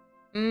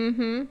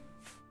 Mm-hmm.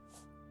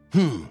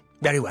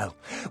 Very well.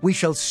 We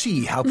shall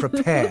see how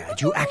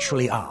prepared you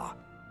actually are.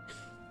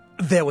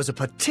 There was a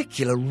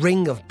particular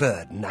ring of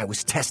burden I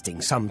was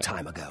testing some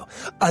time ago.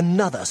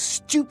 Another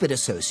stupid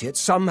associate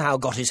somehow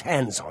got his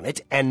hands on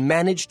it and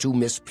managed to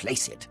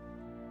misplace it.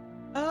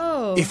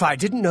 Oh. If I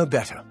didn't know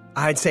better,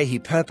 I'd say he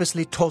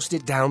purposely tossed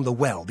it down the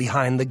well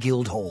behind the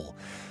guild hall.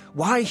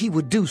 Why he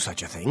would do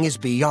such a thing is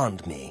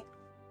beyond me.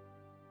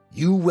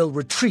 You will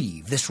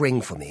retrieve this ring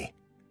for me.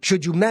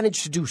 Should you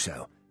manage to do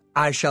so,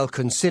 I shall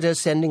consider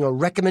sending a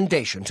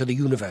recommendation to the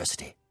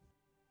university.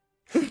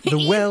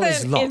 The well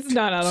is locked,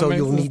 so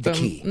you'll need the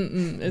key.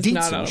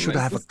 Dietzen should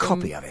have a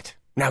copy of it.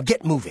 Now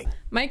get moving.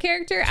 My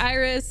character,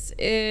 Iris,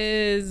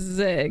 is...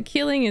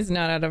 killing is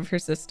not out of her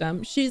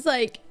system. She's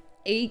like...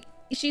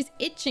 she's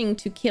itching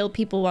to kill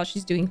people while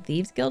she's doing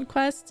Thieves Guild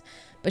quests,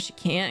 but she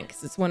can't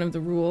because it's one of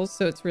the rules,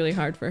 so it's really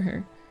hard for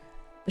her.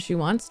 But she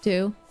wants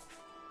to.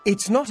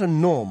 It's not a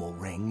normal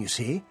ring, you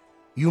see.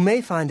 You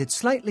may find it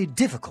slightly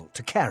difficult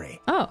to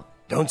carry. Oh.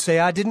 Don't say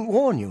I didn't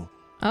warn you.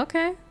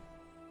 Okay.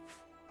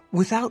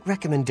 Without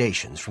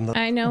recommendations from the...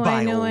 I know.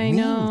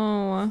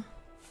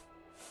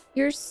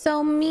 You're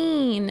so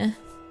mean.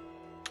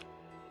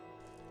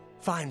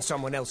 Find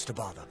someone else to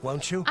bother,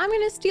 won't you? I'm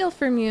gonna steal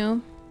from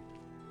you.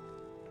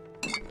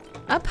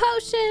 A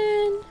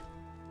potion!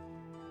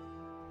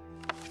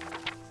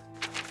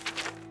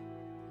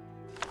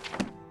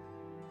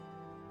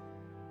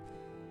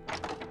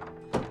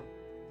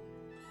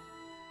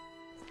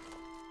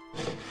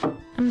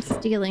 I'm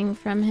stealing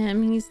from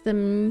him. He's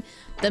the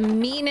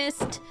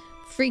meanest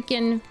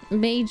freaking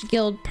Mage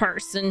Guild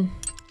person.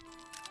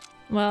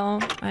 Well,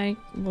 I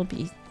will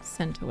be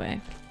sent away.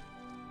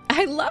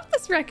 I love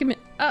this recommend.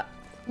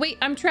 Wait,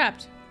 I'm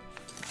trapped.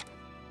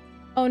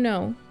 Oh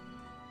no.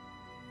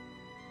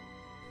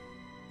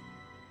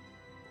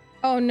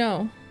 Oh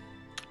no.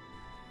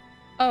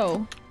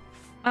 Oh.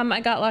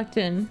 I got locked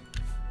in.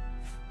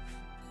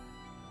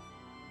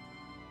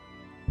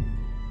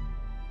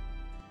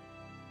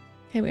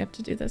 Okay, we have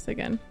to do this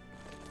again.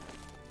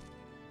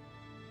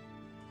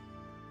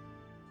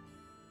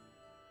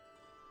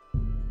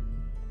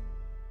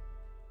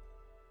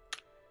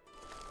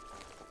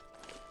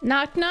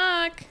 Knock,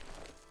 knock.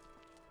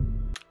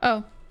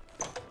 Oh.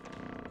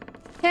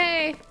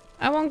 Hey,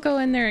 I won't go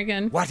in there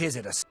again. What is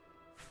it?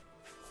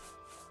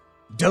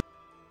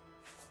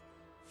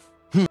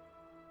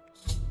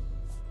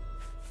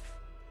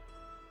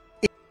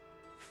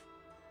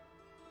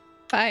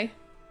 Bye.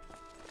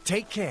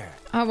 Take care.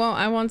 I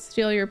won't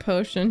steal your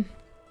potion.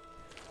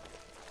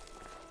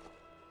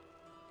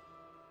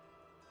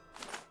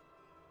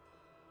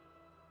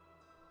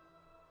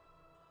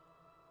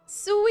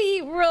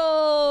 Sweet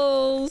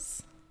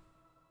rolls.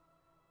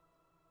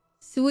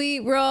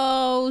 Sweet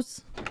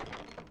rolls.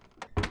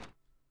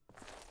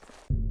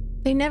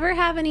 They never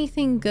have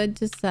anything good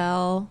to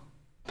sell.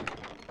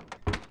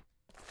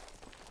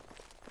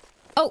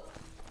 Oh.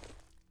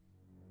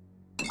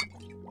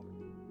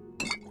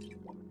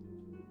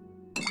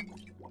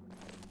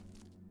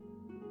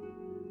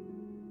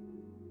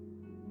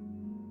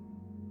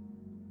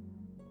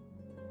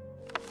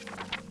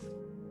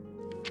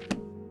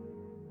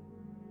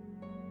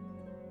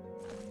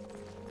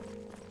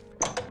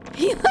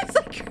 He looks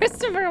like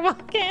Christopher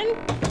Walken.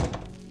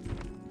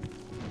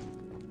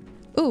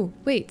 Ooh,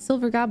 wait,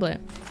 silver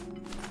goblet.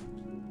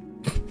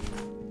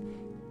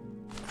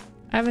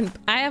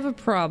 I have a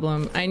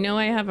problem. I know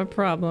I have a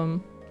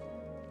problem.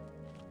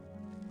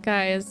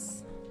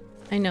 Guys,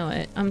 I know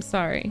it. I'm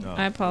sorry.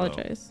 I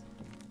apologize.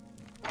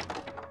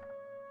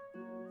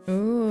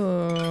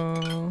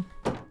 Ooh.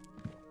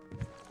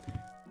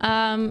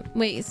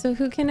 Wait, so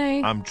who can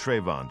I... I'm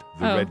Trayvon,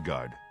 the Red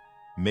Guard.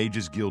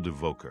 Mages Guild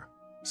Evoker.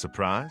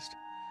 Surprised?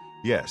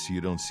 Yes, you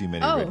don't see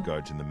many Red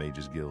Guards in the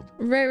Mages Guild.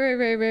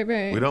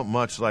 Right. We don't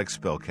much like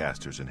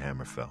spellcasters in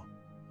Hammerfell.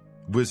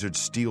 Wizards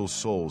steal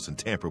souls and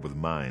tamper with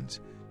minds.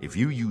 If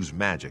you use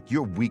magic,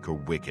 you're weak or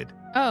wicked.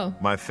 Oh.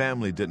 My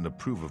family didn't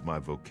approve of my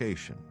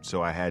vocation,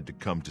 so I had to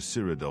come to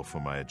Cyrodiil for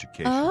my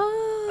education.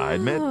 Oh. I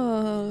admit,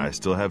 I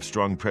still have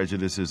strong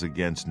prejudices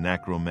against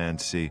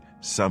necromancy,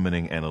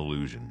 summoning an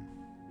illusion.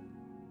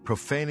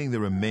 Profaning the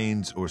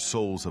remains or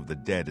souls of the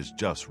dead is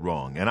just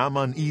wrong, and I'm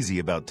uneasy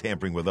about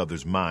tampering with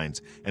others'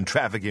 minds and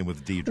trafficking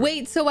with Daedra.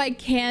 Wait, so I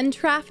can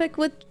traffic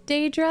with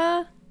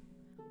Daedra?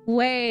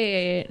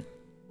 Wait.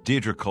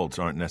 Daedra cults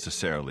aren't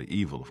necessarily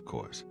evil, of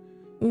course.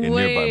 In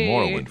nearby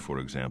Morrowind, for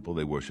example,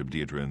 they worship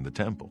Daedra in the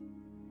temple.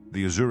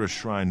 The Azura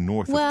shrine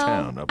north of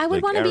town. I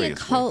would want to be a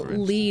cult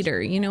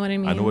leader, you know what I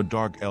mean? I know a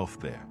dark elf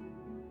there.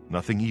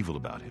 Nothing evil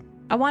about him.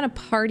 I want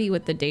to party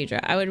with the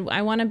Daedra.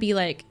 I want to be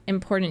like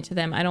important to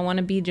them. I don't want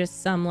to be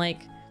just some like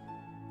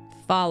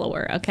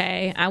follower,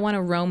 okay? I want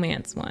to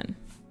romance one.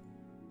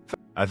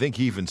 I think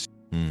he even...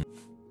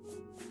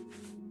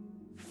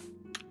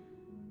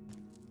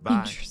 Bye.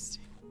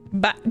 Interesting.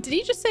 Bye. Did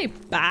he just say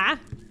bye?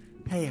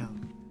 Hail.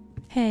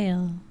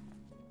 Hail.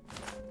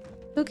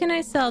 Who can I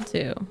sell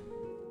to?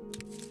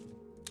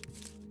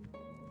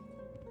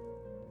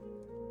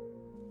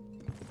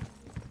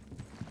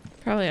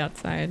 Probably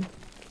outside.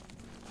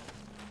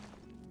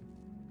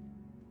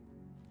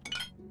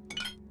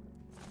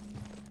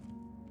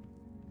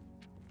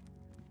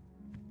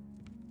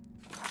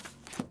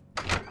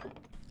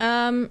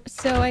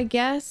 So I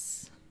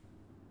guess,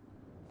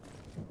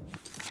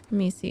 let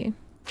me see.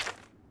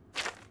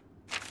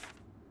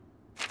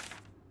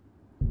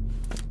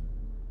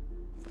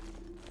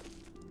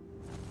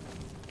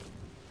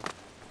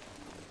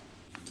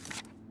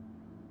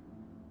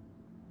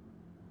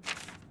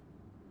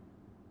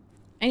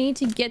 I need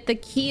to get the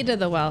key to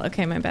the well.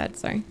 Okay, my bad.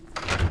 Sorry.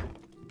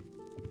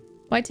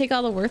 Why take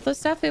all the worthless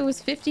stuff? It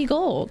was 50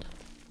 gold.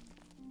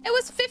 It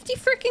was 50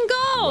 freaking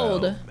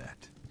gold. Well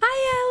met.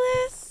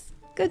 Hi, Alice.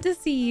 Good to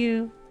see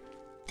you.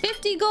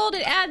 50 gold.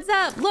 It adds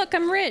up. Look,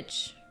 I'm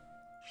rich.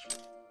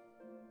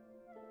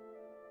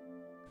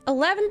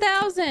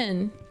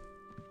 11,000.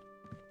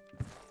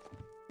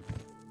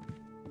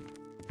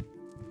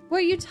 What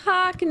are you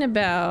talking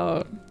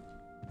about?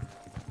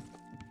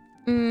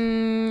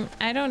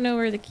 I don't know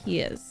where the key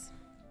is.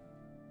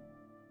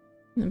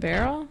 In the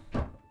barrel?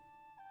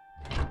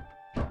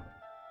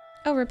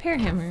 Oh, repair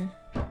hammer.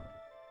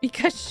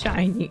 Because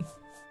shiny.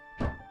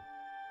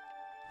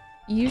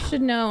 You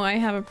should know I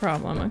have a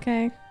problem,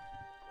 okay?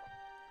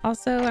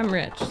 Also, I'm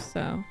rich,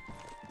 so...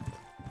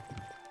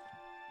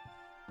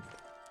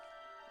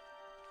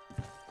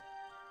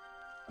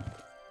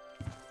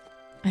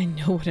 I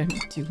know what I'm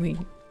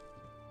doing.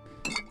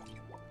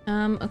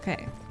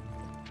 Okay.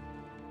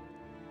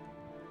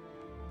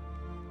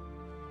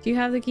 Do you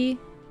have the key?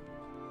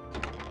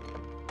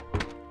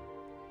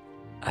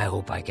 I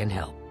hope I can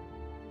help.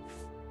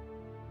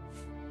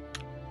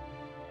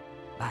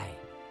 Bye.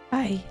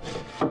 Bye.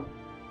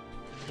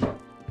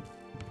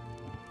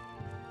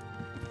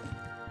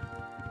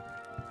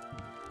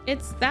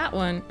 It's that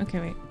one.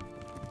 Okay, wait.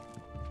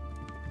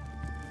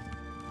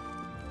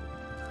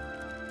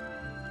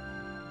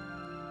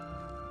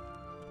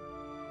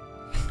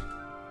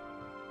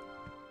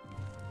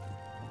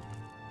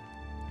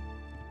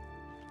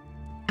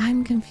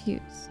 I'm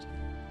confused.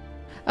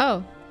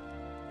 Oh.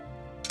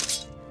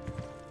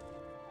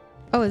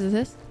 Oh, is it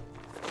this?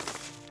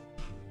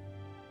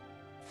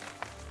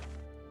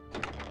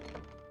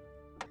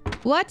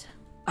 What?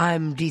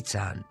 I'm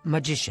Ditsan,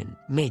 magician,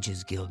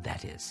 Mages Guild,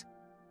 that is.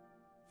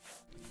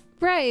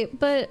 Right,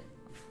 but...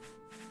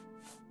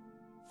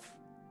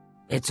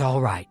 It's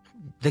all right.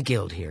 The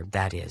guild here,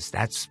 that is.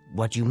 That's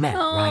what you meant,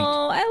 oh, right?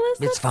 Oh,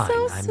 Alice, it's that's fine.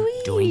 so I'm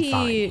sweet. doing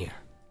fine here.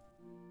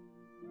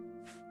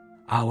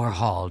 Our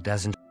hall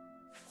doesn't...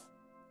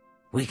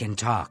 We can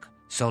talk,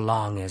 so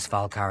long as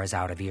Falcar is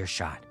out of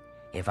earshot.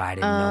 If I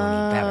didn't know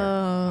any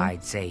better,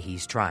 I'd say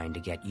he's trying to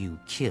get you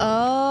killed.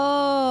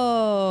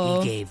 Oh.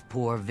 He gave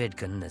poor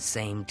Vidkun the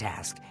same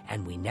task,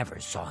 and we never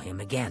saw him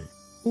again.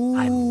 Ooh.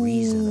 I'm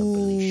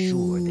reasonably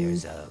sure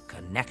there's a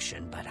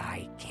connection, but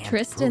I can't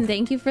Tristan,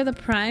 thank you for the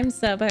Prime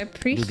sub. I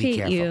appreciate be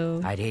careful.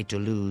 you. I'd hate to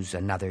lose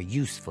another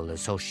useful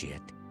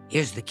associate.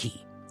 Here's the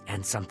key,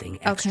 and something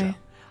extra. Okay.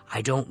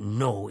 I don't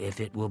know if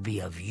it will be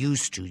of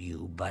use to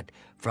you, but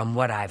from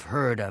what I've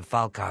heard of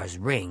Falcar's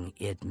ring,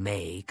 it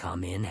may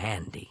come in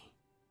handy.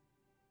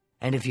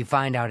 And if you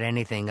find out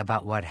anything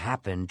about what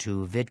happened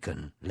to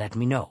Vidkun, let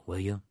me know, will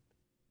you?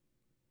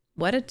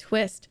 What a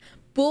twist.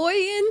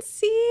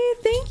 Buoyancy,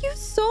 thank you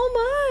so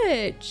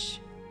much.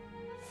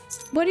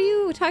 What are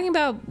you talking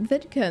about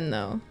Vidkun,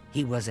 though?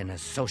 He was an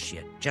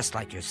associate, just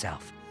like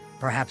yourself.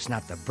 Perhaps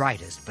not the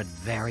brightest, but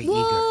very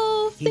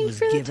Whoa, eager. He was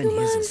given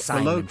his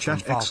assignment Hello, from chat,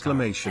 Falcar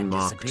exclamation and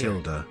mark,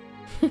 disappeared.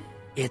 tilde.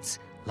 It's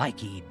like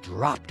he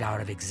dropped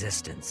out of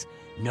existence.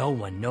 No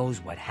one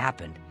knows what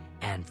happened,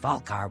 and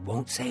Falcar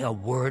won't say a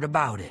word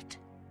about it.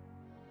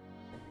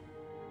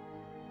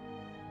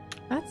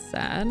 That's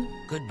sad.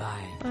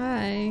 Goodbye.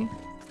 Bye.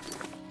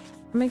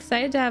 I'm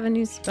excited to have a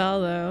new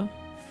spell, though.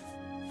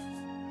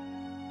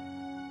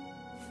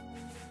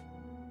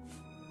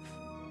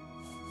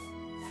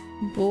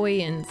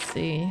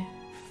 Buoyancy.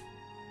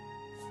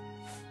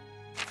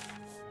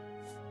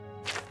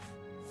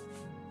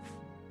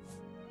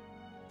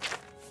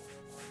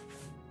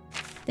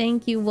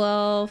 Thank you,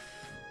 Wolf.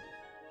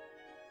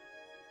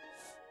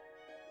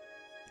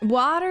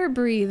 Water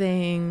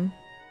breathing.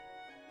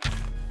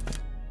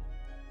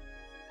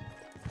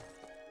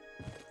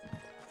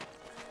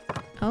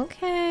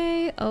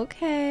 Okay,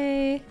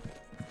 okay.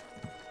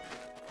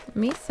 Let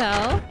me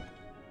sell.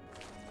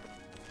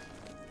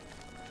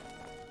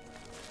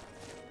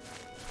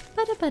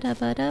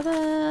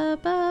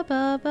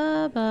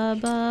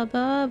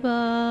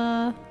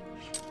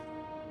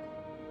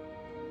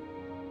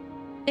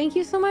 Thank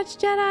you so much,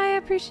 Jedi. I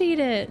appreciate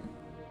it.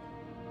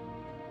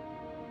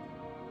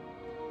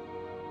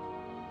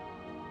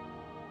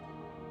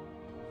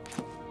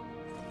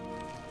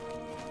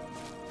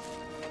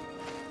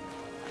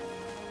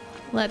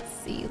 Let's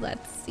see,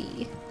 let's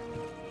see.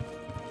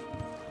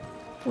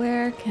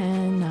 Where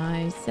can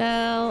I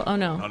sell? Oh,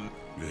 no.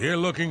 You here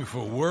looking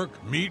for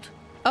work, meet?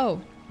 Oh.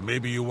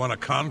 Maybe you want a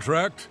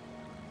contract?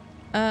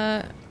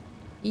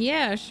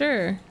 Yeah,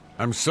 sure.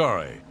 I'm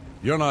sorry.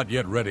 You're not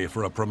yet ready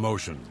for a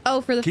promotion.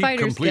 Oh, for the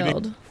Fighters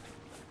Guild.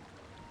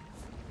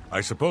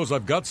 I suppose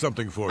I've got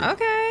something for you.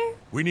 Okay.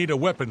 We need a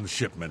weapons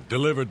shipment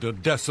delivered to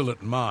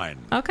Desolate Mine.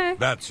 Okay.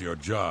 That's your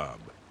job.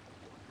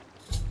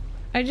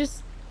 I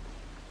just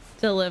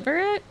deliver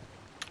it?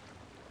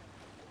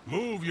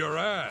 Move your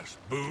ass,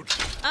 Boot.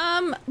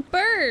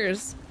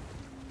 Burrs.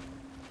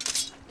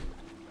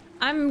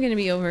 I'm gonna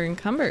be over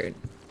encumbered.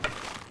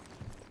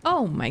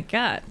 Oh my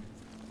god.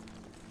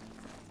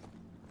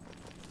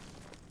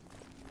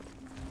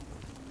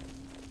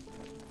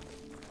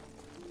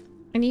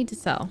 I need to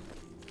sell.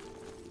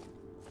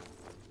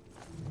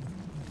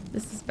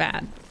 This is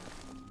bad.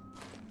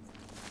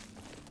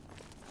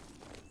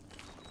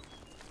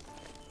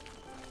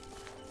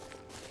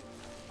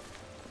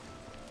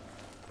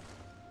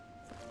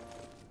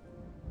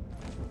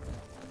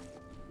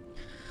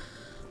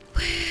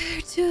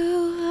 Where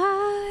do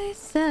I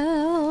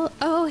sell?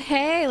 Oh,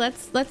 hey,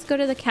 let's go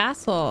to the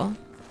castle.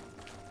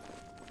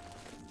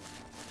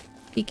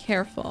 Be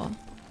careful.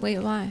 Wait,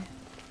 why?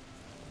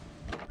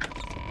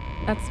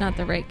 That's not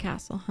the right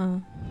castle, huh?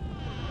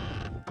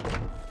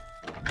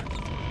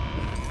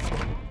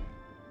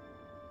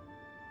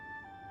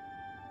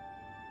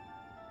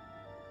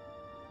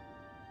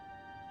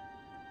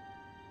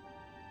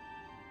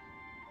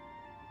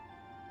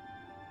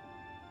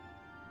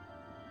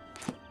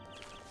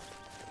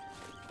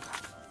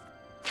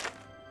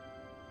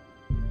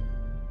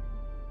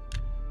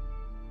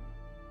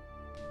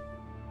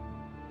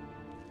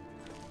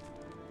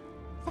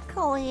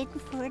 Going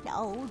for an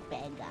old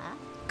beggar.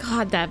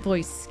 God, that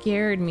voice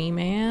scared me,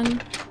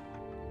 man.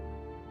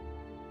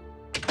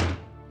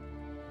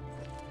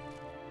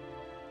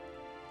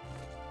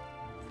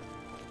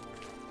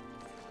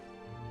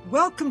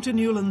 Welcome to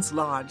Newland's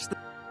Lodge.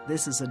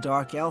 This is a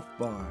dark elf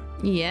bar.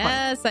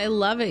 Yes, I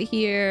love it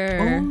here.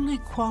 Only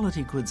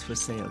quality goods for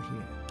sale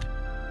here.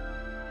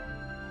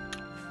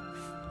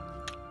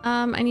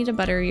 I need to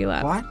butter you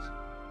up. What?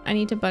 I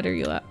need to butter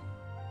you up.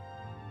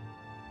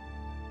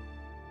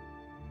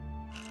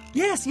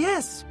 Yes,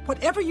 yes,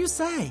 whatever you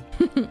say.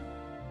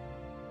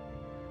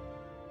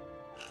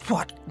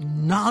 What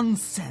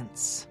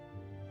nonsense.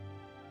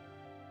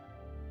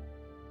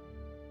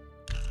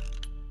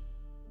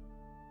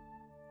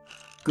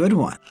 Good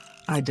one.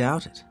 I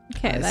doubt it.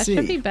 Okay, I that see.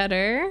 should be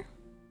better.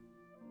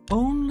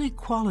 Only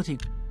quality.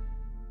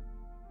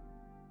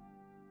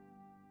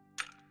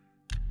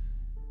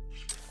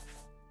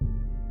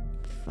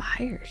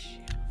 Fire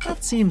shield.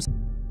 That seems...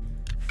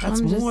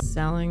 That's I'm more... just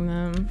selling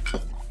them.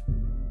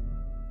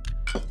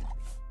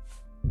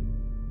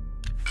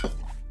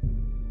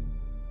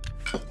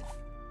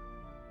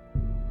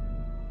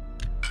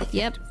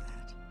 Yep.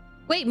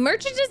 Wait,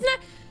 merchant is not...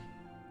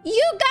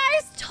 You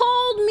guys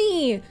told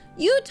me!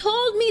 You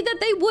told me that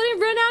they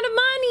wouldn't run out of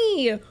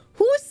money!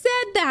 Who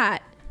said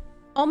that?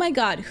 Oh my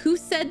god, who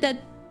said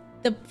that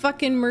the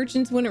fucking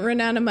merchants wouldn't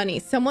run out of money?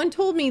 Someone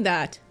told me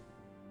that.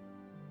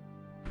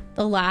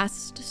 The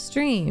last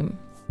stream.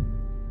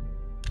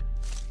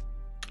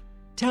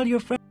 Tell your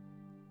friend.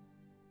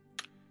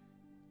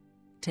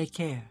 Take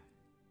care.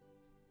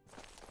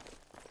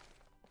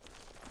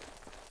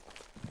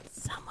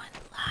 Someone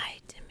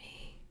lied to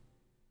me.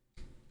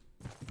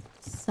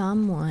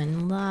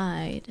 Someone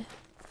lied.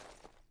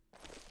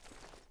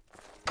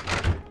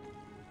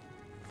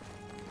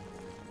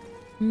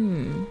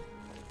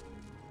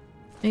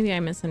 Maybe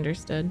I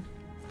misunderstood.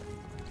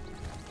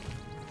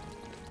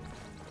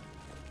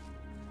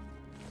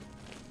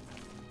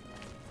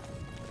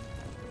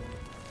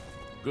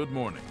 Good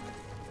morning.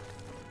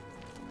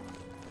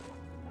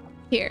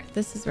 Here,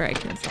 this is where I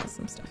can sell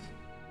some stuff.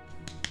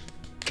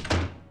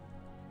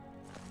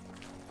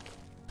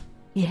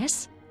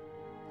 Yes?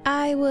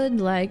 I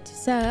would like to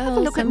sell Have a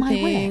look at some my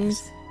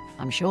things. wares.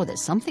 I'm sure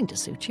there's something to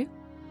suit you.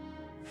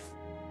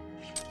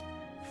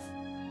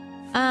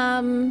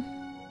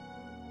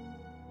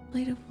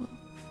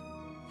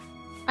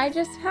 I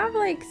just have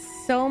like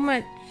so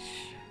much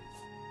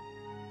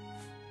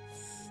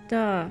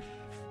stuff.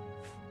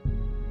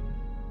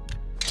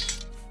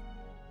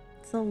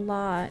 It's a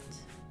lot.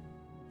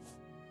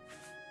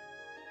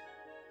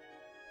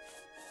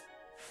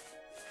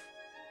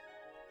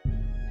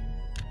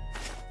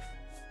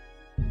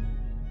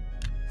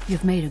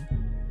 You've made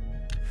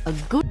a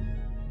good...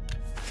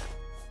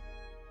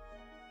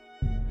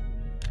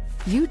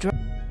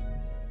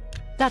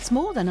 That's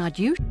more than I'd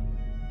use.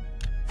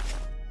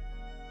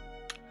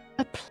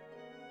 Good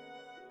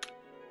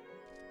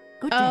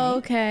day. Oh,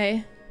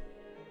 okay.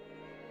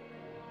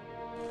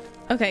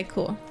 Okay,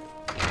 cool.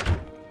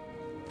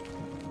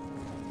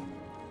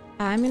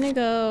 I'm gonna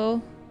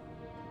go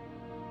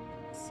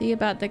see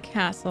about the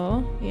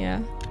castle.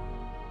 Yeah.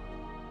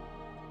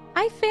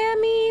 Hi,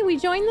 Fammy! We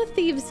joined the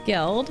Thieves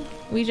Guild.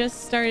 We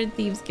just started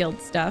Thieves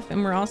Guild stuff,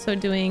 and we're also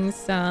doing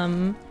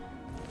some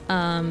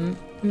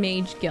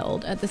Mage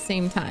Guild at the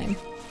same time.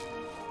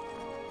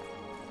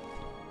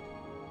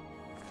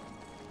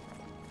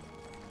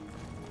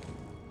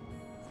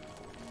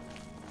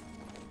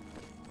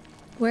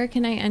 Where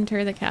can I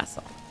enter the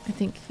castle? I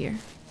think here.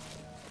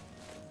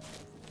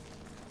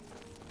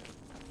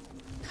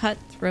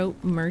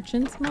 Cutthroat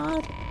Merchants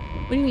mod?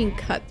 What do you mean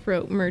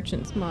Cutthroat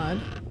Merchants mod?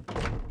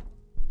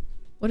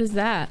 What is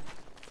that?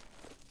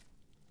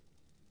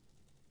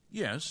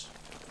 Yes.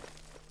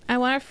 I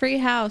want a free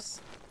house.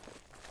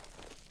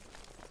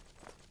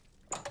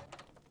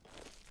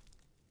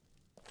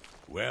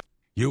 Well,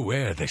 you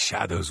wear the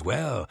shadows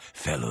well,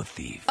 fellow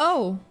thief.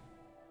 Oh.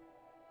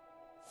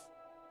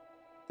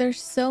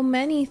 There's so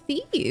many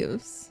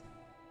thieves.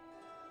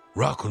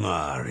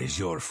 Ragnar is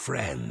your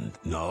friend,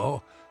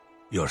 no?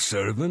 Your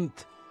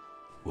servant?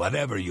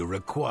 Whatever you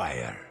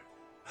require.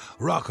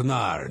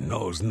 Ragnar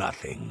knows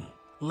nothing.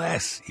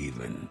 Less,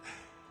 even.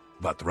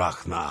 But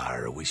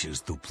Ragnar wishes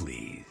to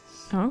please.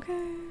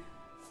 Okay.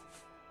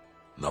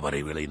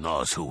 Nobody really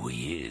knows who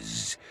he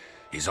is.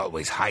 He's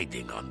always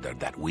hiding under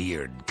that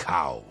weird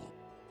cowl.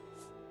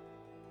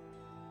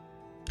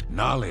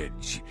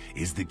 Knowledge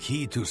is the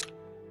key to...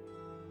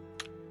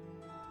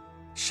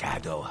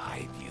 Shadow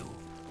hide you.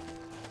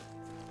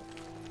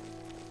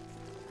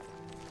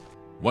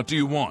 What do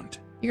you want?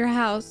 Your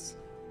house.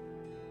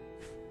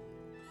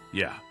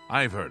 Yeah,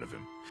 I've heard of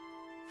him.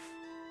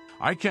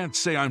 I can't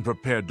say I'm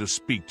prepared to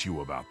speak to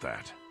you about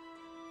that.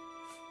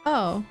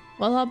 Oh,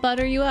 well, I'll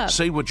butter you up.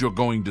 Say what you're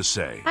going to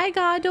say. Hi,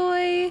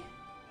 Godoy.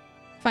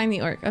 Find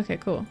the orc. Okay,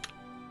 cool.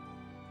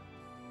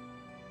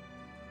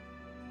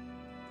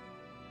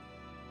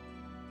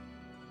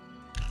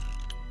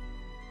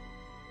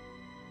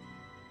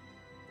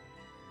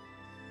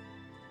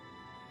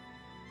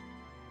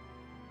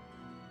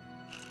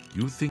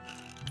 You think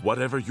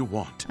whatever you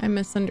want. I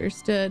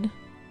misunderstood.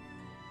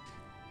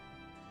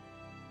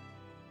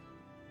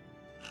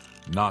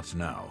 Not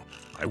now.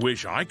 I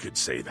wish I could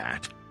say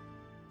that.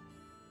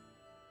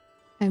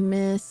 I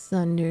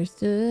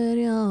misunderstood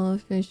your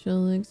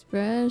facial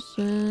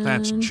expression.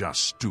 That's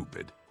just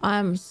stupid.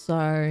 I'm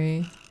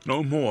sorry.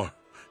 No more.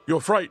 You're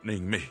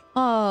frightening me.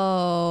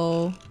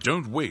 Oh.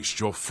 Don't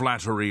waste your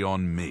flattery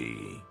on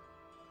me.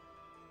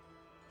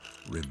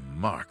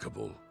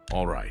 Remarkable.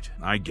 All right,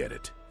 I get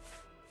it.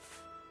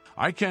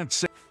 I can't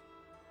say...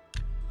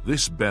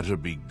 This better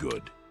be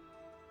good.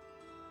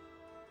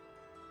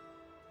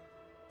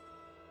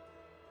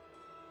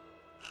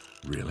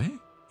 Really?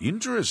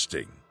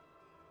 Interesting.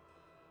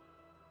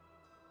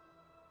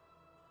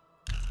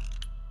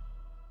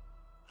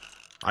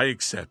 I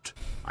accept.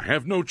 I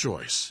have no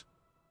choice.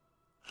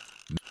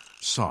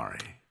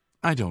 Sorry,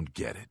 I don't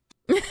get it.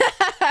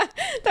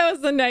 That was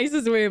the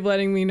nicest way of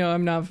letting me know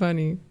I'm not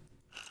funny.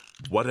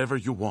 Whatever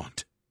you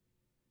want.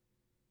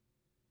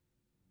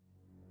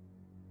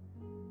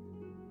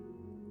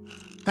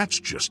 That's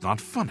just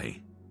not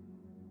funny.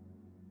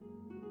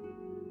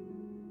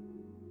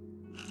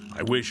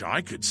 I wish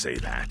I could say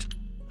that.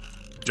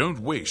 Don't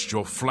waste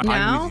your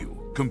I'm with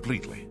you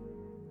completely.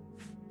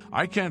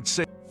 I can't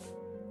say...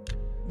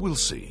 We'll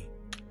see.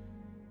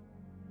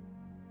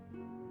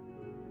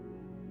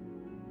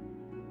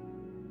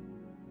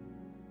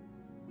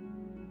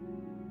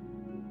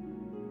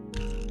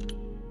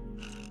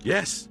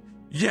 Yes,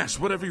 yes,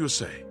 whatever you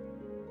say.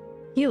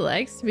 He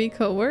likes to be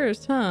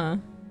coerced, huh?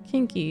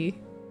 Kinky.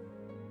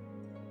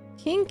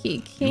 Kinky,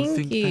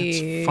 kinky. You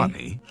think that's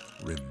funny?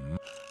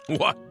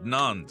 What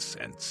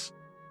nonsense.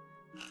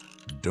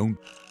 Don't...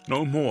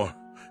 No more.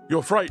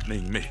 You're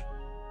frightening me.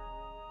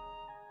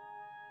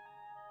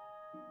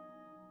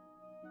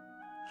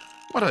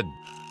 What a...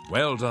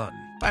 Well done.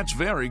 That's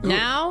very good.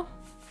 Now?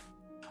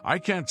 I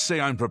can't say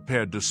I'm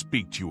prepared to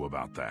speak to you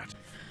about that.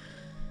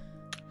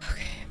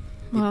 Okay.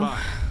 Well,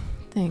 goodbye.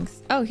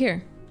 Thanks. Oh,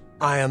 here.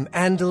 I am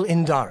Andal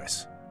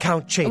Indaris,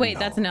 Count Chadenhall. Wait,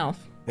 that's an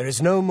elf. There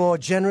is no more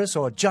generous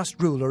or just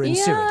ruler in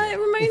Cyrodiil. Yeah, it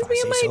reminds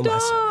me of my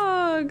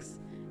dogs.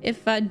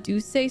 If I do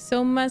say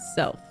so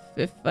myself.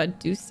 If I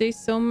do say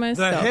so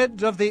myself. The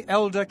head of the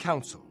Elder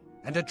Council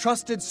and a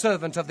trusted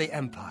servant of the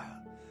Empire.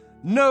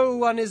 No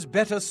one is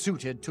better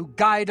suited to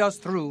guide us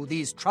through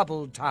these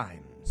troubled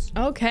times.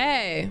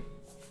 Okay.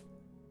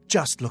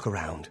 Just look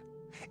around.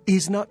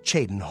 Is not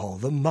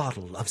Chadenhall the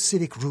model of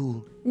civic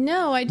rule?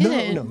 No, I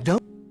didn't. No,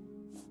 don't.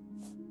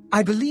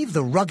 I believe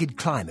the rugged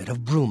climate of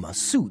Bruma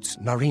suits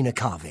Narina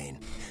Carvane.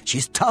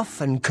 She's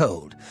tough and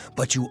cold,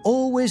 but you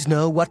always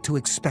know what to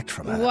expect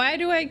from her. Why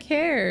do I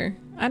care?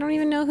 I don't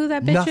even know who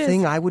that bitch is.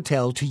 Nothing I would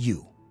tell to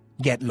you.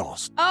 Get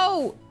lost.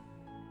 Oh!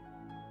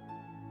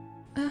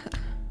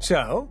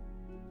 So?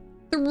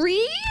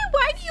 3?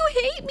 Why do you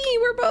hate me?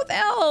 We're both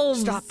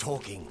elves. Stop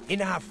talking.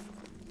 Enough.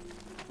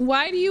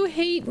 Why do you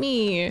hate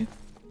me?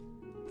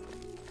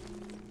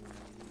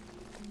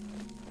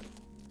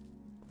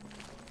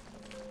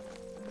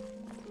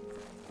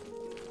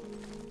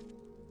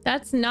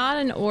 That's not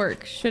an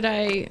orc. Should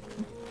I...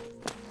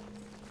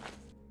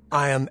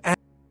 I am...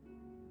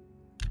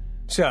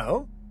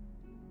 So?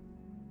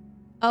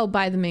 Oh,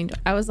 by the main door.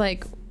 I was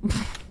like...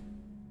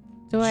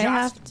 Do I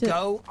have to...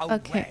 go away.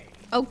 Okay.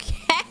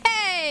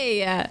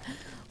 Okay!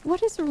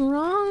 What is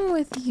wrong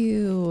with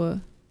you?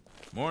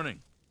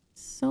 Morning.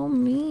 So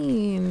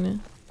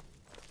mean.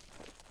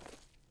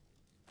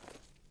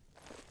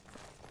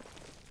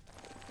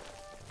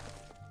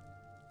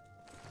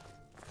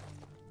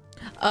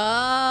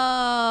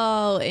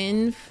 Oh,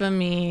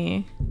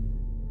 infamy.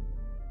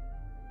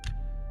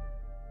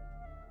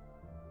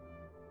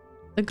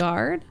 The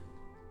guard?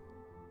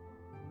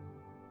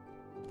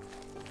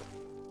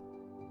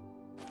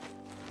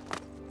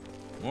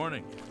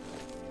 Morning.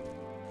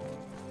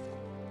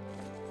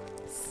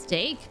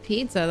 Steak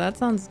pizza. That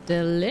sounds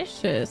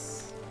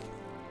delicious.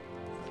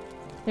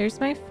 There's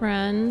my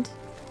friend.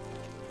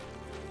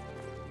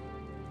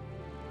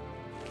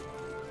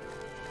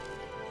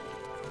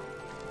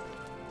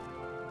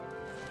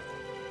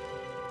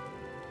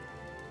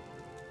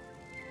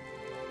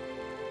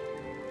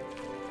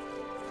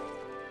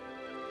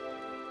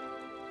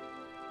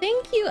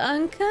 Thank you,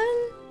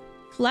 Uncan.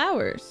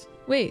 Flowers.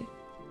 Wait,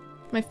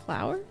 my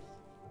flowers?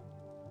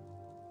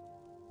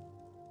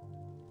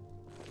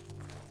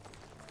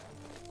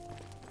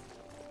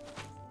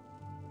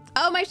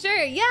 Oh, my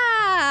shirt. Yeah,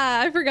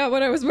 I forgot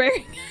what I was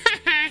wearing.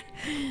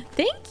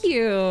 Thank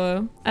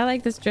you. I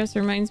like this dress.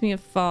 Reminds me of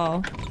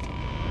fall.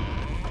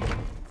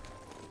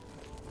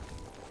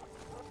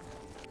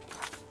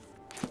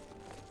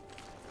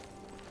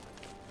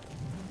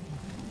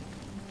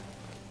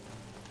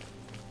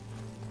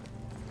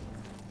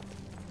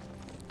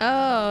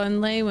 Oh,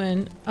 and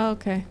Leywin.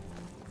 Okay.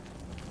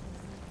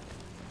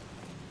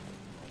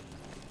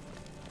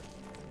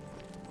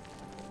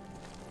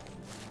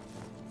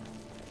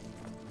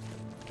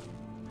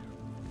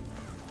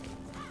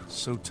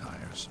 So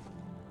tiresome.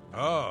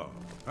 Oh,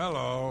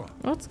 hello.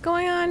 What's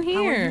going on How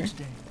are here? you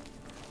today?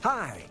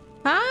 Hi.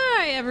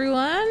 Hi,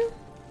 everyone.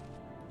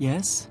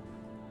 Yes?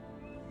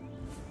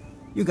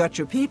 You got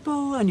your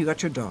people and you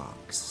got your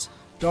dogs.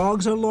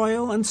 Dogs are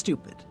loyal and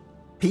stupid.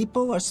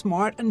 People are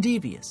smart and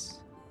devious.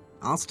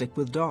 I'll stick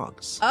with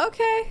dogs.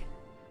 Okay.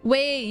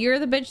 Wait, you're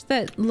the bitch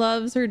that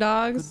loves her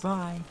dogs?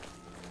 Goodbye.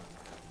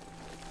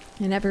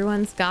 And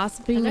everyone's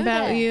gossiping Hello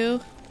about there. you?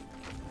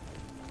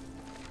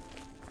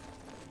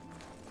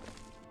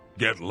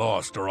 Get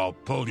lost or I'll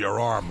pull your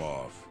arm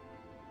off.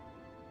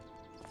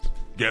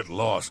 Get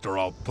lost or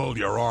I'll pull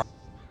your arm.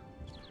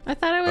 I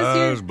thought I was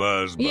Buzz, your...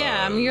 buzz,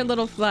 Yeah, I'm your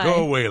little fly.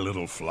 Go away,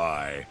 little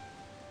fly.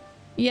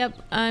 Yep,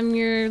 I'm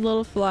your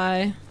little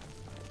fly.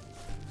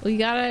 We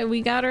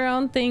got our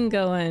own thing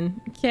going,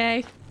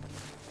 okay?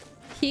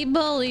 He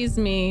bullies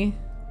me.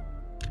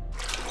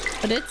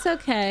 But it's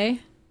okay.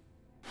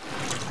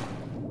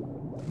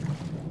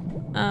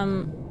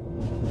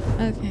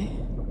 Okay.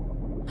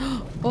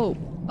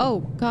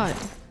 Oh, God.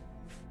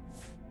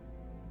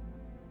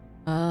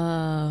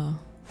 Oh.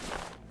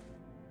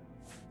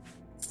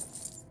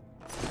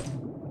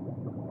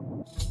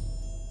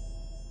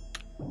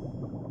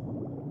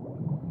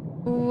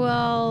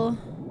 Well...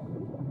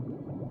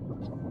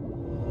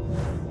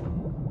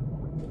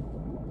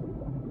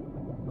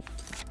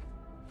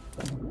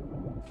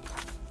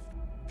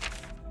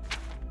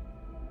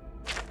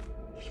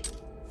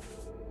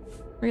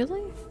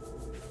 Really?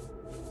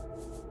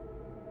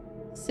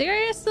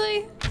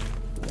 Seriously?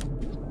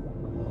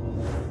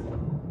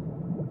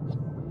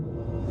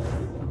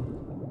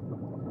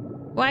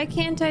 Why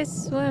can't I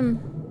swim?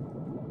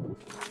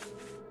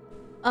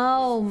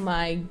 Oh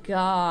my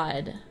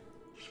God.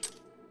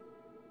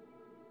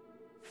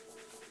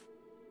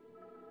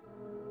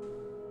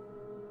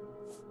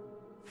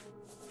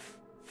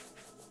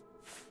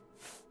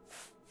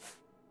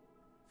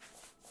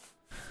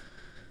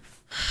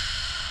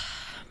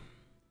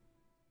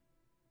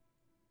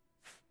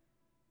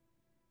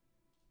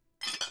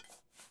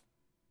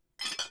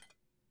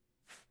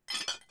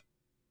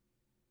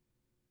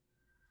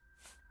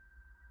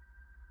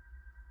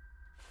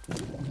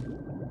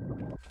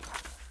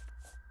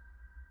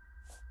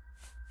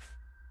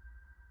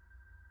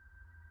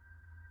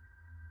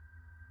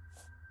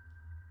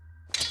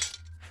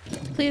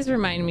 Please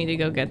remind me to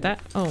go get that.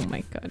 Oh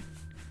my God.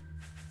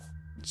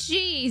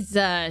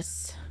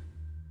 Jesus.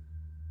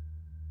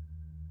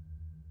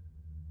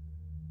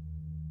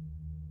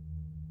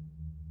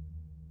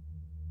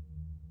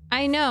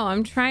 I know,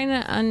 I'm trying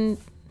to I'm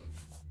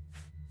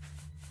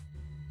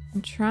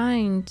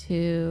trying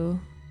to.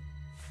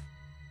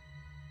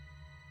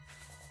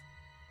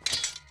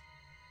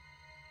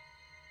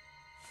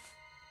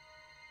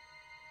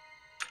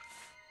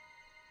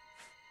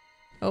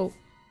 Oh.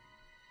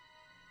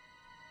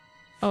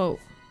 Oh.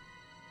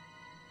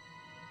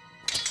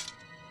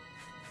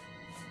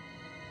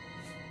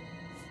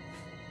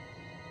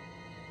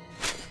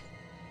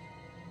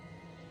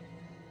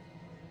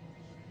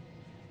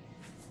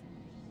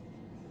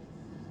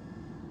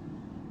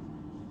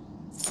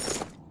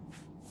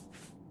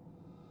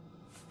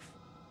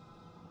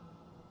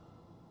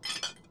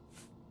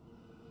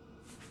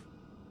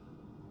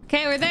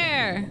 Okay, we're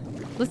there.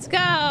 Let's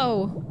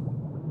go.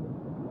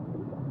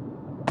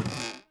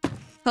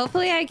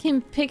 Hopefully I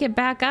can pick it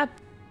back up,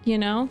 you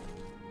know?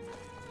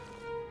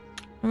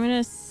 I'm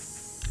gonna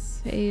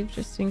save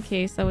just in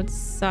case. That would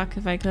suck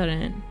if I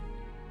couldn't.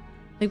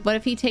 Like, what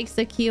if he takes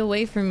the key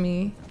away from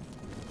me?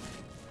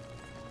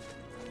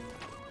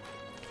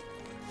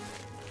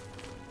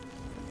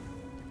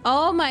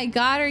 Oh my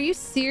god, are you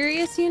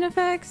serious,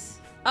 Unifex?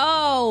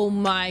 Oh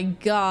my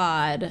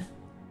god.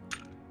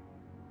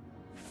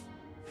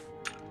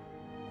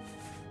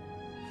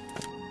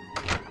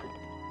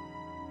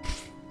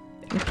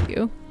 Thank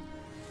you.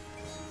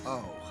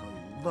 Oh,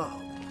 hello.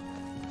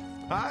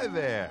 Hi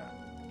there.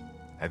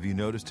 Have you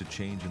noticed a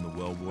change in the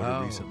well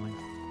water recently?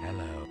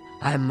 Hello.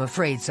 I'm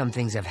afraid some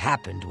things have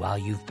happened while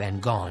you've been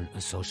gone,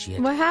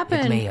 Associate. What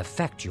happened? It may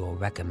affect your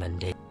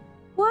recommendation.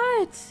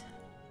 What?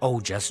 Oh,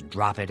 just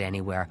drop it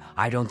anywhere.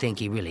 I don't think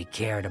he really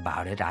cared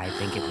about it. I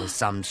think it was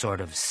some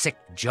sort of sick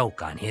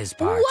joke on his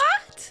part.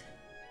 What?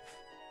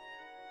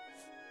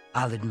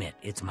 I'll admit,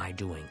 it's my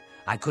doing.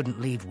 I couldn't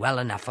leave well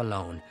enough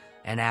alone.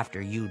 And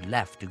after you'd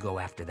left to go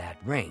after that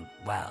ring,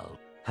 well,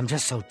 I'm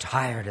just so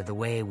tired of the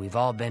way we've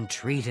all been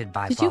treated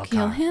by Falkar. Did you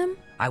kill him?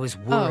 I was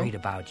worried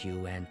about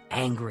you and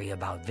angry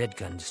about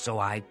Vidkund, so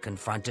I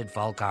confronted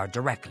Falkar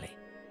directly.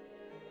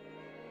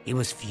 He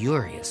was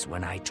furious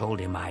when I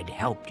told him I'd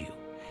helped you.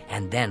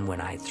 And then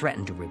when I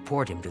threatened to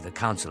report him to the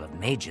Council of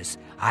Mages,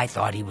 I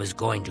thought he was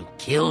going to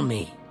kill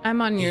me.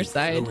 I'm on your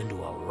side. He flew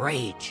into a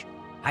rage.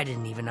 I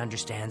didn't even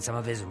understand some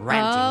of his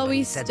ranting, but he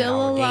he's said that still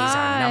our days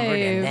are numbered,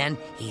 and alive. then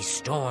he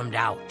stormed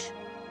out.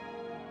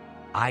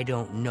 I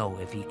don't know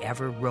if he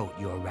ever wrote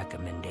your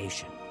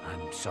recommendation.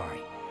 I'm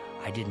sorry.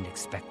 I didn't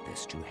expect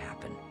this to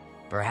happen.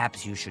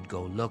 Perhaps you should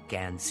go look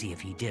and see if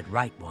he did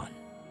write one.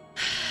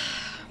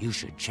 You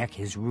should check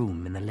his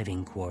room in the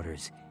living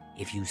quarters.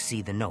 If you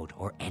see the note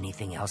or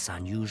anything else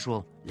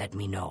unusual, let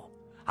me know.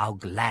 I'll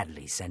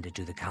gladly send it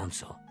to the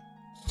council.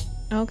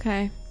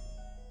 Okay.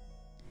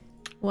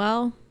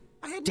 Well,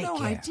 I had Take no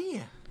care.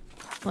 idea.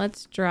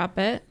 let's drop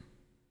it.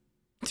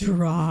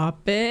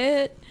 Drop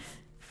it.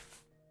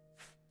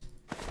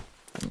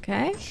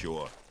 Okay.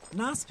 Sure.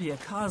 Naspia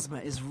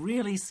Cosma is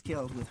really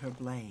skilled with her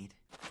blade.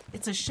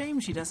 It's a shame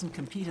she doesn't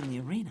compete in the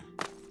arena.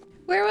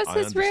 Where was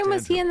his room?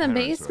 Was he in the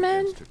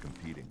basement?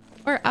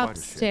 Or Quite a shame.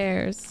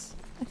 upstairs?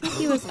 I think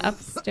he was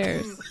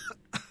upstairs.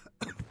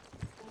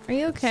 Are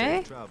you okay?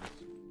 Safe travels.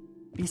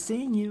 Be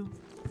seeing you.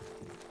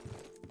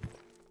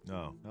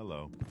 No,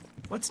 hello.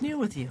 What's new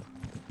with you?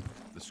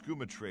 The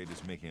skooma trade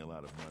is making a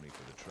lot of money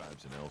for the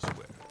tribes and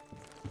elsewhere.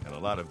 And a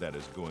lot of that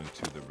is going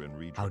to the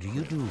Renri. How do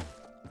you do?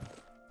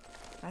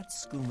 That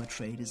skooma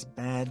trade is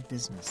bad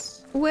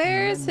business.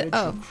 Where is it?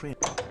 Oh.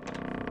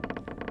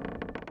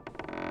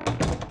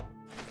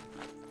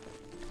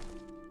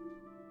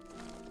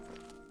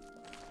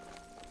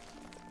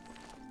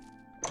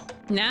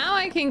 Now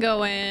I can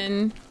go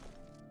in.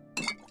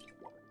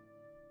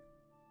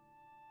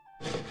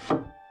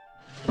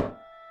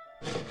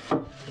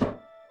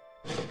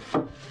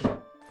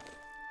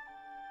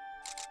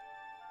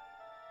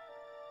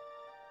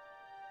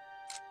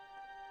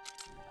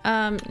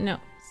 No,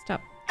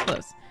 stop,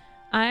 close.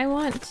 I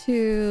want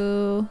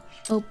to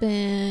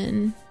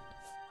open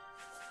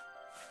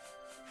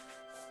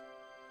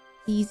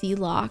Easy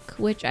Lock,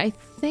 which I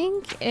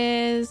think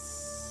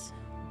is,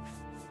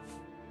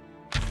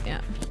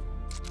 yeah.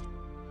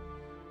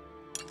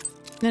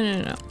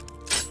 No.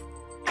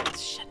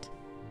 Shit.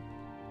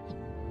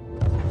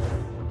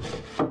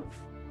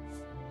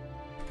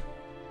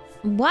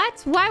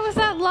 What? Why was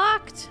that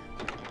locked?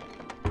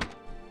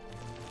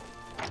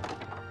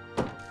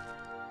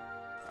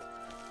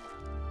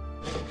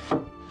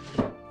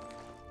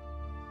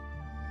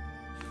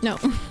 No.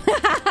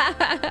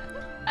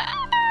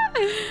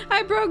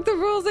 I broke the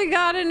rules and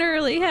got in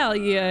early. Hell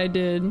yeah, I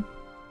did.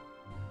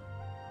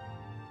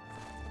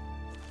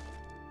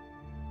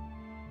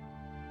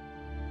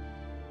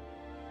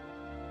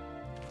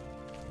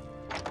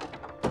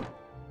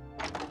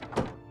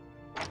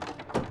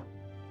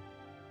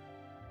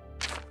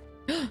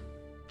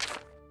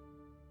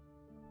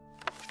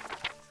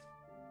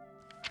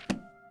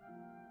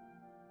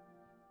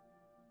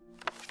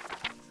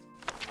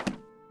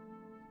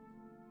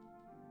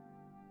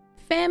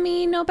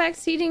 Fammy, no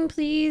backseating,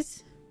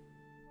 please.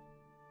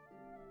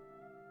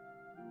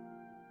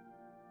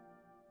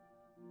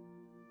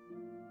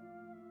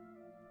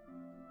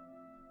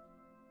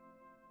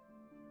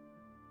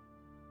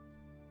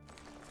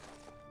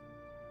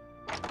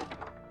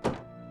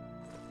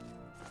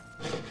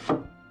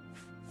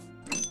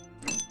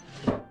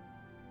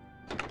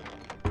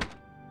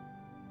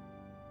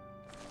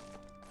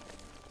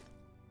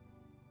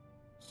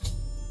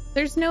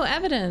 There's no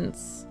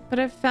evidence, but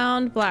I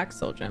found black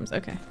soul gems.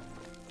 Okay.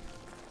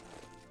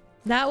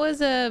 That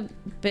was a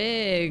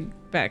big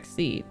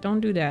backseat. Don't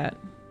do that.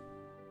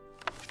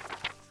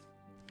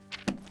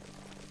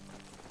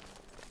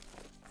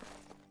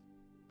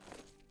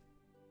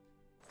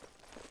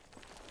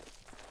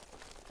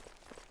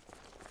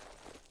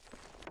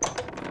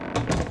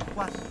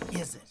 What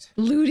is it?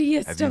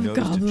 Lootiest Have you of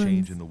noticed goblins. a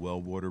change in the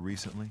well water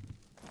recently?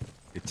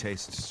 It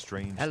tastes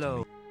strange.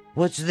 Hello.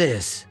 What's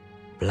this?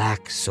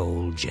 Black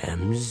soul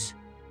gems?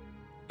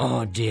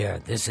 Oh dear,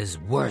 this is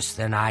worse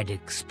than I'd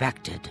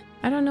expected.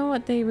 I don't know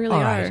what they really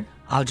All are. right,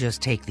 I'll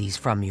just take these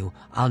from you.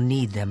 I'll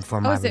need them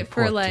for my Oh, is it report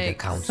for to the like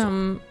council.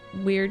 some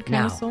weird kind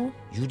Now, of soul?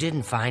 you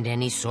didn't find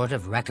any sort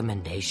of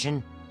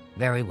recommendation?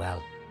 Very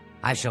well.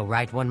 I shall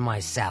write one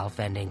myself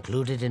and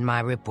include it in my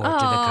report to the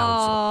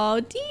council.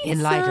 Oh,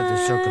 In light of the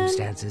decent.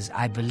 circumstances,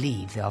 I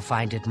believe they'll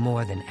find it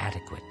more than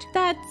adequate.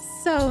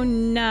 That's so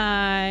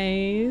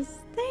nice.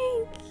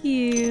 Thank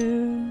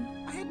you.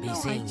 I had Be no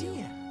seeing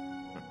idea.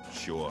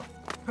 Sure.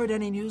 Heard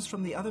any news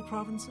from the other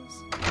provinces?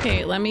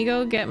 Okay, let me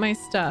go get my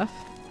stuff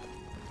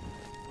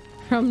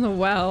from the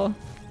well.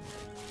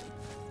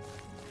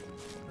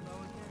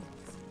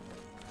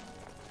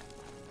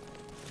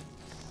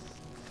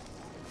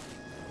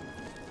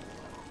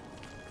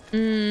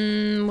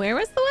 Where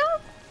was the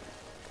well?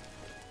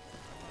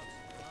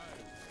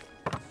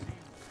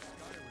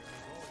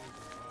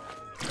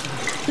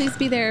 Please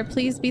be there.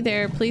 Please be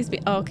there. Please be.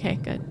 Oh, okay,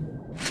 good.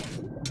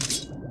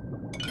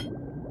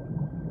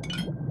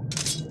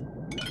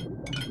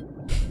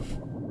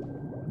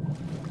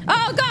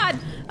 Oh God!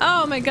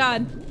 Oh my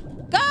God!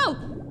 Go!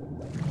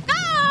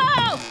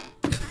 Go!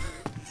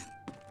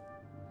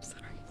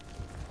 Sorry.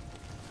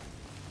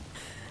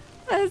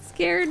 That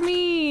scared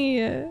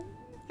me.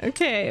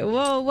 Okay,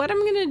 well, what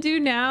I'm gonna do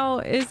now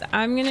is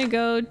I'm gonna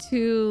go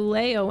to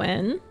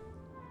Leowen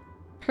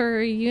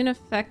per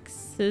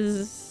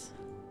Unifex's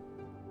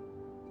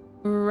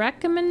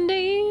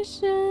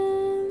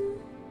recommendation.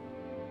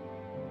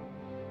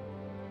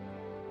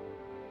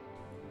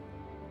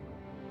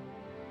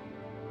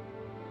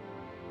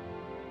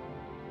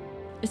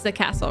 It's the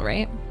castle,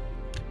 right?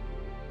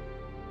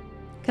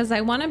 Because I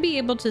want to be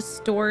able to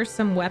store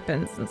some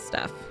weapons and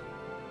stuff.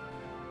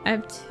 I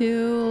have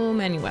too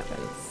many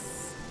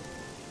weapons.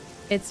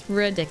 It's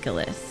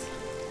ridiculous.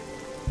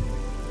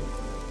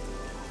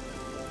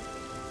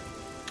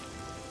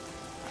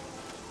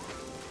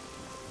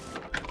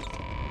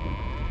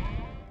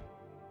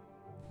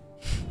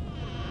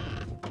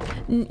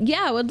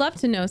 Yeah, I would love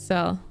to know,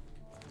 Cell.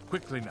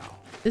 Quickly now.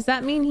 Does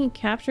that mean he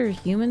captured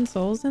human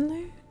souls in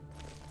there?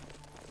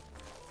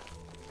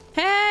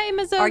 Hey,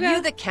 Mazoga! Are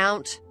you the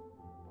Count?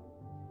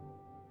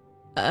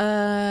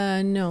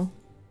 No.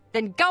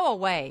 Then go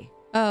away.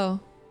 Oh.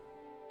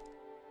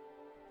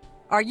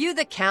 Are you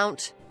the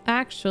Count?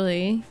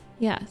 Actually,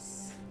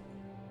 yes.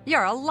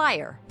 You're a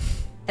liar.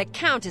 The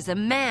Count is a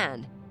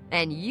man,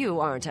 and you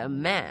aren't a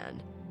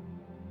man.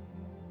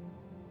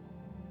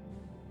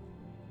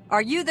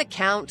 Are you the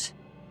Count?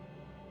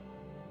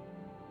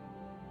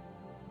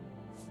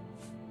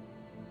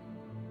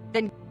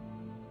 Then...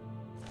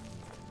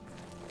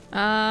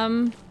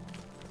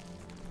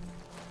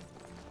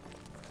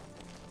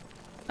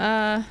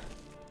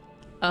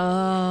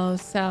 Oh,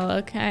 Sal,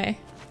 okay.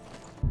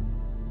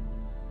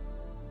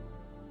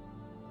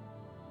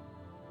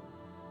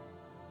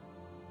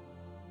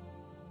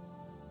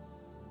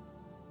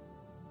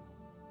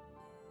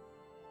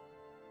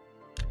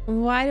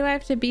 Why do I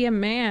have to be a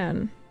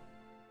man?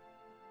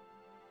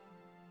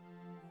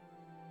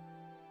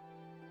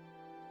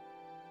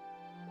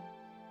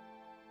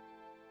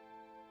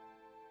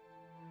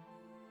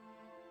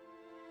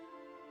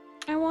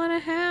 I want a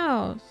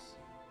house.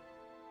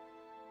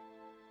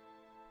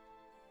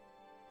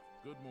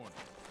 Good morning.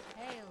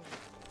 Hail.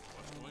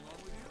 What's going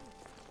on with you?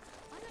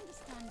 I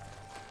understand.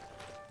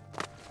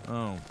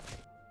 Oh.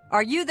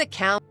 Are you the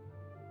Count?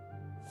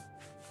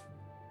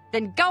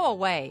 Then go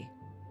away.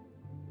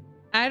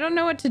 I don't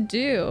know what to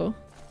do.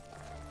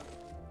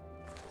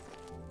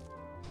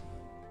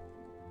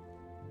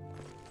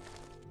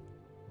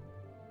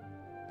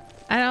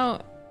 I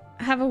don't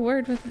have a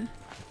word with it.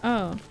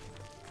 Oh.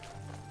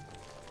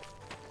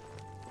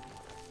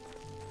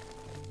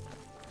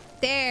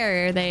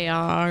 There they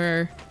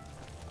are.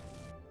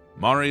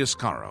 Marius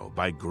Caro,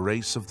 by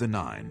grace of the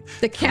Nine.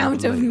 The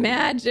Count of Leowen.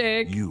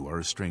 Magic. You are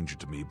a stranger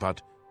to me,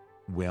 but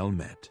well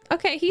met.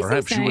 Okay, he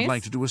Perhaps seems you would nice.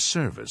 like to do a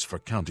service for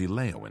County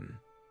Leowen.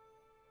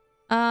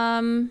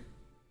 I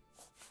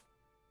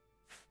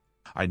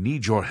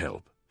need your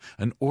help.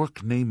 An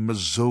orc named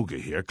Mazoga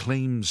here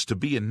claims to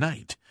be a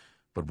knight,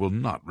 but will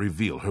not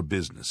reveal her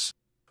business.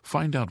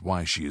 Find out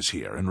why she is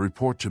here and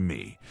report to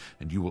me,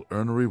 and you will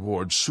earn a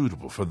reward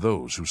suitable for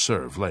those who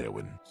serve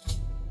Leowen.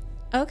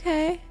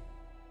 Okay.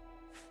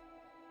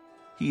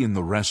 He and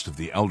the rest of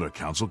the Elder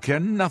Council care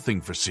nothing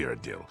for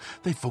Cyrodiil.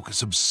 They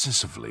focus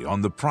obsessively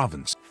on the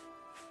province.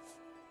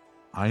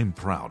 I am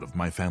proud of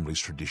my family's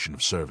tradition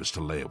of service to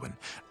Leowen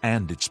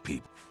and its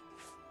people.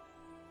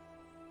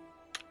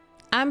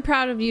 I'm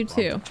proud of you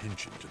too.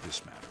 Attention to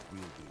this matter will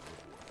be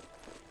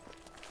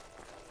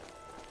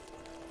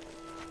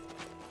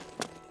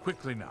rewarded.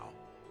 Quickly now.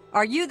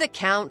 Are you the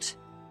Count?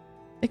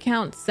 The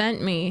Count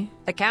sent me.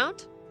 The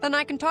Count? Then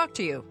I can talk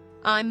to you.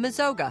 I'm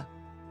Mazoga.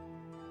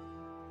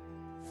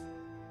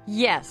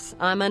 Yes,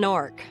 I'm an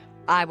orc.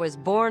 I was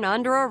born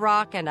under a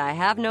rock and I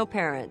have no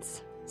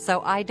parents.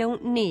 So I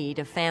don't need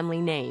a family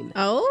name.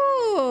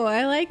 Oh,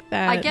 I like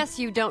that. I guess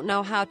you don't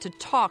know how to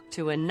talk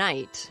to a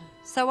knight.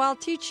 So I'll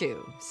teach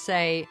you.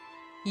 Say,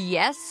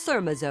 yes, Sir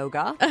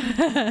Mazoga.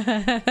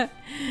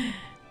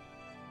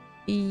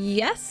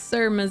 Yes,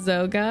 Sir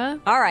Mazoga.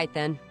 All right,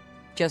 then.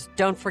 Just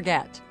don't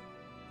forget.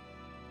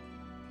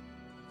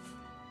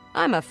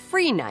 I'm a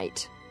free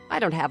knight. I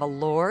don't have a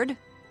lord.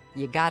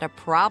 You got a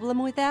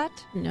problem with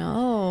that?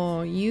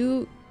 No,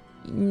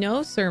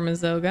 no, Sir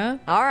Mazoga.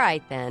 All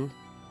right, then.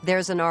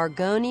 There's an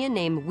Argonian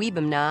named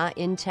Weebamna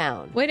in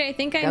town. Wait, I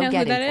think I know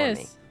who that is.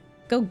 Me.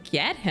 Go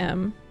get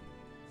him.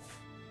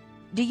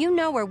 Do you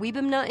know where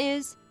Weebamna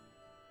is?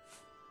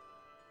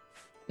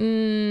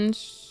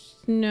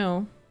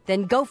 No.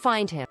 Then go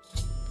find him.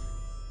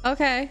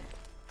 Okay.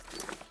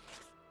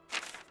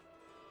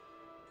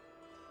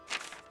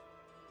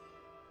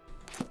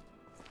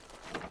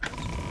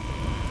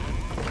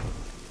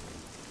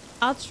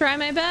 I'll try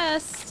my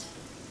best.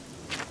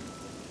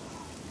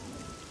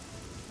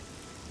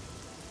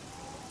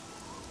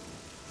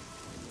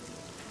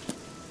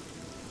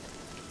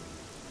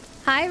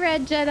 Hi,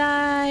 Red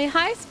Jedi.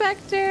 Hi,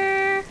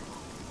 Spectre.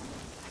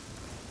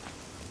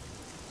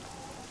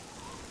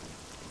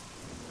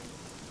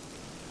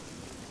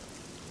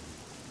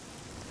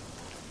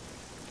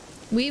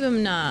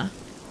 Weebamna.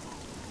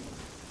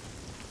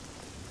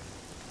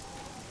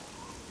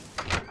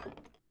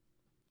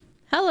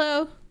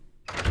 Hello.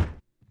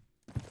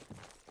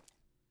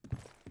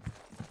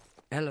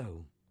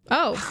 Hello.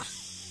 Oh.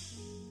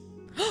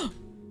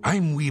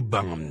 I'm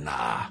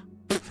Weebamna.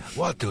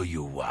 What do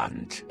you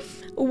want?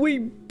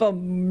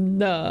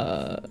 Weebamna.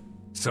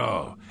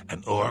 So,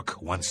 an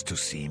orc wants to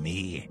see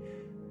me,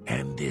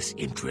 and this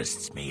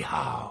interests me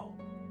how?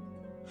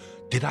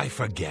 Did I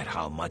forget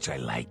how much I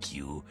like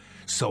you,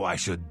 so I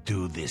should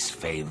do this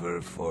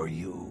favor for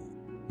you?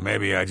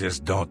 Maybe I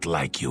just don't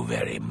like you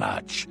very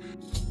much.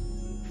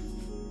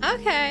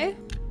 Okay.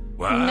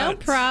 What? No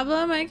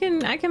problem. I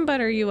can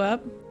butter you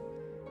up.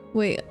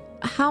 Wait,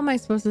 how am I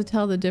supposed to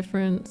tell the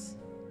difference?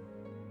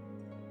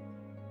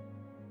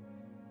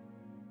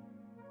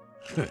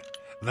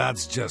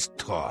 That's just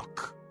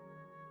talk.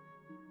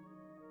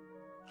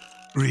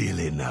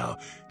 Really now,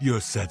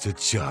 you're such a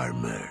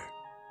charmer.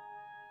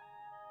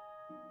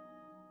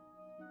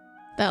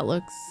 That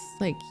looks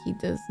like he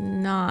does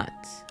not.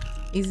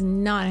 He's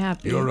not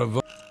happy.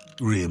 You're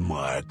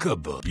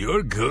remarkable.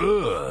 You're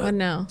good. What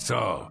now?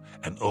 So,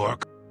 an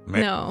orc...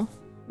 No,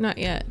 not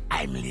yet.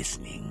 I'm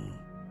listening.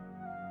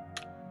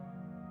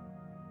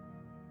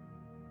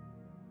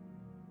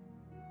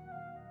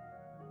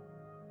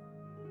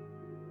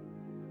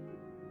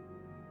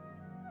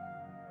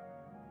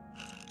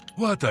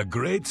 What a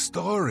great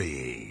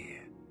story.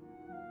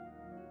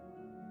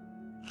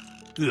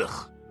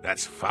 Ugh,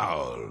 that's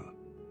foul.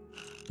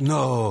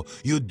 No,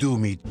 you do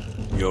me.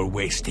 You're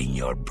wasting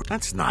your...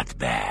 That's not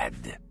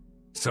bad.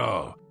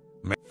 So,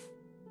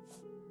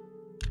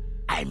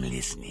 I'm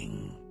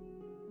listening.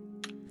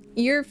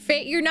 You're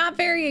not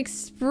very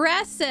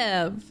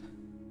expressive.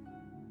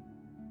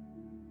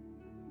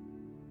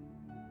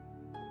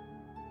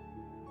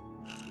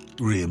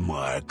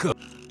 Remarkable.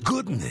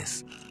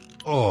 Goodness.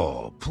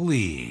 Oh,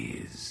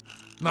 please.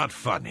 Not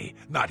funny.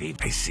 Not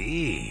even...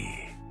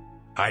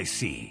 I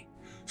see.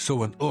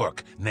 So an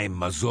orc named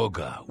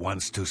Mazoga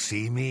wants to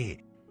see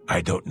me?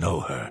 I don't know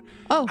her.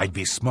 Oh. I'd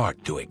be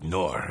smart to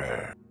ignore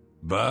her.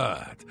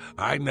 But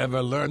I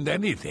never learned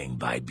anything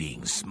by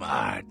being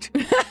smart.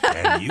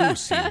 And you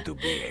seem to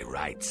be a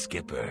right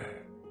skipper.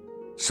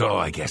 So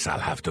I guess I'll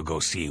have to go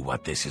see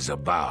what this is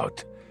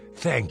about.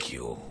 Thank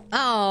you.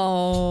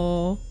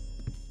 Oh.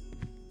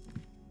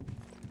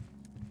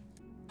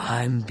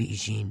 I'm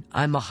Bijin.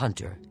 I'm a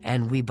hunter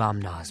and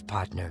Weebamna's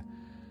partner.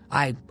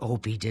 I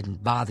hope he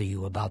didn't bother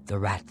you about the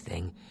rat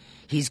thing.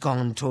 He's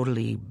gone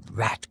totally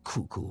rat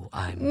cuckoo,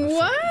 I'm afraid.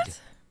 What?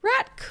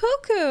 Rat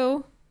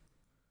cuckoo?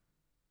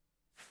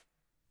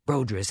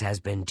 Brodris has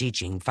been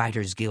teaching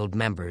Fighters Guild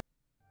members.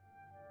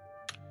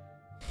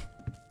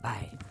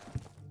 Bye.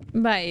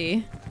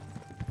 Bye.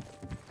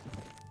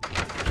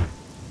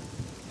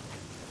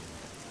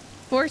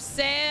 For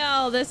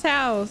sale, this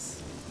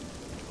house.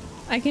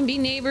 I can be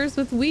neighbors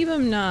with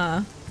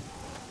Weebamna.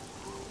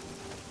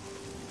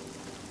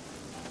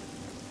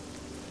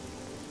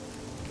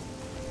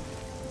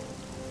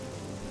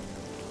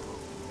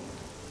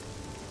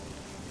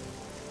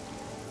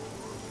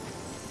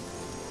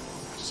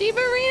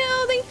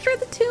 Shibarino, thank you for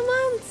the 2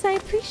 months. I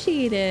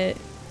appreciate it.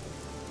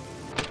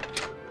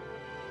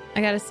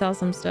 I gotta sell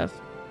some stuff.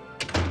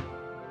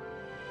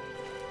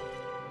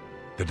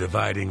 The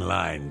dividing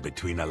line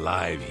between a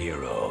live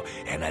hero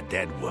and a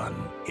dead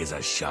one is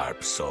a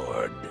sharp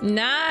sword.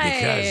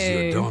 Nice. Because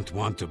you don't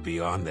want to be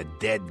on the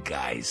dead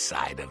guy's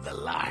side of the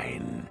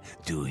line,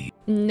 do you?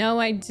 No,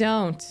 I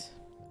don't.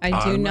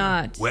 I do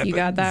not. Weapons, you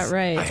got that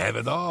right. I have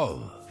it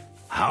all.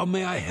 How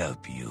may I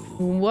help you?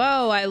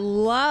 Whoa, I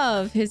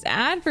love his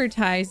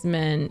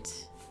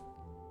advertisement.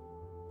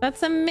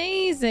 That's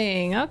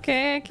amazing.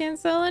 Okay, I can't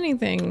sell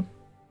anything.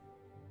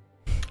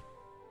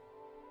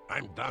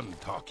 I'm done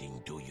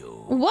talking to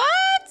you.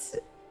 What?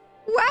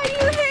 Why do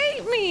you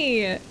hate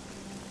me?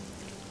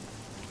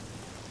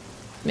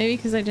 Maybe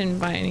because I didn't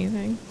buy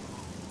anything.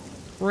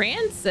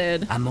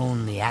 Rancid. I'm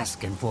only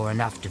asking for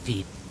enough to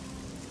feed.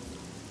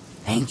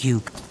 Thank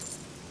you.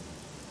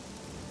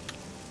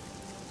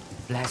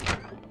 Bless.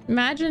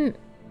 Imagine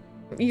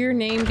your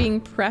name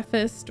being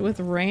prefaced with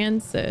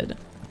rancid.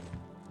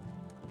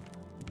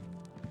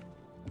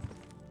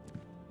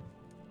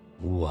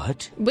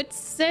 What? What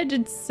said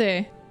it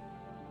say?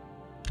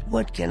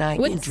 What can I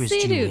What interest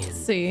you in?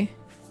 See?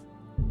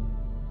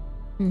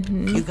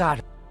 You got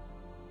it.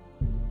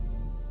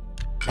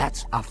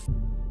 That's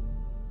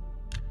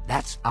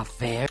a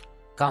fair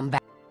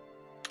comeback.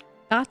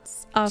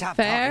 That's a Stop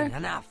fair. talking,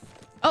 enough.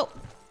 Oh,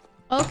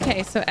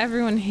 okay. So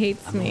everyone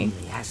hates me.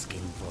 Only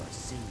asking for a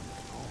single.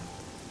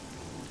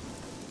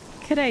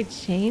 Could I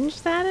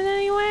change that in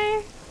any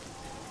way?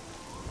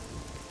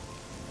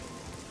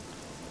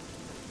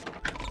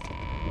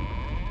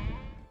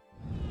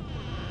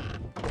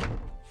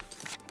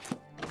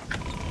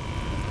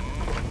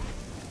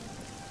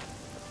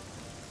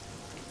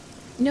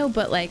 No,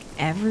 but like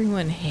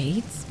everyone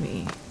hates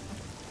me.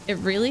 It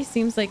really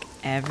seems like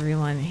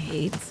everyone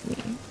hates me.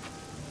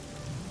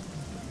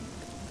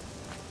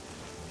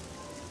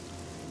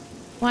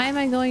 Why am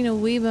I going to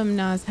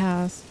Weebumna's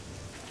house?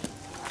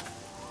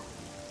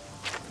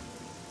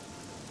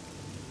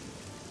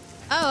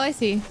 Oh, I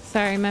see.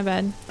 Sorry, my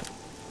bad.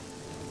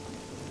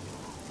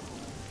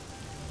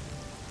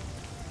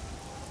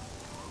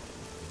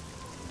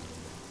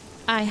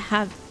 I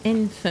have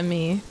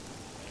infamy.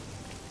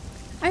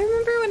 I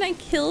remember when I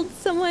killed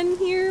someone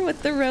here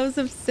with the Rose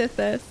of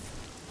Sithis.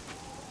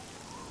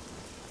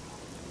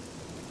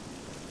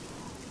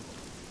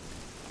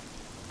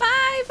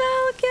 Bye,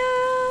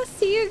 Velka!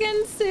 See you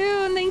again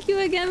soon. Thank you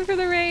again for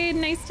the raid.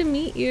 Nice to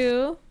meet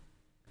you.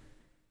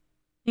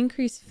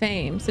 Increase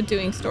fame. So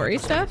doing story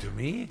stuff? To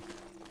me?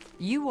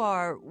 You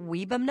are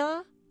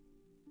Weebumna?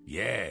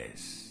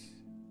 Yes.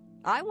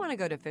 I want to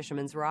go to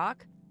Fisherman's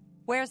Rock.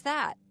 Where's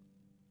that?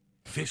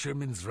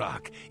 Fisherman's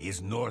Rock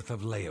is north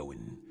of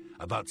Leowin,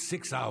 about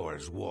 6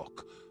 hours'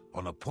 walk,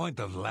 on a point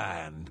of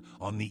land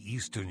on the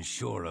eastern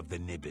shore of the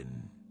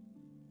Nibbin.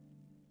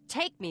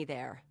 Take me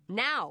there,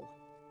 now.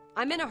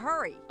 I'm in a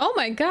hurry. Oh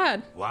my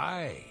god.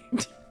 Why?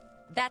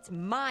 That's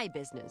my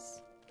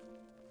business.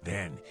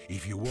 Then,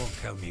 if you won't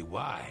tell me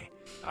why,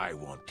 I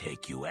won't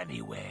take you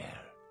anywhere.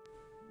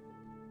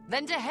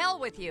 Then to hell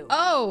with you.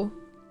 Oh.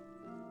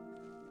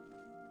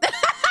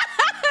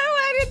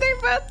 Why did they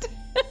both...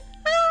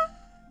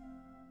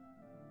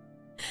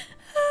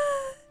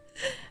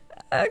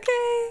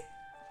 Okay.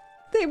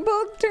 They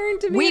both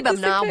turned to me.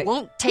 Weebumna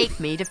won't take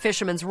me to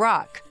Fisherman's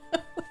Rock.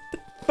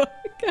 Fuck,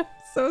 I'm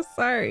so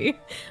sorry.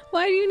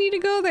 Why do you need to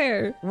go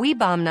there?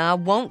 Weebumna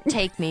won't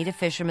take me to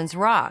Fisherman's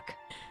Rock.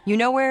 You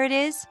know where it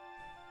is?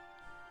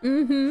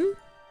 Mm-hmm.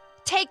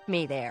 Take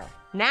me there,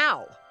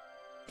 now.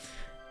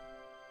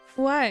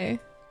 Why?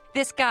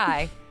 This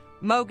guy,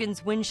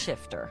 Mogan's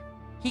Windshifter,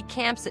 he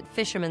camps at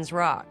Fisherman's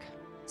Rock.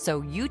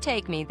 So you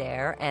take me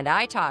there, and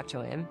I talk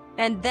to him,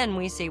 and then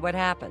we see what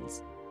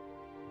happens.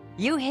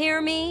 You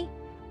hear me?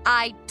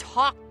 I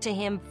talk to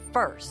him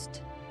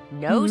first.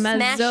 No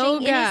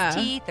smashing in his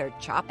teeth or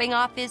chopping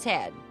off his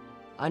head.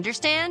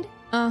 Understand?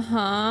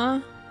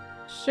 Uh-huh.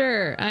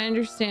 Sure, I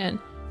understand.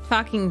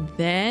 Talking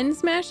then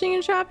smashing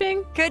and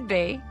chopping? Could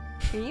be.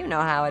 You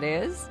know how it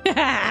is.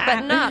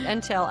 But not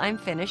until I'm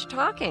finished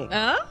talking.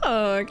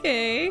 Oh,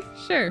 okay.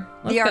 Sure.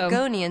 Let's the go.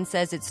 Argonian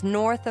says it's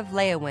north of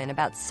Leowin,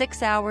 about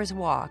 6 hours'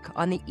 walk,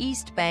 on the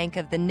east bank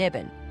of the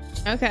Nibbin.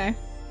 Okay.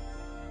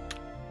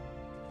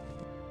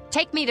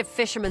 Take me to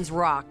Fisherman's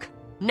Rock.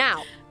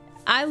 Now.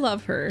 I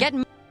love her.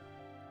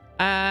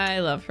 I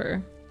love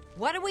her.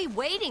 What are we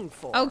waiting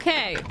for?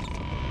 Okay.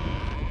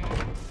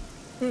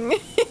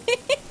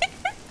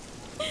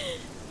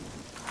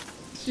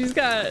 She's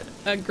got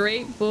a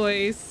great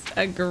voice,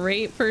 a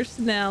great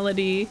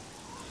personality.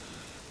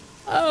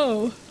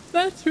 Oh,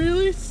 that's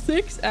really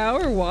 6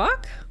 hour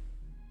walk?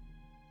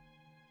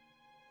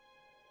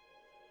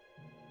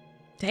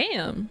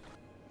 Damn.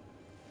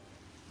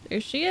 There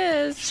she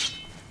is.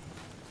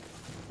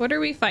 What are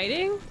we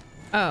fighting?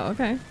 Oh,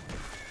 okay.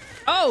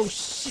 Oh,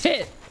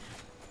 shit.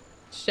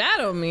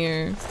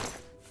 Shadowmere.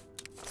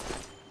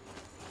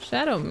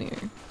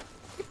 Shadowmere.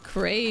 You're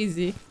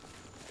crazy.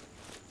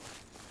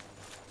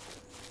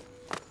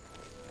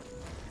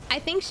 I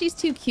think she's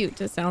too cute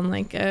to sound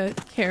like a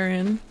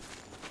Karen.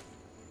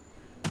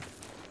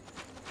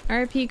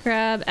 RP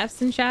crab.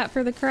 F's in chat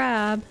for the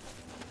crab.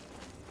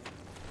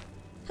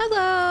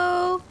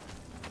 Hello.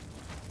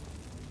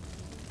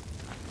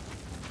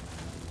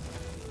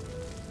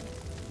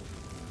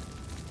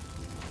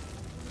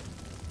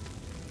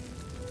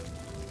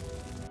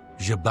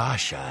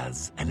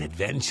 Jabasha's an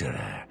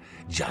adventurer,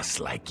 just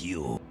like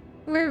you.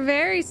 We're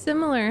very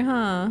similar,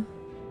 huh?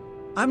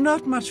 I'm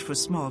not much for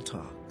small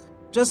talk.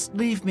 Just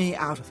leave me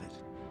out of it.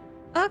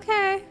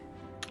 Okay.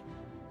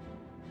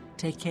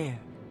 Take care.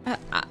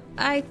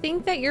 I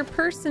think that your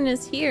person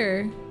is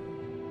here.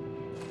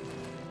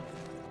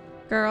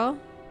 Girl.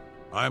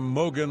 I'm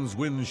Mogan's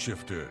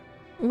Windshifter.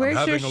 Where's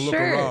I'm having your a look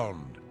shirt?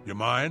 around. You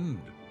mind?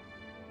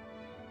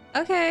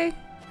 Okay.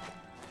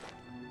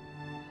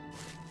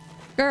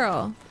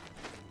 Girl.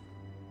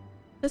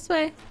 This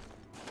way.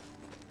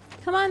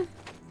 Come on.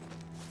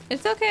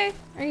 It's okay.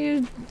 Are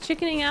you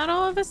chickening out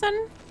all of a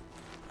sudden?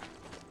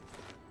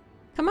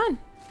 Come on.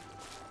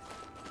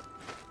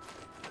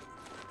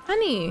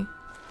 Honey.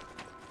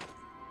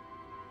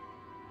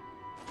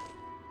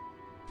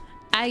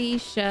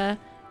 Aisha,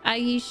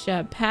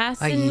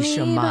 passing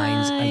Aisha me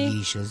minds by.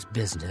 Aisha's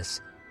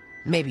business.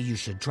 Maybe you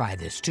should try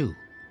this too.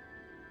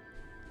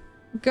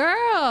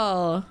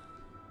 Girl.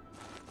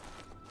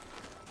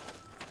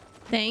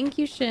 Thank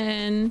you,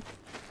 Shin.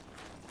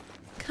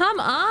 Come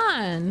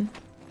on.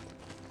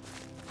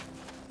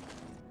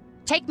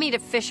 Take me to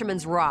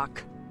Fisherman's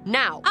Rock.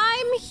 Now.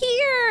 I'm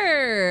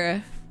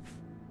here.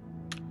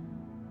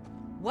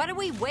 What are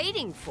we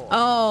waiting for?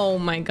 Oh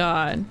my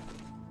god.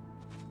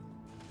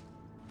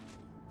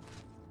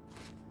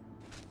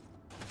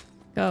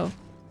 Go.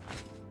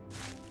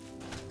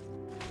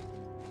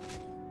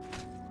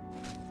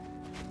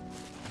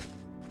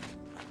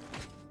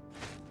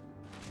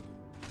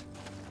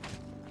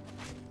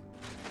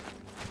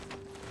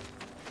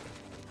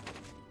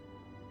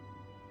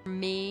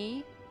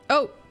 Me?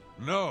 Oh.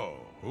 No.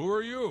 Who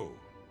are you?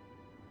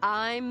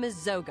 I'm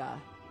Mazoga.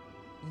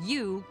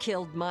 You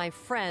killed my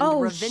friend Oh,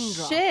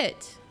 Ravindra.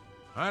 shit.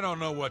 I don't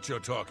know what you're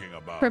talking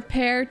about.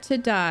 Prepare to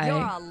die. You're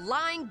a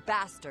lying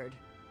bastard.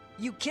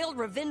 You killed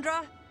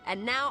Ravindra,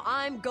 and now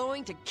I'm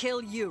going to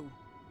kill you.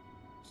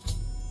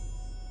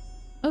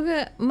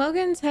 Okay,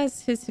 Mogans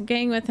has his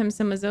gang with him,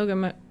 so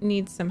Mazoga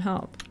needs some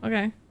help.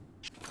 Okay.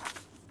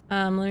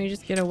 Let me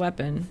just get a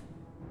weapon.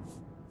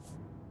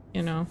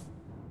 You know.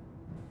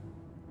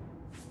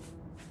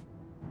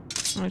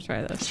 I'm gonna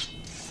try this.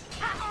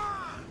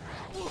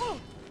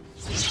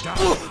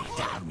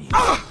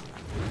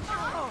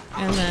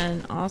 And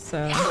then also...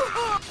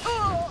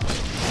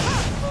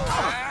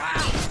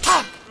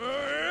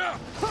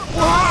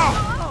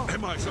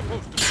 Am I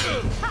supposed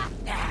to?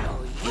 Now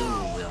you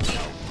will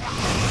know.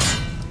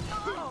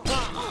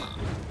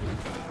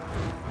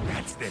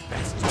 That's the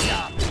best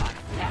job.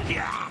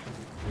 Yeah.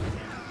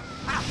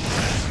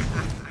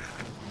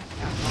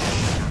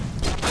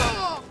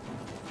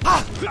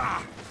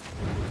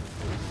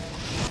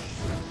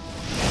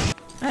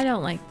 I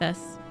don't like this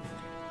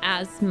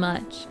as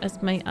much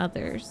as my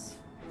others.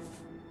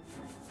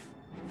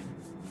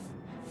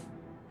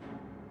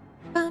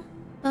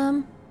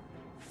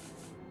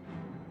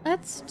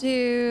 Let's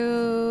do...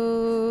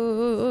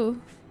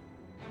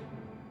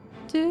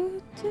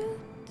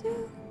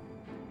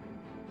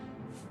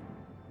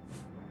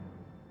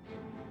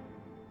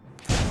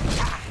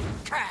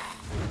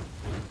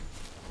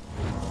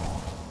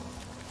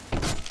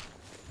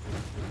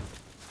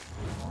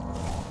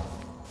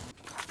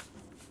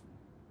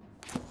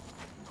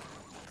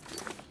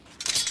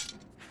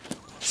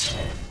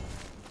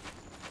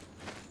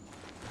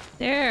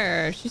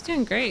 There, she's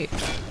doing great.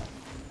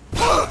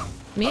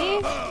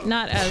 Me?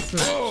 Not as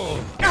much.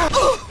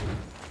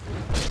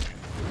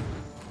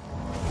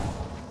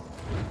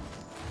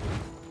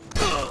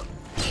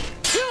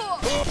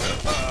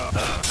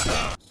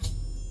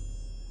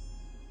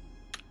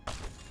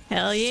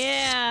 Hell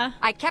yeah.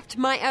 I kept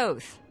my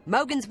oath.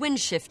 Mogan's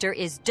Windshifter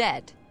is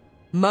dead.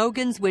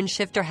 Mogan's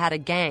Windshifter had a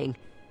gang.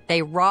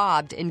 They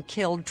robbed and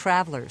killed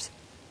travelers.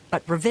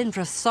 But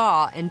Ravindra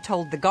saw and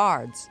told the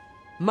guards.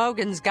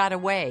 Mogan's got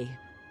away.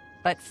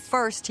 But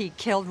first he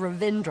killed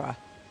Ravindra.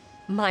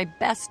 My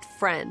best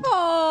friend,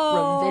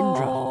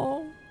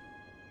 Ravindra.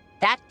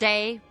 That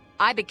day,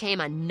 I became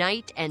a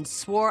knight and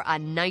swore a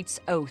knight's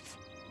oath.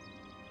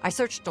 I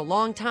searched a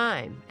long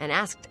time and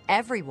asked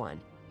everyone.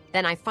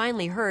 Then I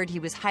finally heard he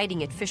was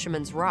hiding at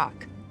Fisherman's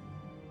Rock.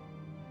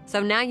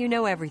 So now you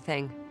know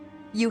everything.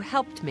 You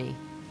helped me,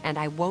 and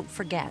I won't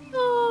forget.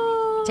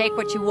 Take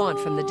what you want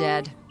from the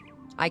dead.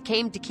 I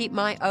came to keep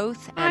my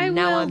oath, and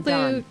now I'm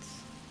done.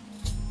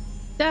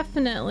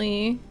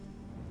 Definitely.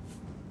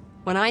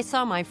 When I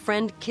saw my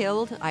friend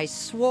killed, I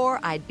swore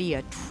I'd be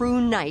a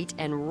true knight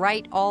and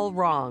right all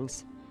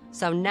wrongs.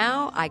 So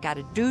now I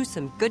gotta do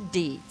some good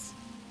deeds.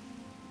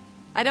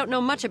 I don't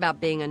know much about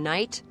being a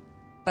knight,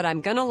 but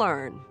I'm gonna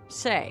learn.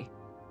 Say,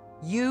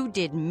 you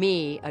did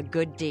me a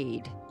good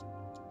deed.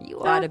 You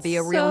ought to be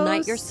a real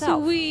knight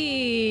yourself.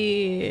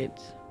 Sweet.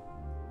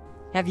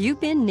 Have you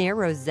been near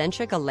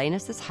Rosentia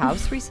Galenus'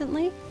 house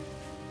recently?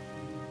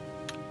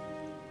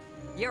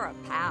 You're a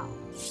pal.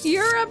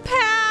 You're a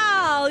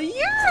pal!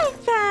 You're a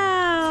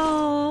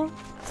pal!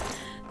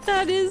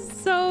 That is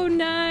so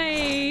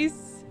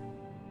nice.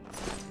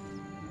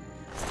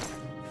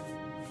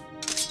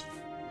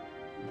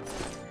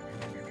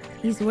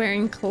 He's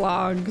wearing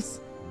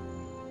clogs.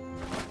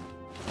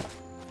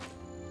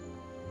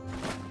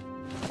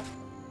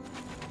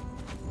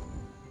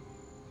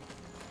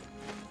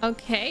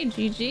 Okay,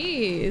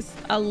 GG's.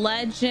 A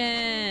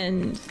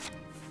legend.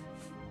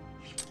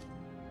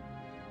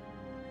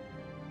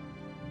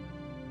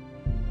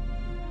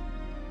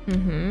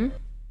 Mm-hmm.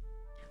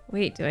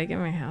 Wait, do I get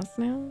my house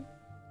now?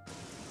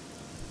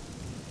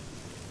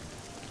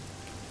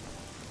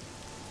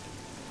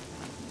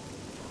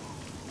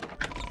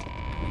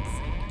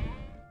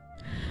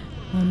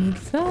 I'm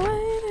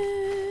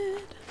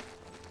excited.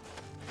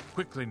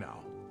 Quickly now.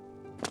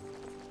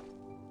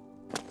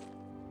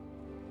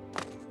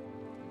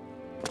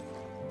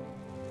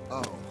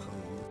 Oh.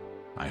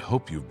 I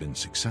hope you've been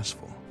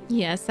successful.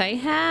 Yes, I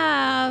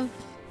have.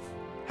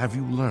 Have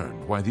you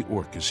learned why the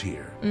orc is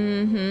here?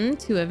 Mm-hmm.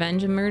 To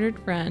avenge a murdered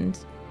friend.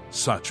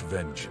 Such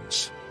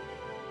vengeance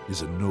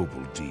is a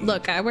noble deed.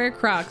 Look, I wear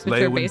Crocs, which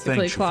Leowyn are basically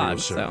thanks you for your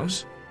clogs, so...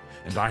 service,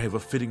 and I have a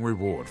fitting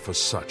reward for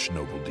such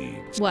noble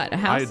deeds. What, a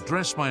house? I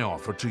address my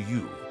offer to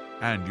you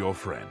and your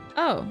friend.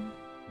 Oh.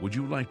 Would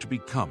you like to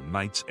become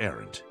knights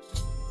errant?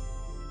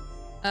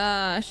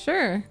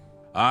 Sure.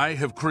 I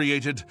have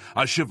created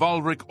a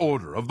chivalric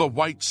order of the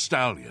White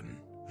Stallion.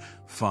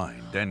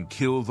 Find and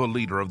kill the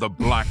leader of the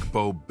Black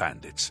Bow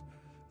Bandits,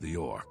 the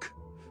orc,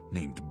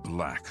 named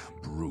Black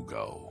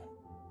Brugo.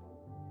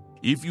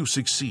 If you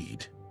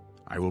succeed,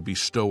 I will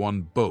bestow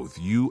on both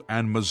you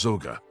and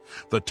Mazoga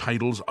the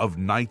titles of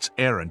Knights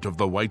Errant of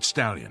the White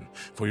Stallion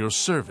for your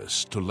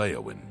service to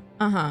Leowyn.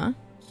 Uh-huh.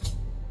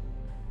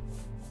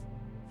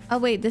 Oh,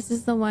 wait, this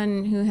is the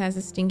one who has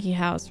a stinky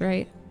house,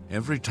 right?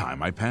 Every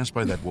time I pass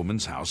by that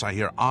woman's house, I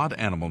hear odd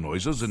animal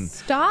noises and...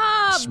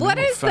 Stop! What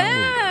is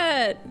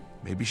that?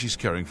 Maybe she's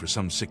caring for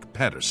some sick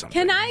pet or something.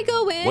 Can I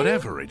go in?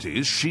 Whatever it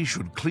is, she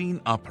should clean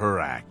up her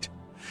act.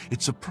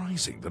 It's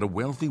surprising that a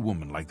wealthy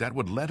woman like that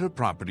would let her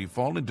property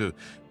fall into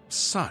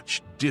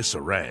such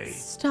disarray.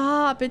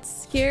 Stop, it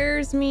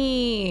scares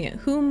me.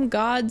 Whom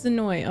gods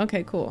annoy.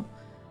 Okay, cool.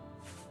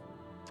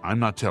 I'm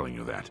not telling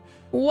you that.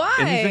 Why?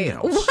 Anything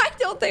else? Why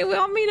don't they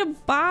want me to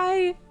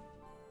buy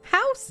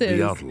houses?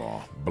 The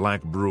outlaw,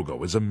 Black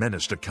Brugo, is a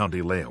menace to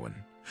County Leowyn.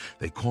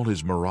 They call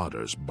his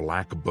marauders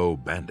Black Bow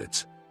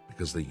Bandits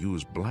because they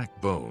use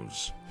black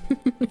bows.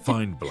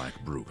 Find Black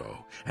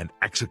Brugo and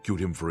execute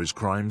him for his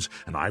crimes,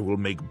 and I will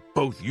make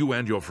both you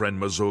and your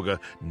friend Mazoga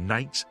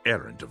knights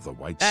errant of the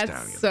White Stallion.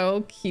 That's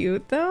so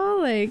cute, though.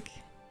 Like,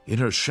 in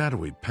her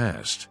shadowy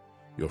past,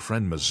 your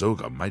friend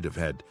Mazoga might have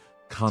had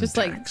contacts just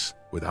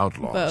like with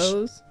outlaws.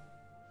 Bows.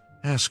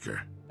 Ask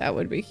her. That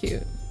would be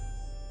cute.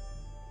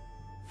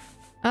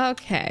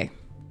 Okay.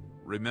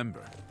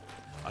 Remember,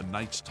 a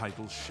knight's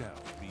title shall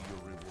be your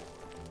reward.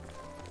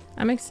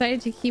 I'm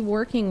excited to keep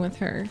working with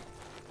her.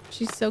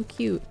 She's so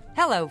cute.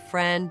 Hello,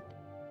 friend.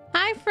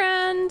 Hi,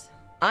 friend.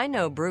 I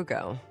know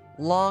Brugo.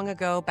 Long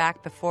ago,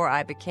 back before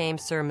I became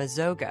Sir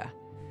Mazoga.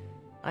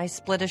 I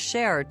split a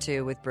share or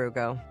two with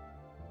Brugo.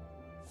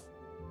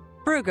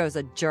 Brugo's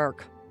a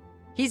jerk.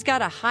 He's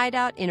got a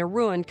hideout in a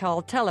ruin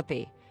called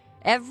Telepi.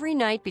 Every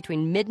night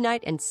between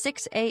midnight and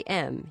 6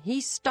 a.m.,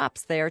 he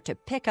stops there to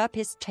pick up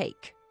his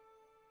take.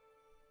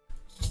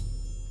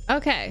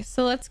 Okay,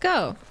 so let's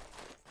go.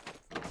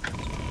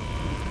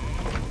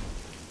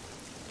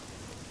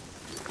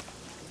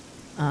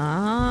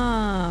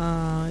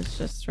 Ah, it's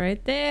just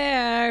right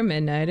there.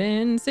 Midnight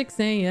and 6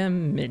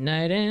 a.m.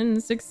 Midnight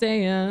and 6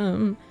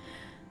 a.m.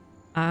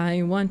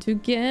 I want to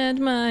get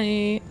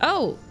my...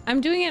 Oh,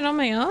 I'm doing it on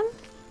my own?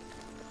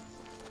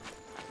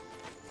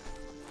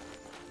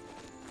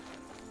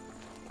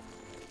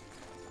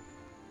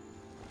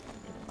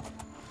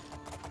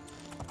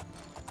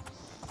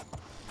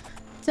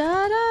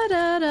 Da da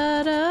da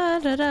da da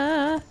da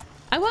da.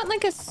 I want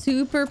like a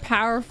super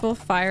powerful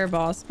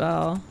fireball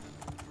spell.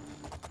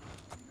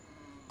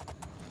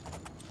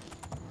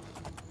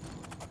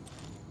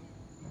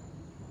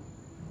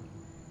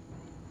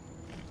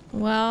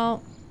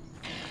 Well,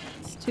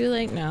 it's too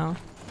late now.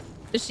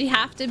 Does she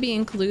have to be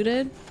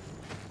included?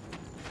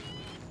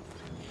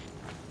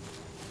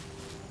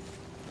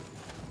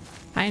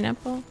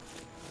 Pineapple?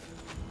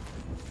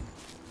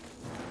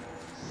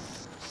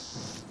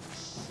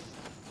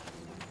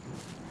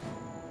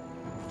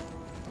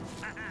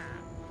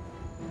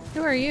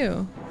 Who are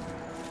you?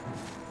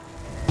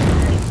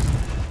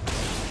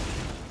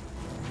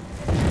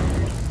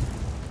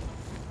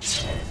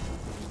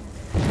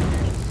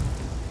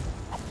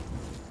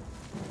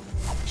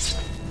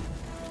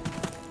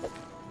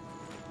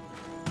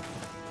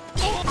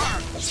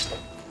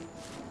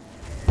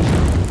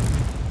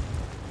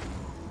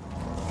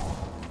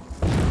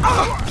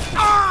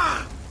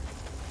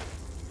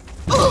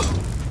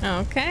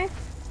 Okay.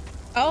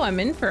 Oh, I'm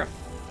in for a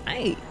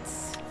fight.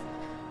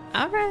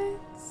 All right.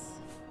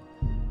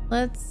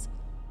 Let's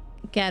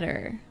get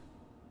her.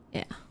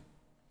 Yeah.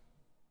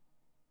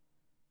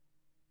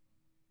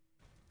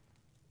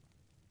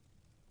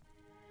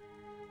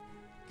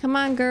 Come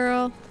on,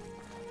 girl.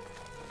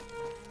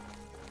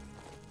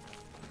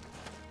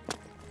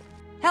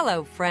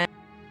 Hello, friend.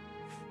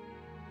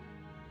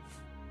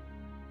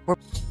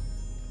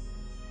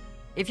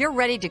 If you're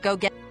ready to go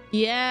get...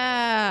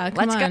 Yeah,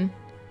 come on.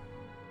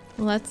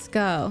 Let's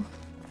go.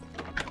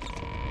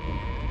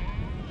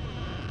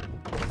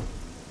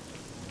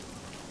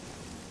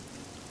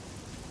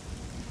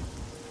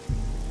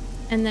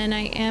 And then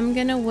I am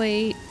gonna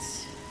wait.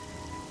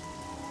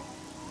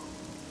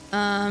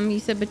 You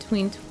said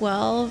between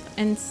 12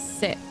 and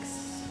 6.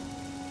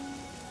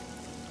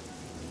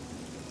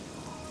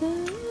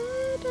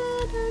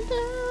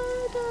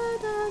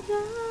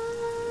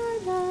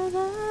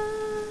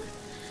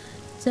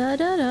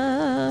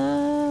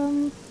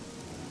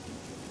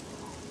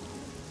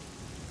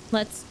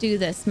 Let's do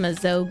this,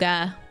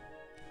 Mazoga.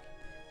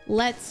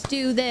 Let's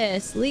do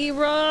this,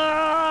 Leroy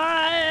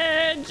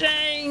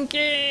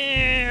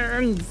Jenkins.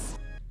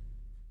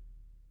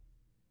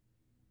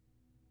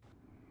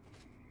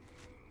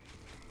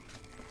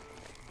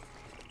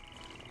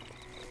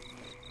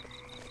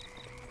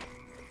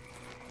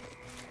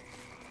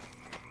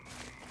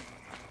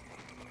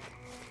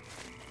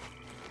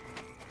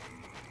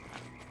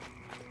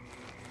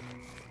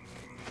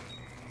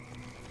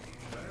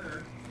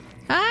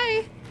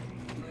 Hi.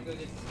 I'm gonna go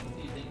get some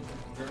few things at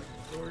the grocery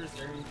store. Is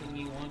there anything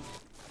you want?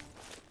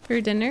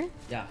 For dinner?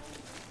 Yeah.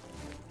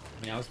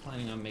 I mean, I was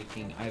planning on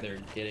making either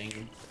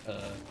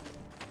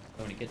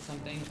going to get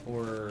something,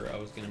 or I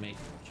was gonna make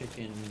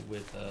chicken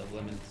with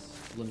lemon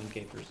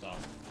caper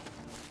sauce.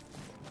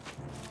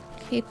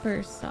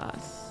 Caper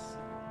sauce.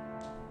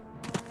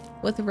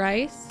 With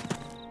rice?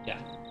 Yeah.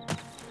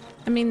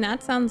 I mean,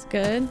 that sounds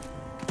good.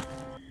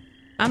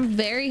 I'm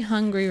very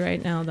hungry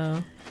right now,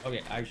 though.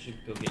 Okay, I should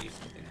go get you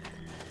something.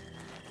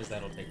 Because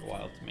that'll take a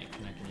while to make,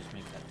 and I can just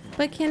make that tomorrow.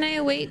 But can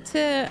I wait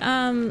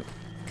to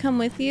come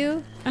with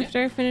you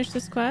after I finish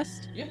this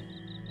quest? Yeah.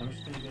 I'm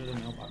just gonna go to the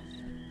mailbox.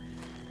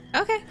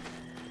 Okay.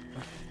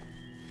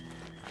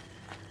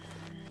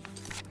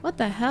 What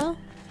the hell?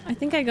 I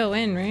think I go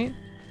in, right?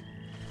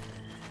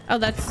 Oh,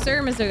 that's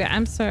Sir Mazoga.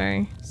 I'm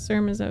sorry.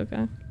 Sir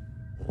Mazoga.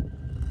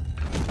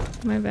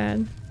 My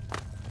bad.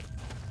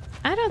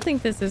 I don't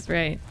think this is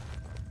right.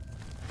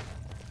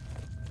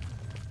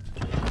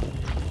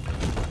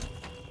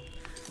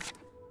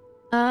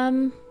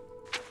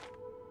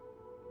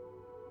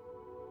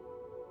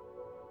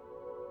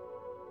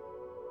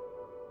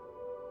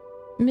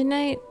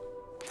 Midnight.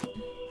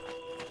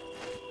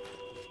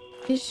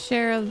 His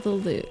share of the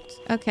loot.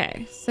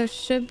 Okay, so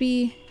should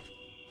be...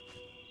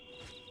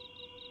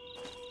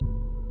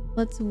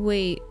 Let's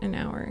wait an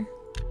hour.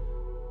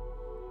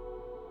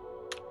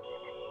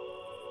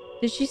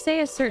 Did she say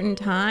a certain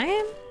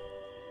time?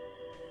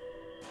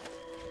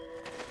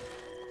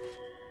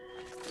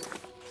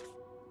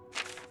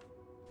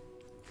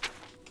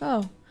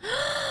 Oh.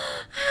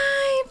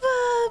 Hi,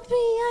 Bobby.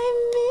 I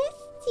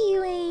missed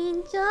you,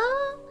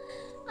 Angel.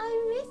 I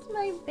miss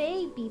my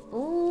baby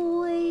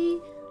boy.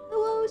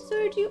 Hello,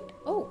 Sergio.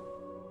 Oh.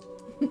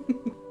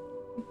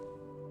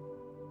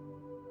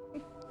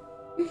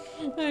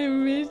 I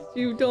missed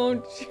you.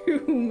 Don't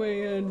chew my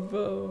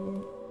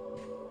headphone.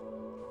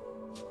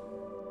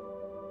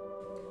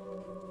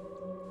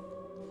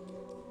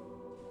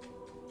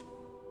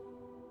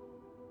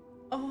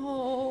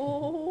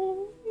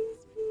 Oh,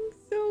 he's being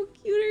so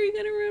cute. Are you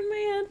gonna ruin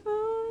my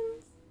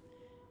headphones?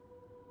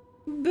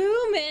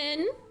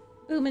 Boomin'.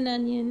 Boomin'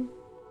 onion.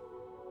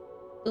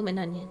 Boomin'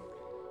 onion.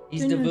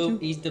 He's the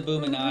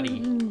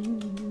Boominati.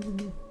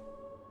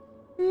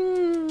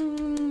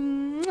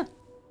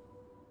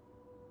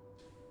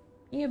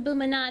 You're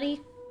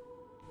Boominati.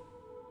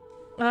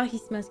 Oh, he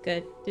smells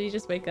good. Did he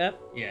just wake up?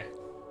 Yeah.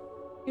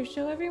 You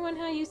show everyone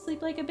how you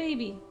sleep like a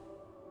baby.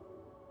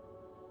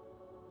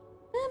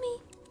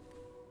 Mommy.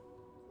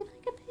 Sleep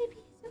like a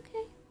baby. It's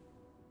okay.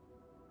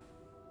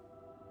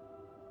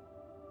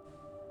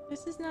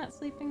 This is not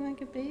sleeping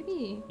like a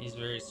baby. He's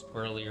very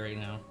squirrely right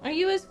now. Are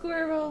you a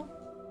squirrel?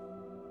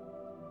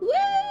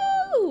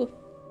 Woo!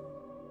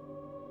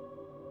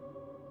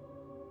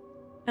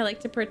 I like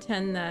to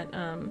pretend that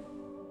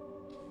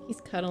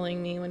he's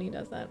cuddling me when he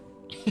does that.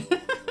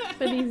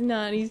 But he's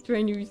not. He's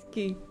trying to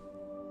escape.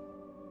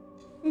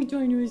 He's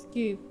trying to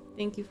escape.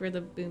 Thank you for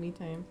the boomy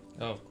time.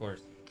 Oh, of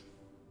course.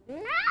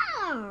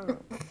 No.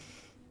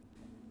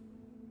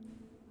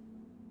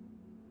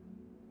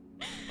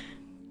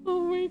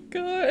 Oh my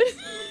god.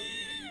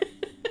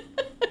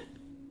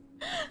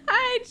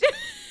 Hi,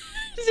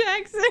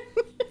 Jackson.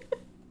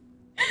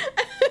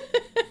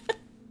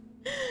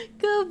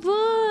 Good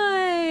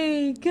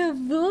boy.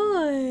 Good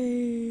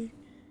boy.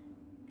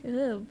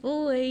 Good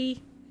boy.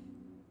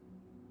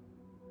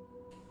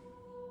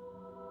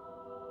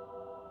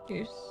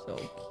 You're so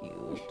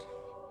cute.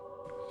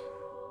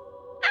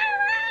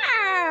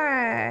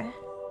 Ah! Is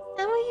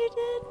that what you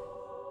did?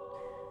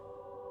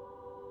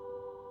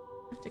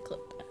 I have to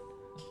clip that.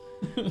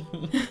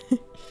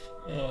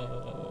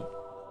 Oh.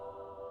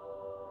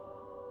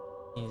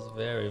 He's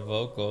very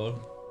vocal.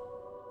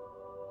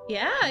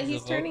 Yeah,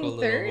 he's turning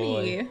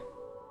 30.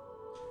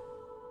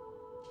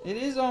 It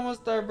is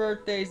almost our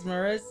birthdays,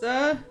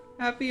 Marissa.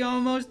 Happy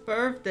almost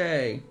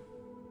birthday.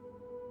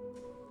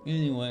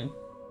 Anyway,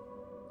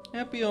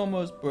 happy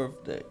almost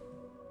birthday.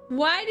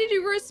 Why did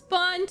you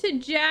respond to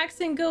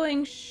Jackson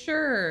going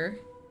sure?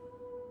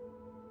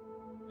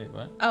 Wait,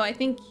 what? Oh, I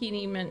think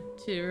he meant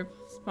to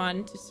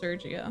respond to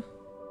Sergio.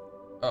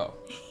 Oh.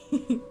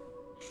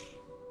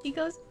 He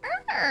goes,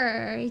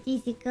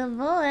 He's a good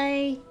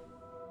boy.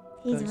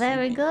 He's Go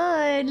very see.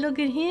 good. Look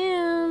at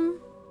him.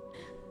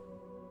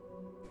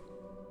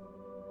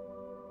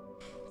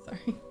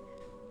 Sorry.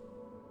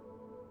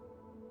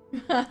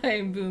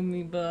 Hi,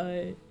 Boomy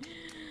Butt.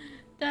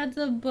 That's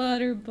a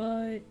butter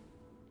butt.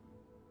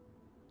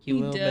 You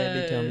He will,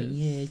 baby tummy. does.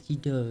 Yes, he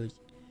does.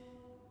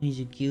 He's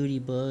a cutie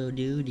boy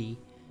doody.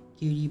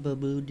 Cutie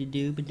baboo da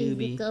dooba He's a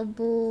dooby. good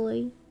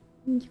boy.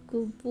 He's a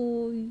good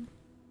boy.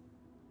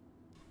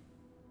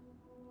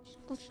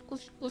 Squish,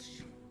 squish,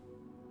 squish.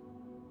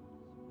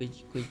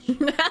 Squish, squish.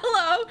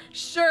 Hello?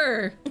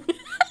 Sure.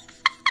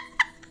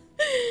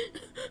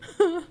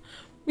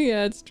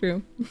 Yeah, it's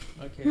true.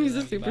 Okay, He's a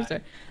love you, bye.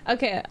 superstar.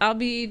 Okay, I'll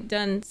be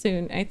done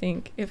soon, I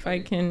think, if I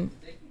can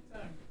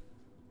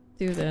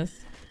do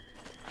this.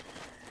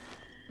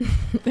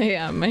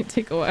 Yeah, it might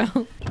take a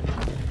while.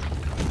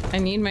 I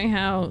need my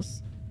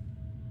house.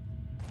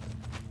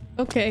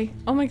 Okay.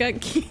 Oh my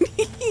god,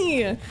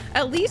 Kitty!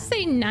 At least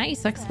say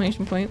nice!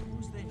 Exclamation point.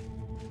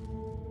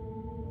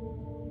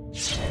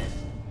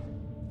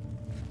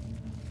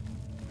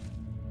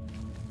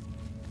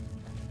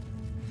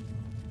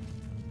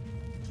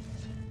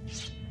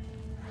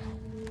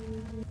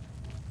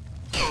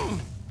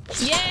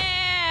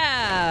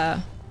 Yeah!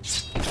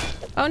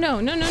 Oh no,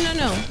 no, no, no,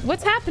 no.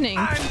 What's happening?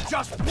 I'm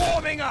just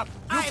warming up,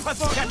 you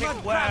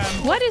pathetic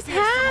worm! What is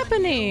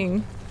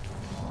happening?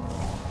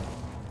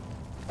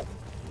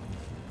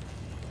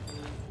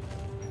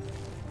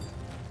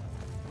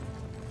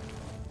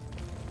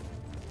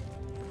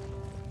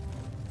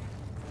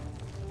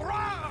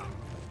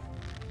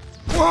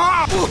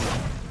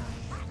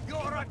 You're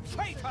a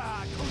traitor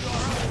to your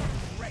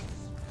own race!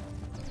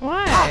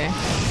 Why?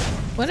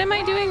 What am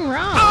I doing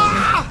wrong?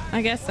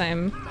 I guess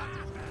I'm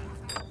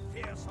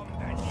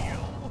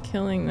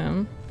killing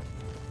them.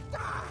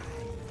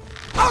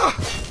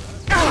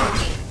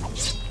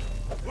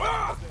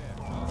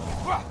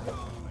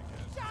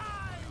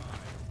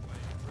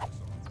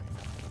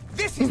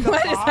 This is the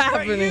What is part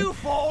where happening? you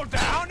fall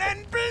down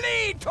and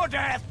bleed to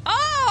death!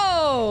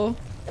 Oh!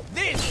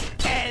 This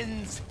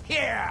ends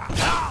here!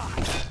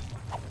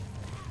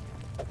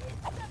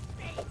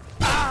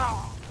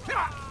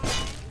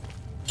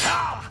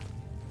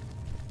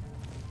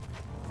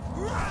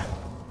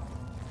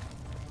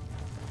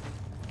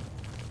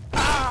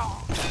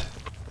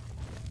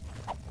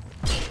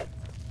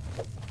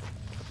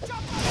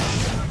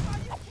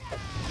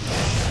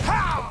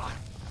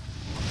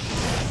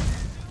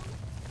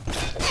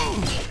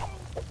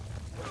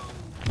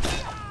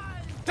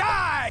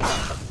 Die!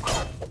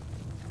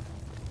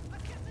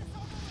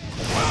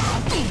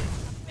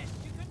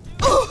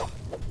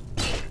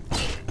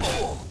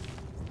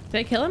 Did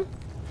I kill him?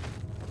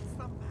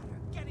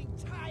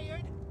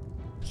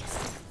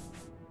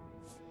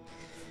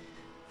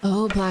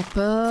 Oh, black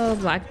bow,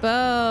 black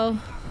bow.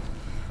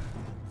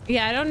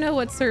 Yeah, I don't know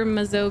what Sir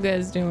Mazoga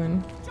is doing.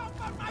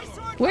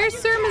 Where's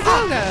Sir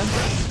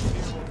Mazoga?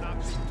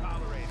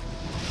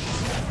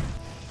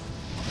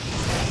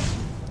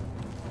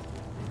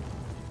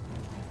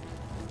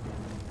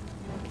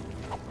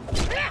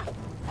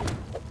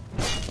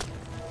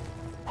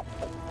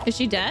 Is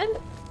she dead?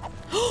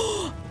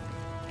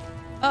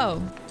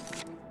 Oh.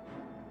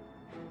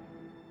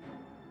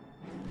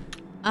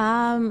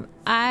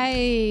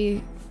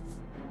 I...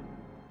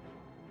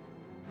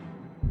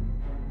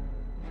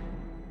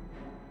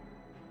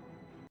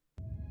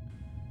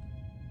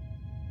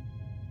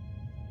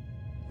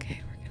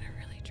 Okay, we're gonna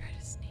really try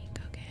to sneak,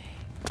 okay?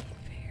 Be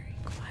very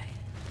quiet.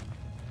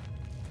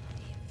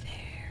 Be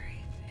very,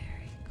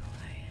 very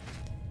quiet.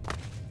 Be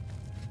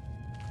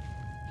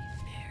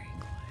very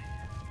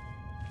quiet.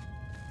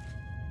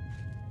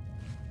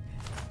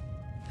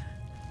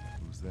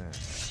 Who's that?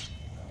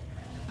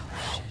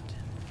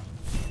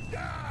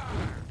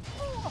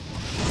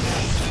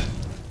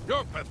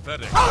 You're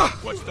pathetic.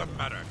 What's the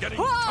matter? Getting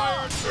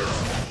tired?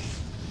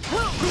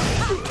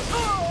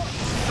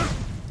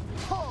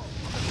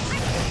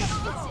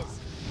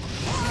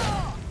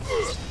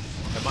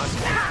 Am I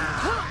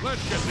supposed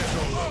Let's get this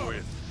over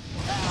with.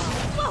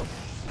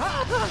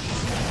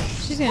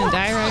 She's gonna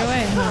die right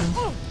away,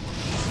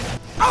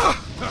 huh?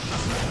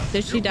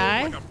 Did she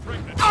die?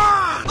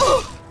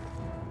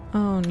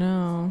 Oh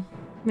no.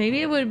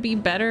 Maybe it would be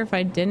better if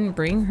I didn't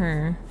bring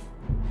her.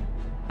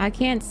 I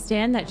can't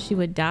stand that she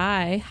would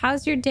die.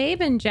 How's your day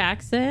been,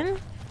 Jackson?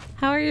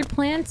 How are your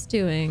plants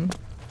doing?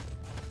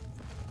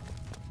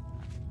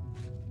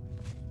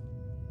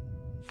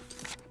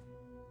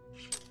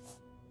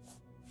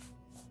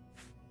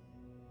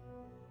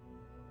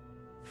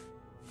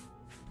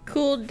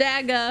 Cool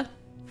dagger.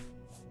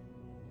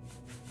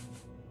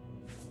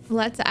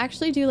 Let's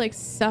actually do like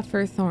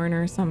Sufferthorn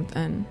or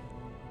something.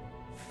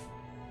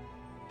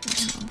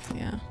 Oh,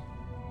 yeah.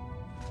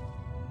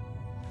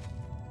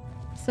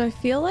 So I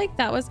feel like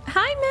that was...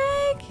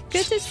 Hi, Meg!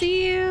 Good to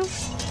see you.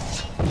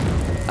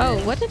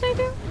 Oh, what did I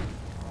do?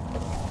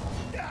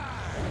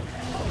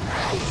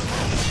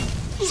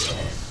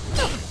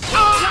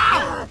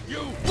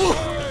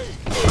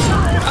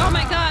 Oh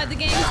my god, the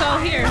game's all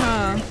here,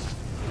 huh?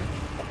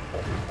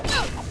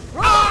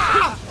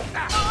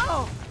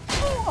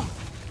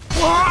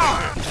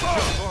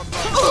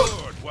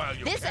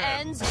 This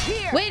ends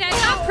here. Wait, I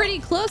got pretty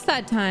close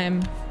that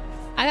time.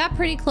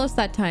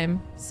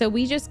 So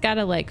we just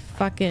gotta like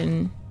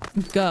fucking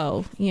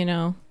go, you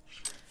know?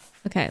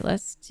 Okay,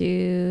 let's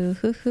do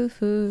this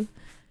one.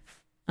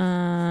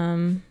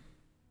 I'm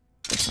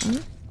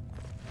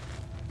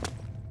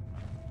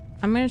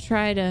gonna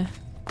try to...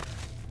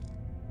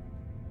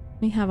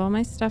 Let me have all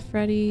my stuff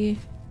ready.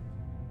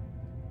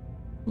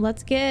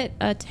 Let's get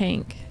a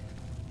tank.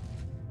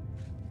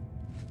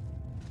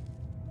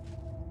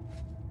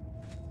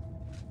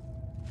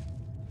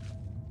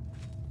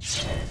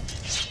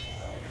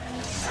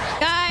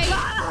 Guys!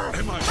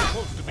 Am I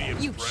supposed to be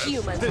impressed? You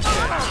human. This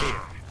man here.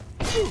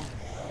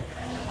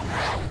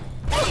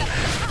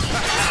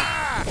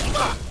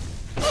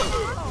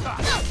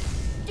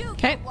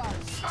 Okay.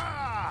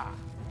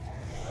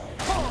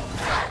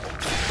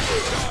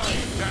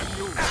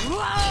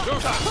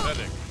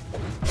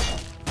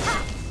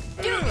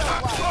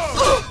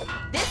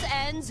 This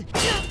ends.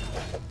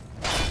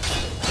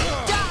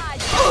 Die,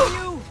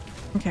 you.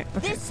 Okay.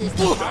 This is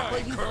the part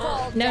where you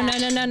fall No, down. no,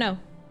 no, no, no.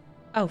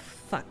 Oh,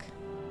 fuck.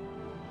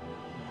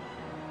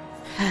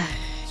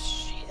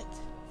 Shit.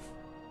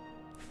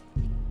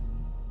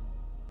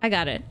 I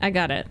got it. I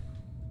got it.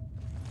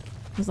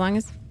 As long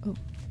as... Oh.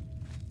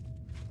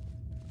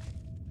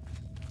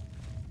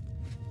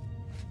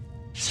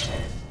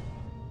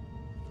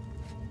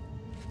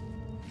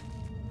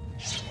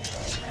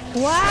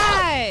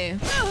 Why?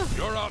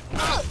 You're up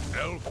now,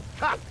 elf.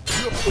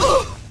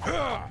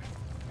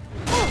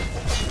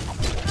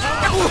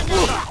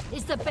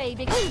 Is the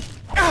baby...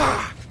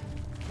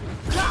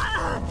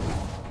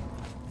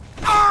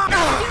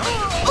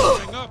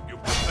 Hang up, you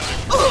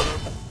pathetic perv.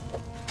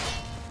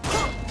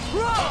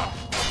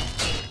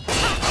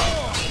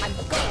 I'm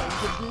going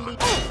to bleed.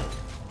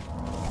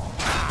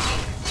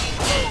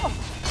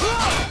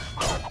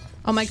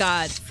 Oh my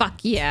god.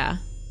 Fuck yeah.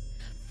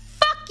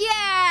 Fuck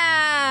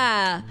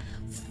yeah!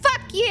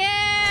 Fuck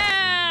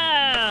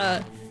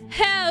yeah!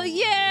 Hell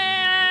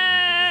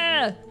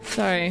yeah!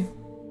 Sorry.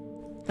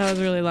 That was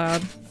really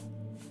loud.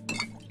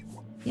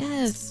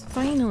 Yes,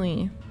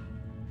 finally.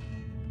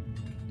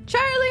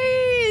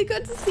 Charlie!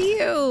 Good to see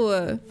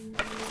you!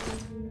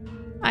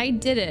 I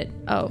did it.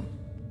 Oh.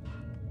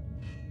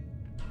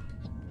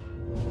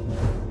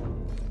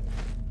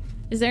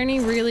 Is there any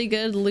really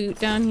good loot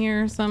down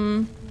here?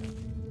 Some...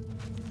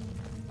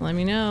 Let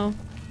me know.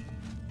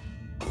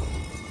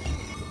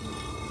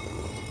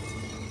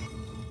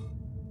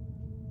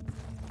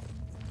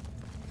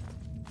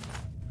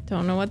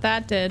 Don't know what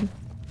that did.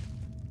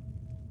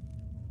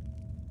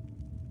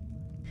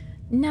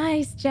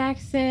 Nice,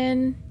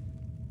 Jackson.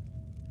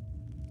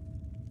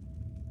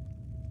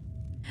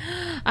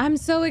 I'm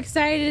so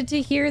excited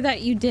to hear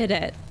that you did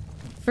it.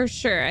 For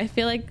sure. I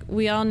feel like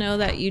we all know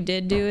that you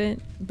did do it,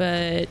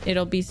 but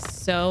it'll be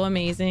so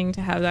amazing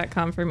to have that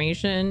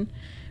confirmation.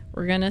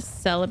 We're gonna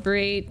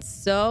celebrate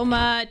so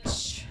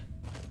much.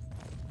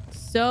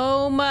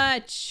 So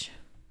much.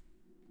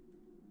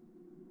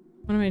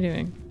 What am I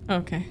doing?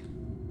 Okay.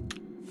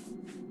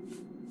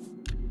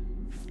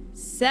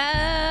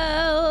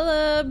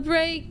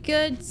 Celebrate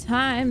good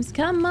times.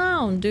 Come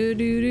on. Do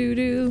do do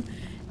do.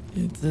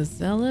 It's a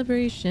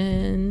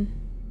celebration.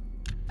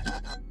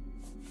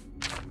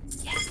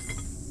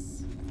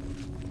 Yes.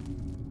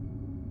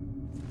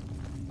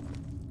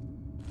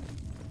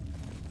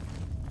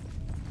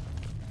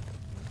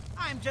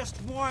 I'm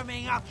just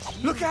warming up.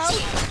 Look out!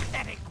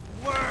 Pathetic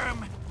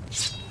worm.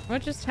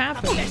 What just The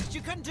happened? best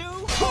you can do.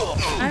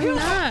 I'm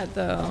not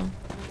though.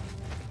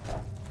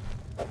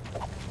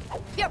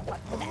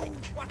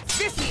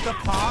 This is the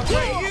part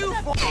where you.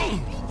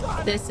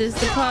 This is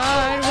the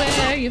part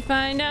where you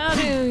find out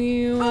who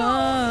you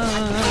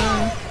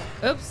are.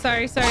 Oops,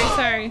 sorry.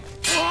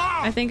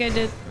 I think I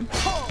did.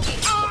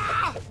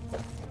 I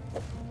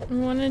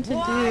wanted to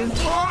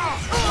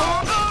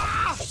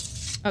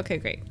do. Okay,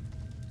 great.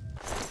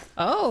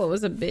 Oh, it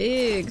was a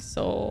big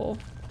soul.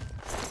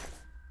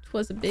 It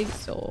was a big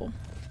soul.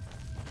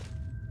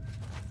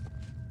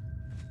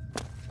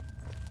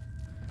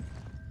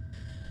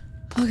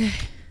 Okay.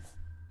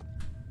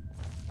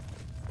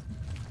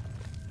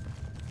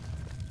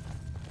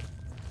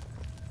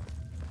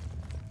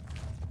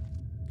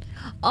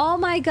 Oh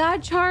my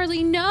god,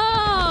 Charlie, no!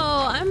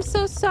 I'm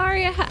so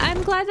sorry.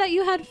 I'm glad that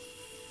you had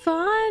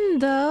fun,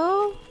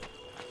 though.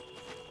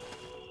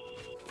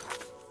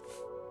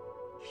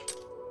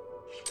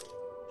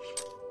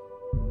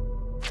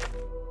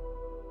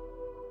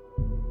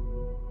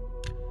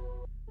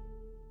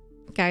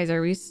 Guys,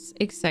 are we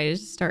excited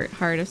to start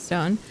Heart of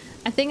Stone?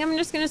 I think I'm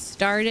just gonna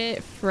start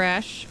it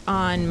fresh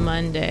on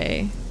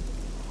Monday.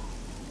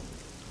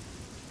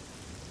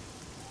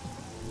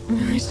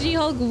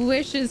 She-Hulk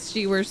wishes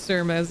she were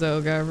Sir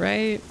Mazoga,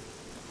 right?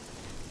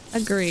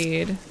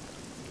 Agreed.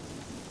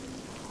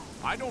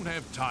 I don't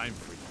have time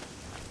for you.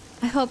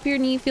 I hope your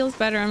knee feels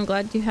better. I'm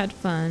glad you had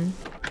fun.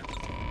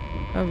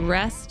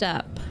 Rest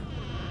up.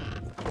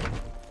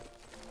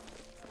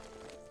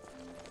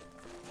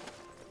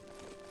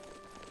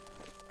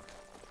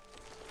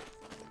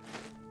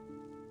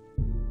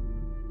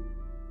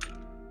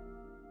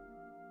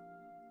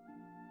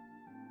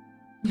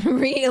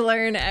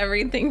 Relearn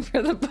everything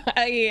for the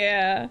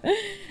yeah.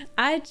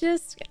 I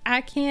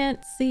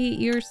can't see.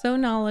 You're so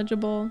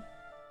knowledgeable.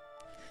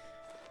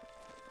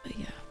 But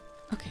yeah.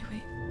 Okay,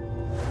 wait.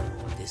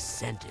 This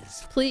scent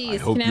is.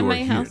 Please, I hope can I have you are my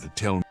here house? to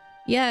tell me.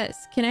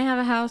 Yes. Can I have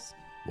a house?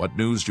 What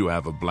news do you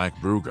have of Black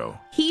Brugo?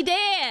 He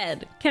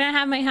did. Can I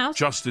have my house?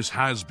 Justice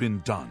has been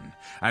done,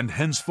 and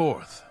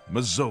henceforth,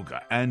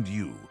 Mazoga and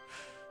you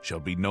shall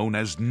be known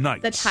as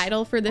knights. The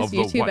title for this of the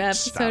YouTube White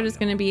episode Stallion. is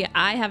going to be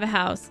I Have a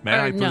House. May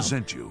or I no.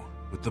 present you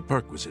with the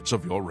perquisites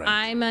of your rank?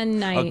 I'm a A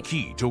knight.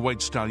 key to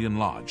White Stallion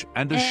Lodge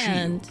and a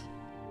And shield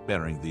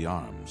bearing the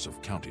arms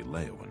of County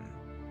Leowin.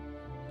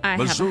 I have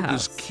a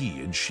Mazoga's house.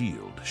 key and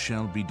shield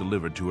shall be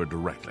delivered to her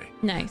directly.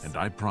 Nice. And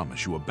I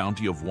promise you a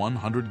bounty of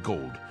 100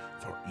 gold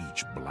for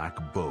each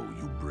black bow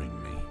you bring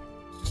me.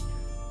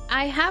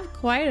 I have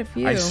quite a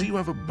few. I see you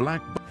have a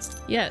black bow.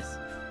 Yes.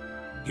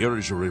 Here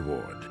is your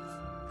reward.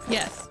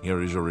 Yes.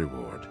 Here is your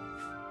reward.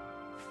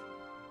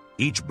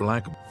 Each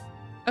black...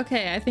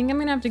 Okay, I think I'm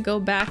going to have to go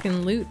back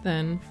and loot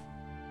then.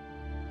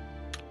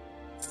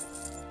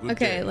 Good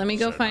Okay, day, let me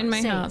go Sir find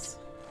my Knight. house.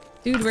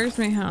 Dude, where's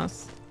my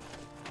house?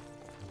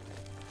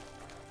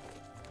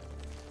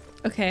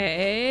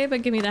 Okay,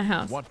 but give me the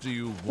house. What do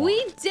you want?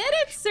 We did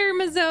it, Sir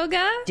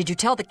Mazoga! Did you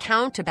tell the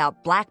Count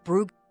about Black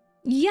Brug?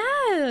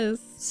 Yes!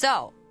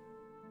 So,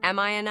 am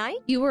I a knight?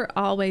 You were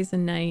always a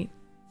knight.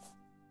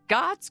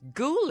 God's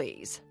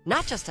ghoulies.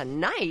 Not just a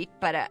knight,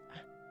 but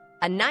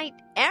a knight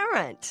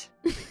errant.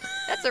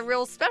 That's a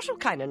real special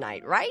kind of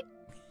knight, right?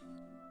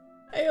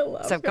 I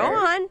love So go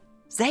on.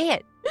 Say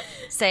it.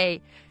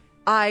 Say,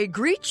 I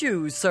greet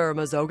you, Sir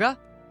Mazoga.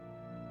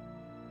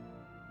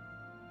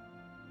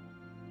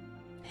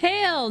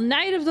 Hail,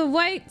 Knight of the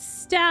White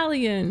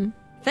Stallion!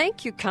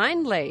 Thank you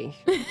kindly,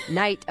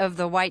 Knight of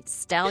the White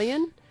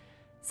Stallion.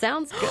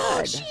 Sounds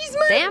good. She's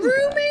my Damn good.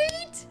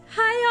 roommate!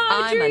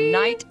 Hi, I'm Audrey! a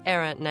knight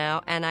errant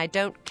now, and I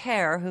don't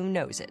care who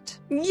knows it.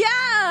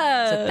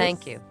 Yes! So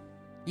thank you.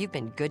 You've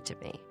been good to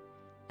me,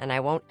 and I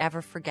won't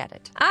ever forget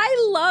it.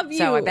 I love you!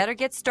 So I better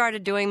get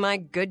started doing my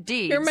good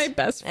deeds. You're my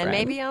best friend. And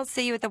maybe I'll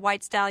see you at the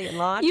White Stallion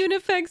Lodge.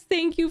 Unifex,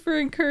 thank you for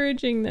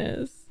encouraging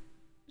this.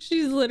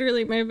 She's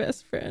literally my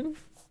best friend.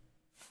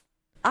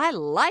 I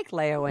like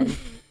Leowin.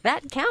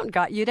 That Count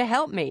got you to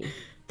help me.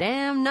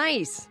 Damn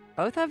nice.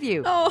 Both of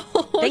you. Oh,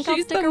 Think I'll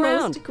she's stick the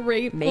around. most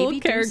grateful Maybe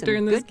character do some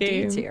in this good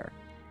deeds game. Here.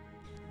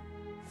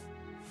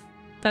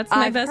 That's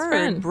my I've best heard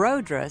friend.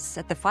 Brodrus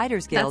at the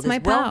Fighters Guild That's my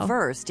is well pal.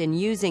 versed in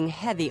using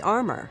heavy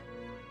armor,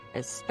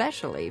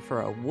 especially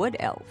for a wood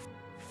elf.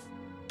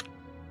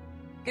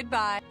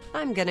 Goodbye.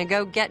 I'm gonna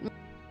go get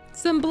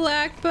Some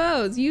black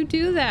bows. You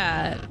do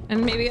that.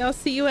 And maybe I'll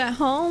see you at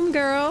home,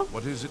 girl.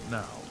 What is it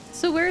now?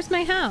 So where's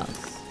my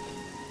house?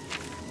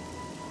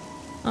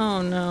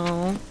 Oh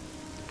no.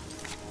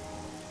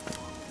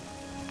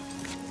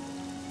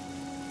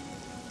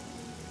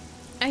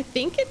 I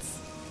think it's...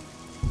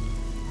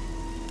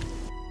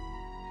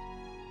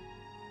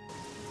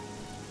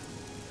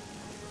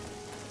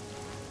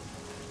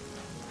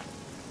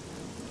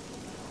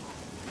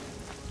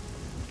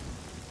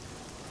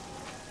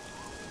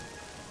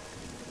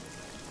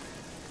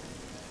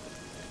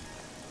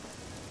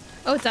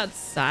 Oh, it's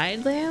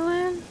outside,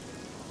 Leolin?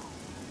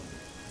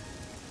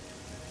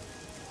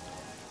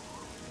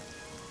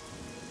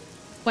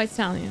 White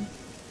Stallion.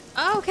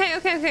 Oh, okay,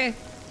 okay, okay.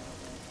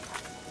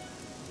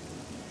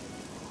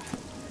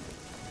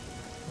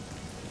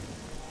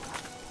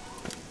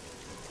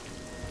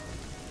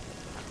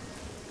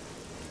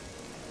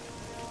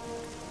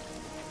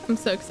 I'm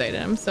so excited.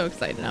 I'm so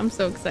excited. I'm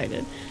so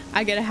excited.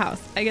 I get a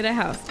house. I get a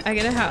house. I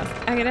get a house.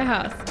 I get a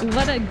house.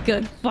 What a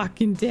good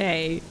fucking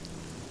day.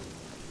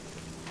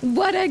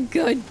 What a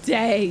good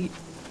day.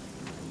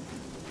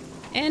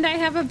 And I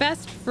have a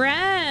best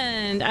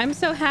friend. I'm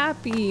so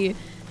happy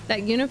that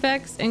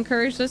Unifex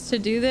encouraged us to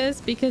do this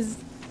because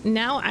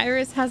now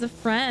Iris has a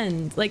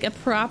friend, like a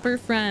proper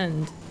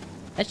friend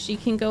that she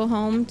can go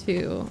home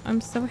to.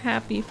 I'm so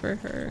happy for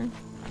her.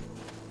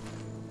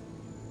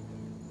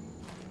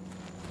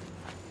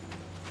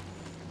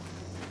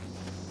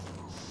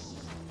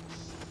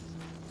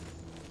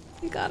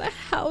 We got a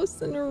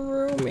house and a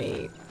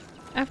roommate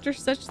after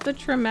such the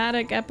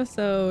traumatic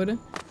episode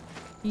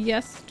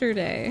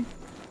yesterday.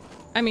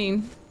 I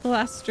mean, the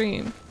last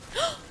stream.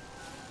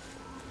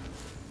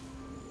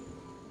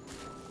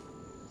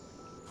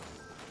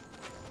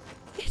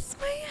 It's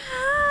my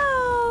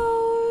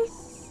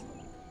house.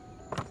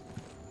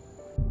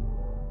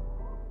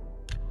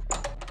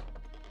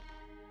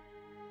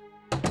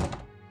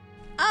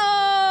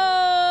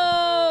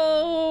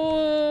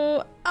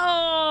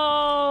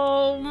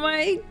 Oh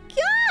my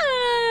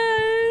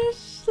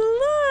gosh,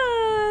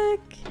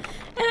 look.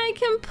 And I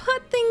can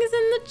put things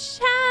in the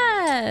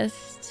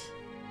chest.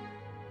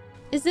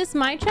 Is this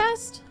my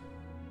chest?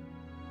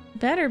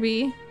 Better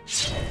be.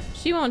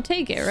 She won't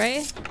take it,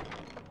 right?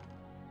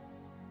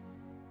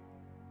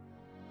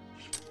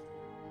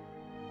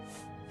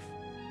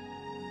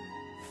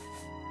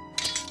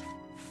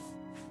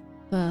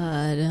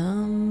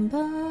 Ba-dum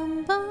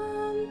bum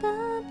bum ba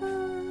ba.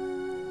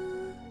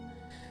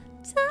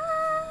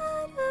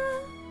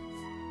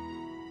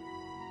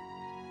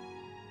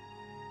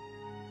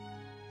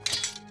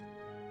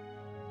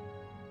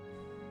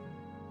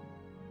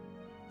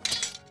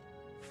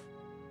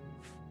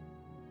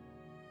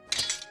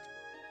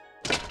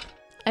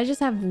 I just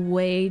have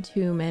way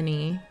too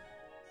many.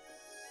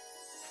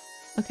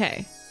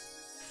 Okay.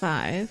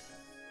 5.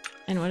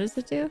 And what does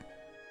it do?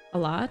 A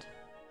lot?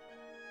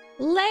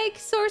 Lake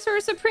Sorcerer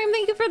Supreme,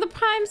 thank you for the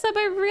Prime sub.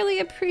 I really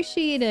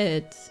appreciate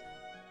it.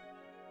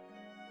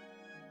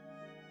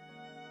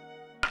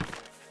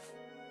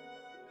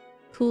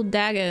 Cool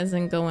Dagger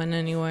isn't going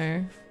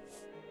anywhere.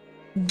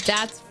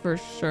 That's for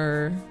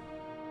sure.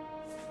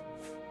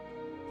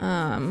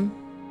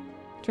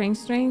 Drain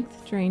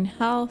strength, drain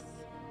health.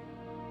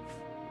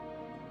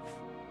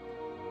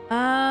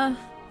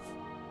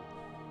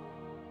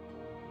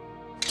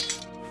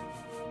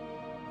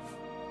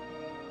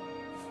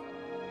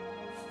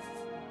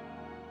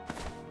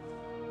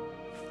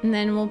 And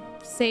then we'll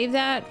save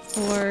that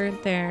for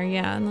there.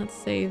 Yeah, and let's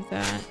save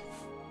that.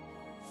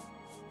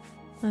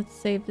 Let's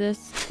save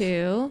this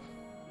too.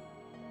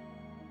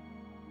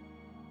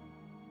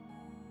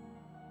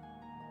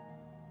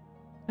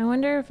 I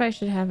wonder if I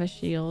should have a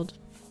shield.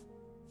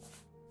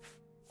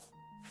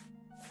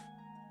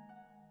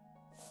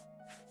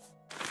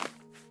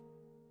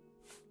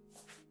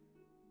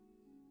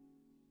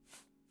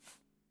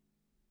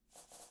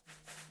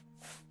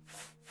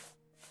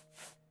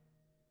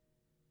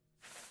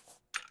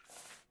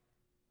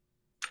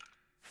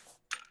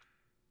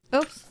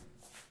 Oops.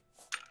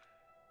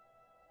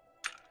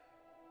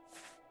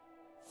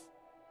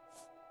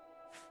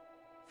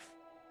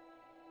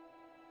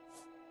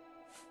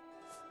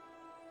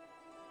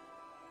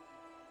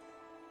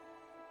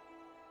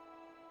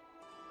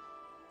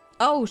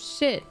 Oh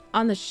shit,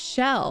 on the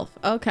shelf.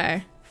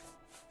 Okay.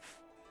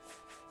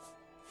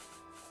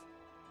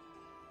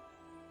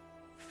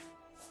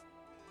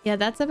 Yeah,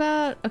 that's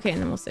about... Okay,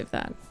 and then we'll save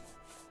that.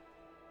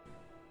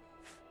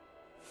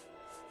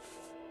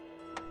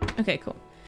 Okay, cool.